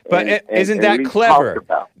noticed. But isn't that clever?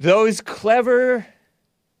 Those clever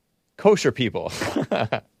kosher people.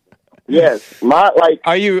 Yes,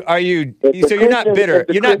 Are you? So you're not bitter.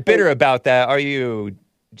 You're not bitter about that. Are you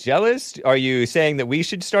jealous? Are you saying that we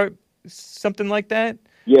should start something like that?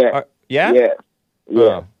 Yeah. Yeah.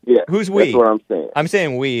 Yeah. Yeah. Who's we? That's what I'm saying. I'm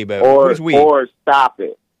saying we, but who's we? Or stop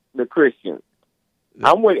it. The Christians.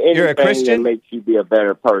 I'm with anything You're a Christian? that makes you be a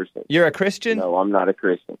better person. You're a Christian? No, I'm not a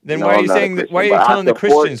Christian. Then no, why are I'm you not saying that? Why are you telling the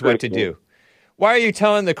Christians what to do? Why are you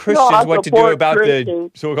telling the Christians what to do about the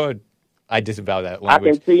so-called? I disavow that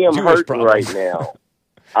language. I can see him Jewish hurting problem. right now.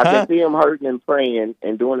 I can see him hurting and praying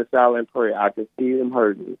and doing a silent prayer. I can see him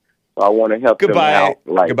hurting. So I want to help him out.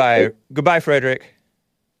 Goodbye, Frederick.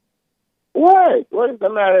 What? What is the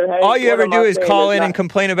matter? Hey, all you ever do is call in and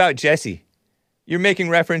complain about Jesse. You're making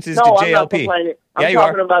references to JLP. I'm not complaining. I'm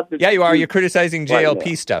talking about the you are. You're criticizing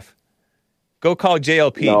JLP stuff. Go call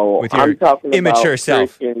JLP with your immature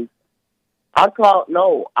self. Christians. I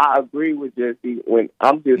agree with Jesse when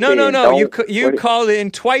I'm just No. You called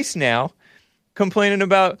in twice now, complaining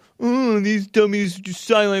about these dummies do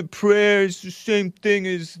silent prayers, the same thing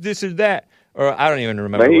as this or that, or I don't even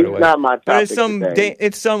remember what it was. Not my topic but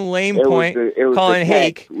it's some lame point calling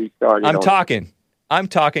Hake. I'm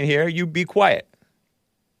talking here. You be quiet.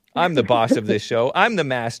 I'm the boss of this show. I'm the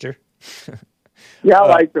master. Y'all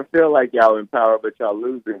like to feel like y'all in power, but y'all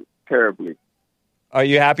losing terribly. Are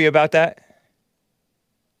you happy about that?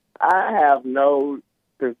 I have no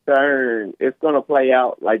concern. It's going to play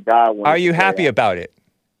out like God wants. Are you happy about it?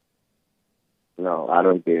 No, I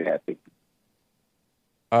don't get happy.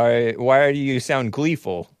 Why do you sound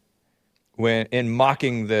gleeful when in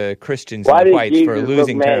mocking the Christians and the whites for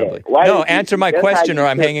losing terribly? Answer my question or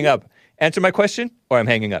I'm hanging up. Answer my question or I'm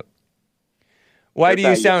hanging up. Why do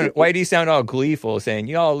you sound all gleeful saying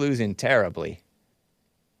y'all losing terribly?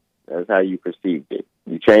 That's how you perceived it.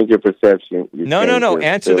 You change your perception. No.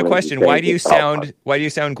 Answer the question. Why do you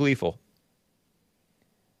sound gleeful?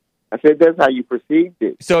 I said that's how you perceived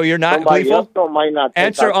it. So you're not Somebody gleeful? Else might not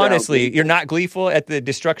Answer honestly. You're not gleeful at the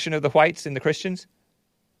destruction of the whites and the Christians?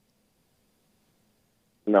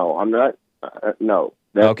 No, I'm not. No,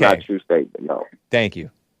 that's not a true statement. No. Thank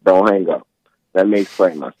you. Don't hang up. Let me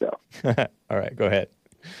explain myself. All right, go ahead.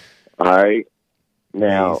 All right.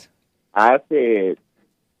 Now, I said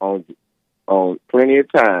on plenty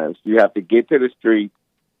of times you have to get to the street,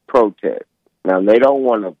 protest. Now, they don't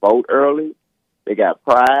want to vote early. They got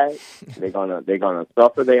pride. They're gonna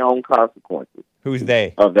suffer their own consequences. Who's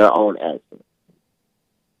they? Of their own actions.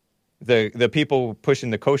 The people pushing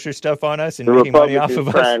the kosher stuff on us and The making money off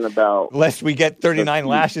Republicans of crying us, about lest we get 39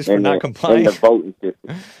 lashes for in not the complying. voting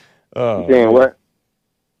system. Oh, You saying what?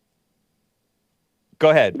 Go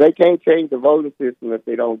ahead. They can't change the voting system if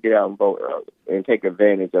they don't get out and vote early and take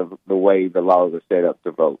advantage of the way the laws are set up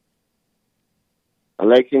to vote.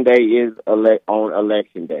 Election day is on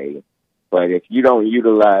election day, but if you don't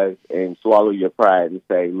utilize and swallow your pride and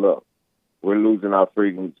say, look, we're losing our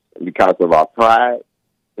freedoms because of our pride,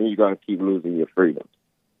 then you're going to keep losing your freedoms.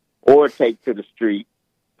 Or take to the street,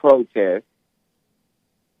 protest,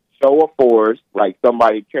 show a force like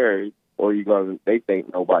somebody cares, or they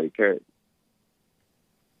think nobody cares.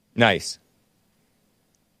 Nice.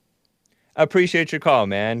 I appreciate your call,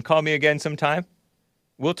 man. Call me again sometime.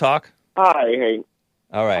 We'll talk. All right, Hank.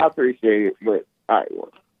 All right. I appreciate it, but all right.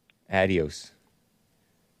 Well. Adios.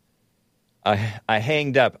 I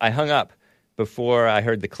hung up before I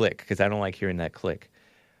heard the click because I don't like hearing that click.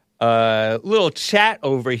 Little chat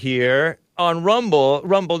over here on Rumble,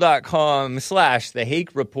 rumble.com/The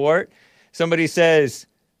Hake Report. Somebody says,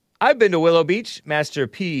 I've been to Willow Beach. Master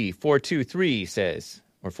P423 says,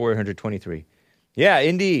 or 423. Yeah,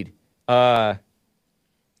 indeed. I'm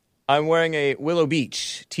wearing a Willow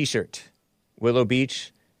Beach t-shirt. Willow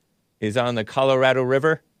Beach is on the Colorado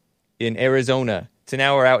River in Arizona. It's an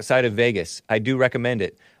hour outside of Vegas. I do recommend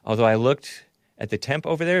it. Although I looked at the temp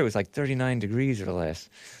over there, it was like 39 degrees or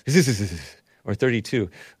less. Or 32.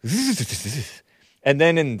 And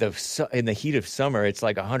then in the heat of summer, it's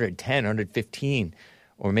like 110, 115,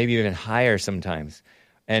 or maybe even higher sometimes.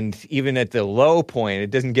 And even at the low point,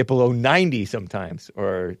 it doesn't get below 90 sometimes,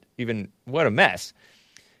 or even, what a mess.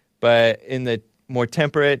 But in the more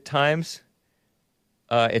temperate times,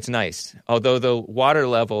 it's nice. Although the water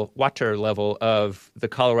level of the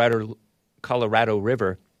Colorado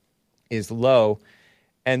River is low,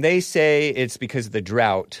 and they say it's because of the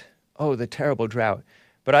drought. Oh, the terrible drought.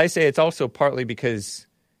 But I say it's also partly because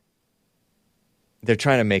they're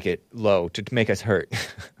trying to make it low to make us hurt.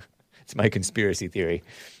 It's my conspiracy theory.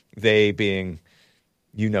 They being,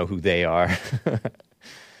 you know who they are.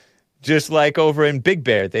 Just like over in Big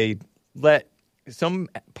Bear, they let some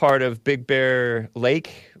part of Big Bear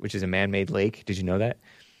Lake, which is a man-made lake, did you know that,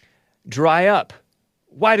 dry up.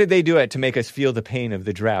 Why did they do it? To make us feel the pain of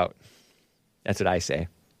the drought. That's what I say.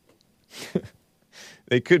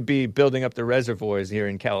 They could be building up the reservoirs here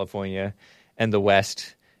in California and the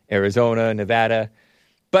West, Arizona, Nevada.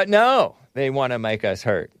 But no, they want to make us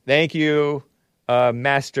hurt. Thank you,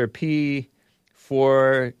 Master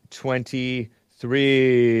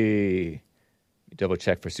P423. Double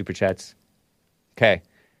check for super chats. Okay.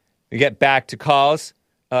 We get back to calls.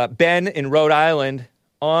 Ben in Rhode Island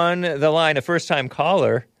on the line, a first-time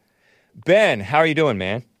caller. Ben, how are you doing,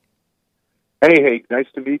 man? Hey, nice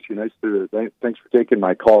to meet you. Thanks for taking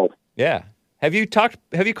my call. Yeah. Have you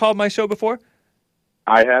called my show before?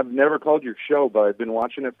 I have never called your show, but I've been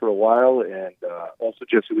watching it for a while, and also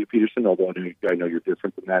Jesse Lee Peterson, although I know you're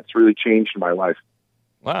different than that. It's really changed my life.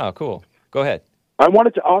 Wow, cool. Go ahead. I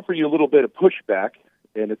wanted to offer you a little bit of pushback,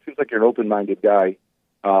 and it seems like you're an open-minded guy.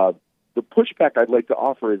 The pushback I'd like to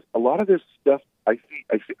offer is a lot of this stuff I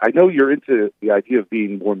know you're into the idea of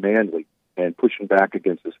being more manly and pushing back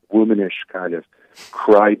against this womanish kind of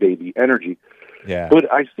crybaby energy. Yeah.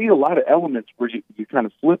 But I see a lot of elements where you kind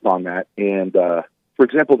of flip on that. And, for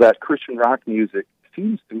example, that Christian rock music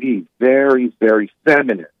seems to me very, very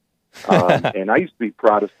feminine. And I used to be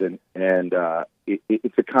Protestant, and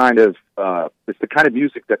it's the kind of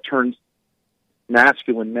music that turns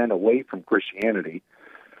masculine men away from Christianity.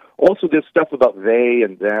 Also, this stuff about they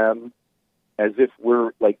and them, as if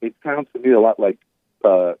we're like, it sounds to me a lot like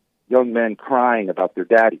young men crying about their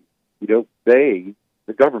daddy. You know, they,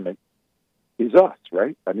 the government, is us,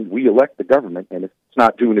 right? I mean, we elect the government, and if it's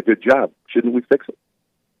not doing a good job, shouldn't we fix it?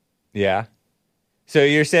 Yeah. So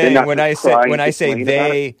you're saying when I say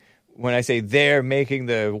they're making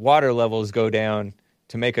the water levels go down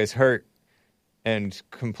to make us hurt and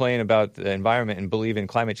complain about the environment and believe in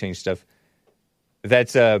climate change stuff,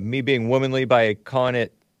 that's me being womanly by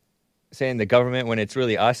saying the government when it's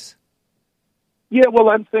really us? Yeah, well,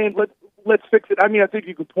 I'm saying let's fix it. I mean, I think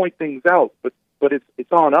you can point things out, but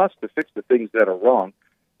it's on us to fix the things that are wrong.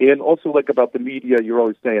 And also, like about the media, you're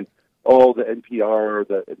always saying, oh, the NPR,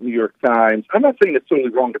 the New York Times. I'm not saying it's totally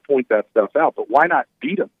wrong to point that stuff out, but why not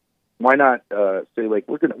beat them? Why not say, like,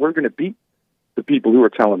 we're gonna beat the people who are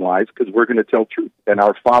telling lies because we're going to tell truth, and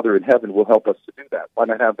our Father in heaven will help us to do that. Why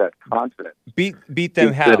not have that confidence? Beat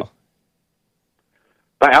them how?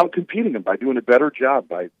 By out-competing them, by doing a better job,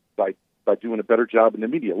 by by doing a better job in the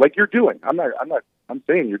media, like you're doing. I'm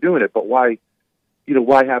saying you're doing it, but why?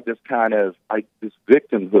 Why have this kind of this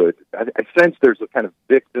victimhood? I sense there's a kind of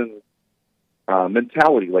victim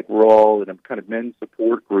mentality, like we're all in a kind of men's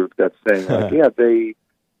support group that's saying, like, yeah, they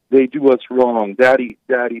do us wrong. Daddy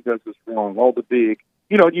does us wrong. All the big,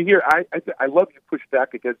 you hear. I love you push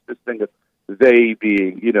back against this thing of they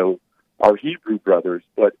being, our Hebrew brothers,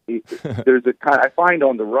 but there's a kind. I find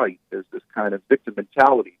on the right there's this kind of victim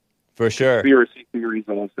mentality. For sure, conspiracy theories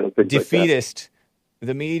also, things defeatist. Like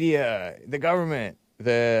the media, the government,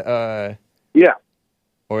 or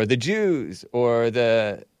the Jews, or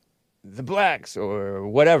the blacks, or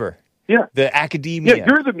whatever. Yeah, the academia. Yeah,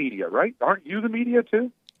 you're the media, right? Aren't you the media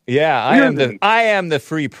too? Yeah, I am the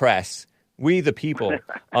free press. We, the people,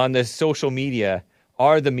 on the social media,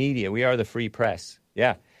 are the media. We are the free press.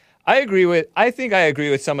 Yeah, I think I agree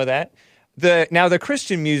with some of that. The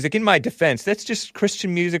Christian music, in my defense, that's just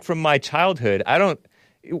Christian music from my childhood. I don't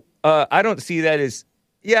see that as.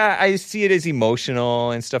 Yeah, I see it as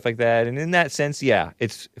emotional and stuff like that. And in that sense, yeah,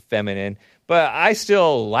 it's feminine. But I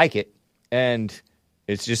still like it. And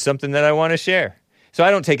it's just something that I want to share. So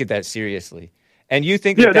I don't take it that seriously. And you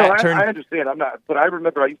think I understand. I'm not. But I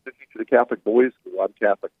remember I used to teach at a Catholic boys' school. I'm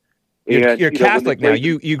Catholic. You're Catholic now.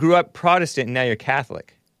 You grew up Protestant and now you're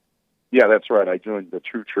Catholic. Yeah, that's right. I joined the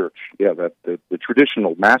true church. Yeah, the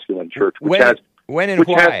traditional masculine church, which has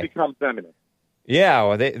become feminine. Yeah,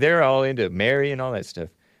 well, they're all into Mary and all that stuff.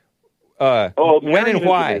 When and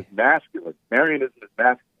why? Is masculine. Marianism is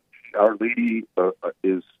masculine. Our Lady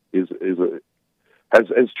has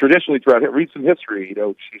traditionally throughout. Read some history.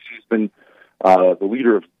 She's been the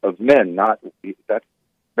leader of men.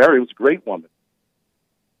 Mary was a great woman.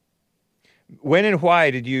 When and why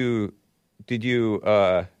did you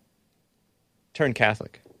turn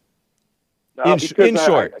Catholic? In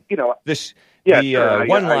short,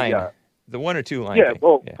 one line. The one or two line. Yeah, thing.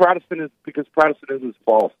 well, yeah. Protestantism is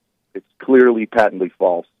false. It's clearly, patently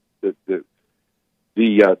false. The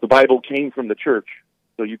Bible came from the church,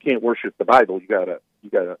 so you can't worship the Bible. You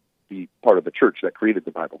gotta be part of the church that created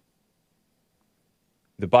the Bible.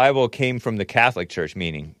 The Bible came from the Catholic Church,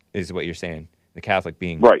 meaning is what you're saying. The Catholic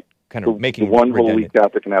being right, kind of making the one redundant. holy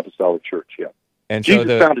Catholic and Apostolic Church. Yeah, and Jesus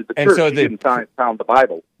founded the church. He didn't found the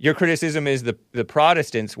Bible. Your criticism is the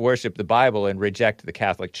Protestants worship the Bible and reject the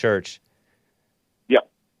Catholic Church.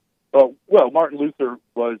 Well, Martin Luther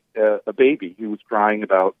was a baby. He was crying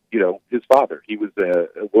about, his father. He was a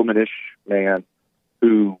womanish man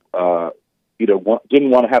who, didn't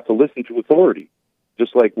want to have to listen to authority,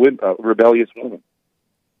 just like rebellious women.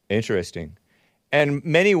 Interesting. And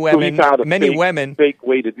many women, fake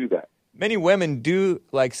way to do that. Many women do,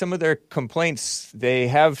 like some of their complaints, they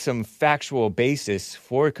have some factual basis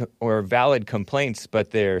for or valid complaints,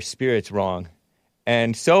 but their spirit's wrong.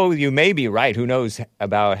 And so you may be right. Who knows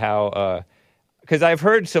about how? Because I've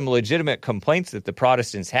heard some legitimate complaints that the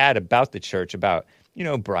Protestants had about the church, about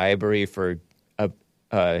bribery for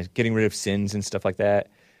getting rid of sins and stuff like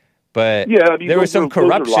that. But there was some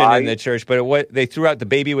corruption in the church. But they threw out the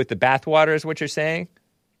baby with the bathwater, is what you're saying?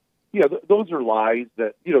 Yeah, those are lies.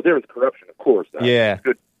 That there was corruption, of course. Yeah.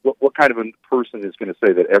 What kind of a person is going to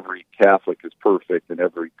say that every Catholic is perfect and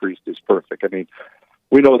every priest is perfect? I mean.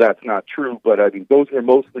 We know that's not true, but I mean those are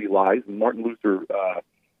mostly lies. And Martin Luther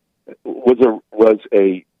was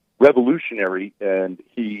a revolutionary, and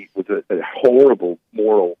he was a horrible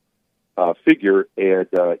moral figure, and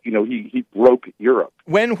he broke Europe.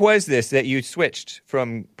 When was this that you switched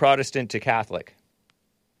from Protestant to Catholic?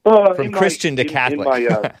 From Christian to Catholic?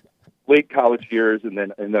 In my late college years, and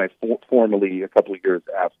then I formally a couple of years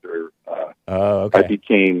after I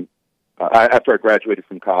became after I graduated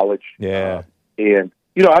from college. Yeah, and.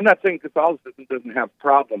 I'm not saying Catholicism doesn't have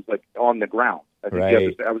problems like on the ground. I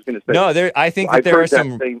think I was going to say no. I think that there are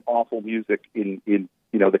some same awful music in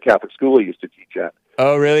the Catholic school I used to teach at.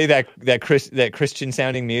 Oh, really? That Christian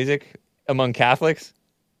sounding music among Catholics?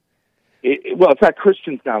 Well, it's not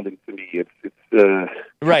Christian sounding to me. It's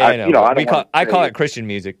right. I know. I call it Christian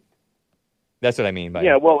music. That's what I mean by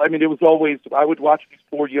it. Well, I mean, it was always, I would watch these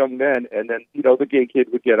four young men, and then, the gay kid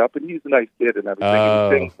would get up, and he's a nice kid and everything,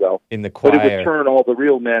 and he sings well. In the choir. But it would turn all the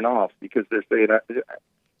real men off, because they're saying,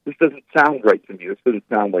 this doesn't sound right to me. This doesn't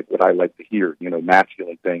sound like what I like to hear,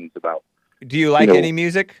 masculine things about. Do you like any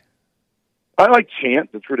music? I like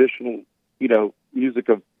chant, the traditional, music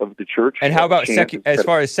of the church. And how about, as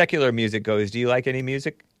far as secular music goes, do you like any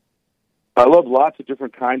music? I love lots of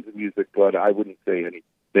different kinds of music, but I wouldn't say anything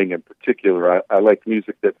in particular. I like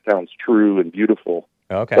music that sounds true and beautiful.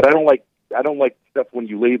 Okay. But I don't like stuff when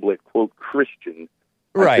you label it, quote, Christian.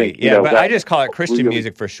 Right. But I just call it Christian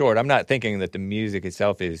music for short. I'm not thinking that the music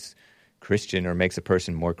itself is Christian or makes a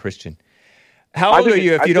person more Christian. How old are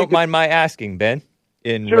you, if you don't mind my asking, Ben?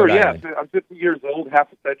 In Sure, Rhode yeah. Island? I'm 50 years old, half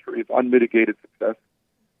a century of unmitigated success.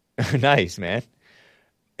 Nice, man.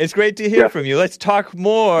 It's great to hear from you. Let's talk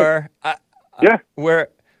more. Yeah. We're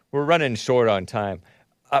running short on time.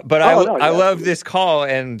 But I love this call,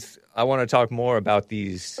 and I want to talk more about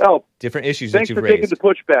these different issues that you've raised. Thanks for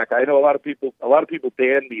taking the pushback. I know a lot of people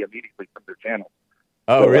ban me immediately from their channel.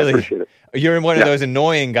 Oh, so really? I appreciate it. You're one of those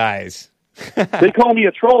annoying guys. They call me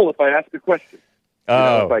a troll if I ask a question.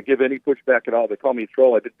 Oh. If I give any pushback at all, they call me a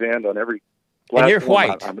troll. I've been banned on every platform. And you're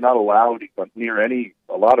white. I'm not allowed near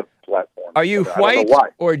a lot of platforms. Are you white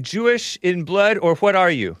or Jewish in blood, or what are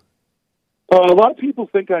you? A lot of people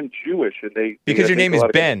think I'm Jewish, and because your name is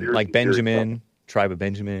Ben, conspiracy like Benjamin, tribe of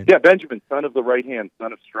Benjamin. Yeah, Benjamin, son of the right hand,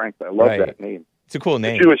 son of strength. I love that name. It's a cool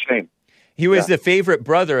name. It's a Jewish name. He was the favorite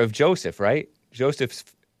brother of Joseph, right? Joseph's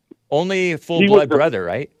only full-blood brother,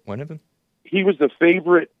 right? One of them? He was the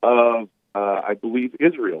favorite of, I believe,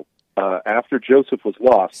 Israel. After Joseph was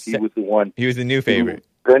lost, he was the one. He was the new favorite.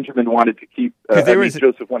 Benjamin wanted to keep.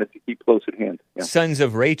 Joseph wanted to keep close at hand. Yeah. Sons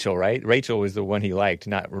of Rachel, right? Rachel was the one he liked,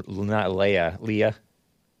 not Leah.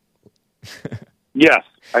 Yes,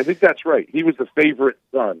 I think that's right. He was the favorite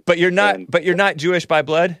son. But you're not Jewish by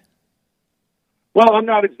blood? Well, I'm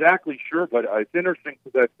not exactly sure, but it's interesting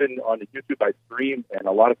because I've been on the YouTube. I stream, and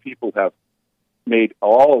a lot of people have made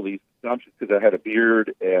all of these assumptions because I had a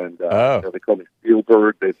beard, and they call me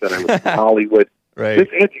Spielberg. They said I was in Hollywood. Right. This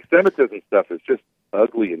anti-Semitism stuff is just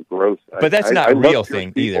ugly and gross. But that's not a real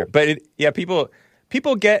thing either. But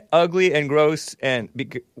people get ugly and gross, and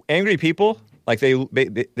angry people, like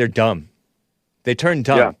they're dumb. They turn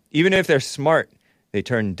dumb. Yeah. Even if they're smart, they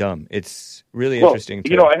turn dumb. It's really interesting.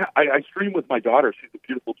 I stream with my daughter. She's a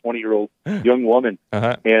beautiful 20-year-old young woman,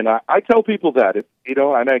 and I tell people that I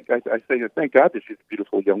say thank God that she's a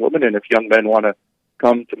beautiful young woman, and if young men want to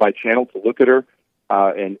come to my channel to look at her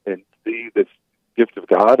and see this gift of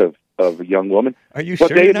God of a young woman. Are you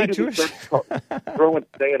sure you're not Jewish? Saying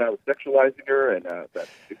I was sexualizing her and that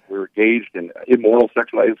we're engaged in immoral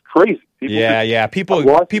sexualizing. It's crazy.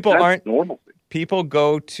 People aren't normal. People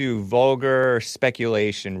go to vulgar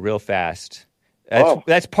speculation real fast.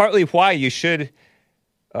 That's partly why you should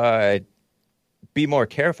be more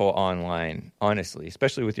careful online, honestly,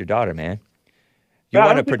 especially with your daughter, man. You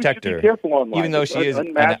want to protect her, even though she is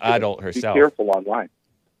an adult herself. Be careful online.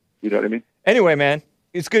 You know what I mean? Anyway, man,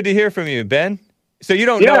 it's good to hear from you, Ben. So you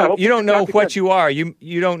don't know what you are.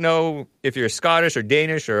 You don't know if you're Scottish or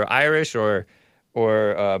Danish or Irish or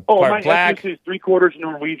part my black. ethnicity is 3/4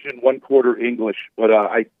 Norwegian, 1/4 English. But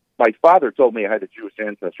my father told me I had a Jewish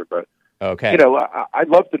ancestor. But okay, I'd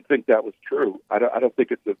love to think that was true. I don't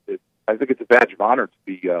think I think it's a badge of honor to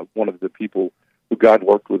be one of the people who God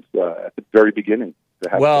worked with at the very beginning to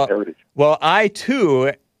have this heritage. Well, I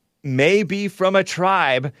too may be from a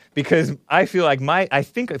tribe because I feel like I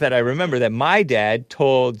think that I remember that my dad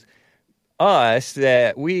told us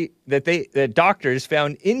that doctors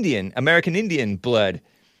found American Indian blood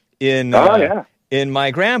in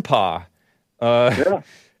my grandpa. And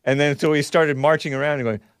then so we started marching around and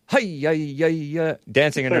going, hi,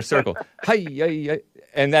 dancing in a circle. Hi,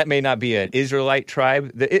 and that may not be an Israelite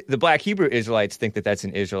tribe. The Black Hebrew Israelites think that that's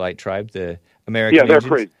an Israelite tribe, the American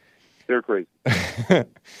Indians. They're crazy.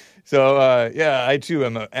 So, I too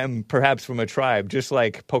am perhaps from a tribe, just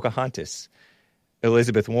like Pocahontas,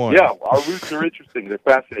 Elizabeth Warren. Yeah, our roots are interesting. They're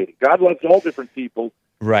fascinating. God loves all different people.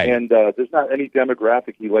 Right. And there's not any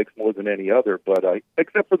demographic he likes more than any other, but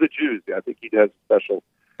except for the Jews. I think he has a special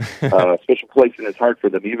place in his heart for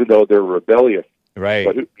them, even though they're rebellious. Right.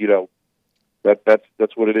 But,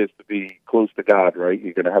 that's what it is to be close to God, right?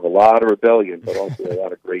 You're going to have a lot of rebellion, but also a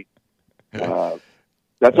lot of great...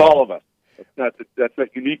 that's all of us. That's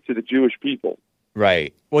not unique to the Jewish people.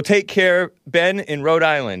 Right. Well, take care, Ben, in Rhode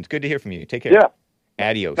Island. Good to hear from you. Take care. Yeah.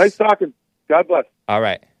 Adios. Nice talking. God bless. All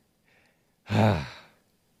right.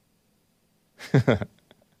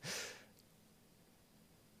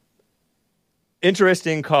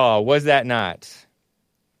 Interesting call, was that not?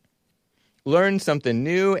 Learn something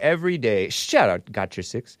new every day. Shout out, got your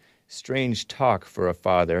six. Strange talk for a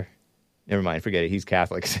father. Never mind, forget it. He's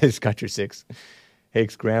Catholic, says got your six.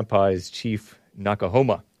 Hake's grandpa is Chief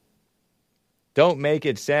Nakahoma. Don't make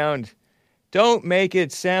it sound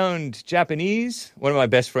Japanese. One of my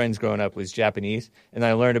best friends growing up was Japanese, and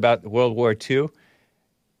I learned about World War II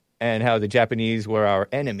and how the Japanese were our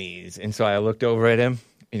enemies. And so I looked over at him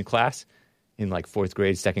in class in like 4th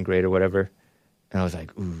grade, 2nd grade or whatever, and I was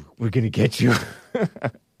like, ooh, we're going to get you.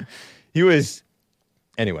 He was,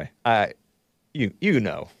 anyway, you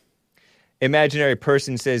know. Imaginary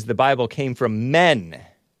person says the Bible came from men.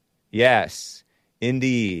 Yes,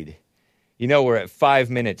 indeed. You know, we're at 5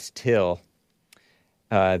 minutes till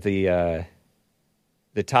the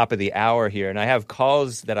top of the hour here, and I have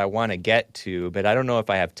calls that I want to get to, but I don't know if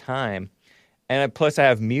I have time. And plus, I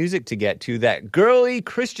have music to get to, that girly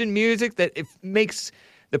Christian music that makes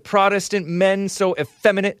the Protestant men so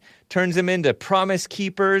effeminate, turns them into promise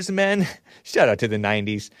keepers men. Shout out to the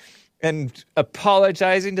 90s. And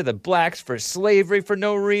apologizing to the blacks for slavery for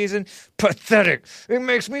no reason. Pathetic. It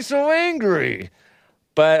makes me so angry.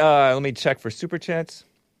 But let me check for Super Chats.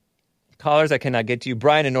 Callers, I cannot get to you.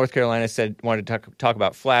 Brian in North Carolina wanted to talk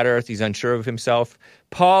about Flat Earth. He's unsure of himself.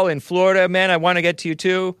 Paul in Florida, man, I want to get to you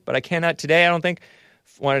too, but I cannot today, I don't think.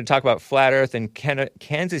 Wanted to talk about Flat Earth and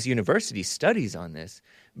Kansas University studies on this.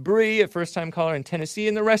 Bree, a first-time caller in Tennessee,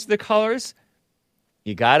 and the rest of the callers,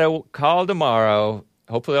 you got to call tomorrow.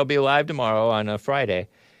 Hopefully I'll be live tomorrow on a Friday.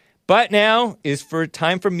 But now is for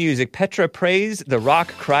time for music. Petra prays, the rock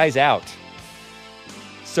cries out.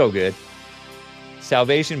 So good.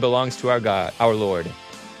 Salvation belongs to our God, our Lord.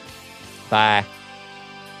 Bye.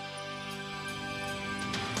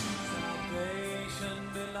 Salvation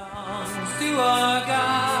belongs to our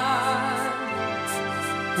God,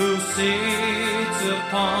 who sits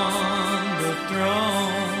upon the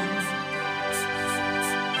throne,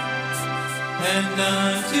 and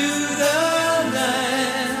unto the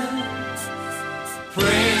Lamb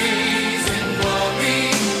praise and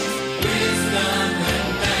glory, wisdom and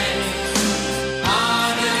thanks,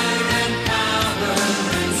 honor and power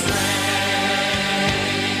and strength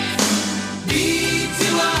be to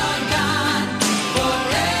our God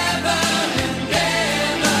forever and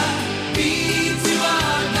ever. Be to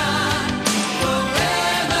our God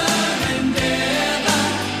forever and ever.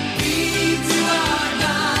 Be to our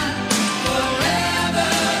God forever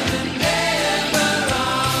and ever.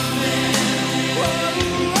 Amen.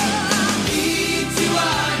 Be to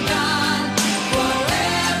our God forever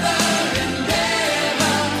and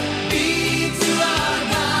ever. Be to our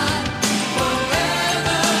God forever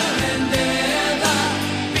and ever.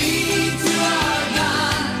 Be to our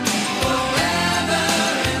God forever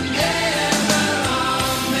and ever.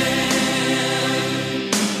 Amen.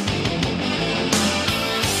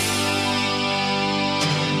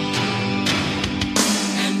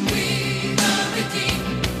 And we, the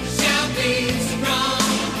redeemed, shall be strong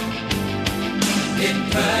in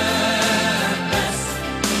purpose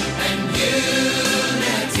and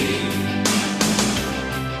unity.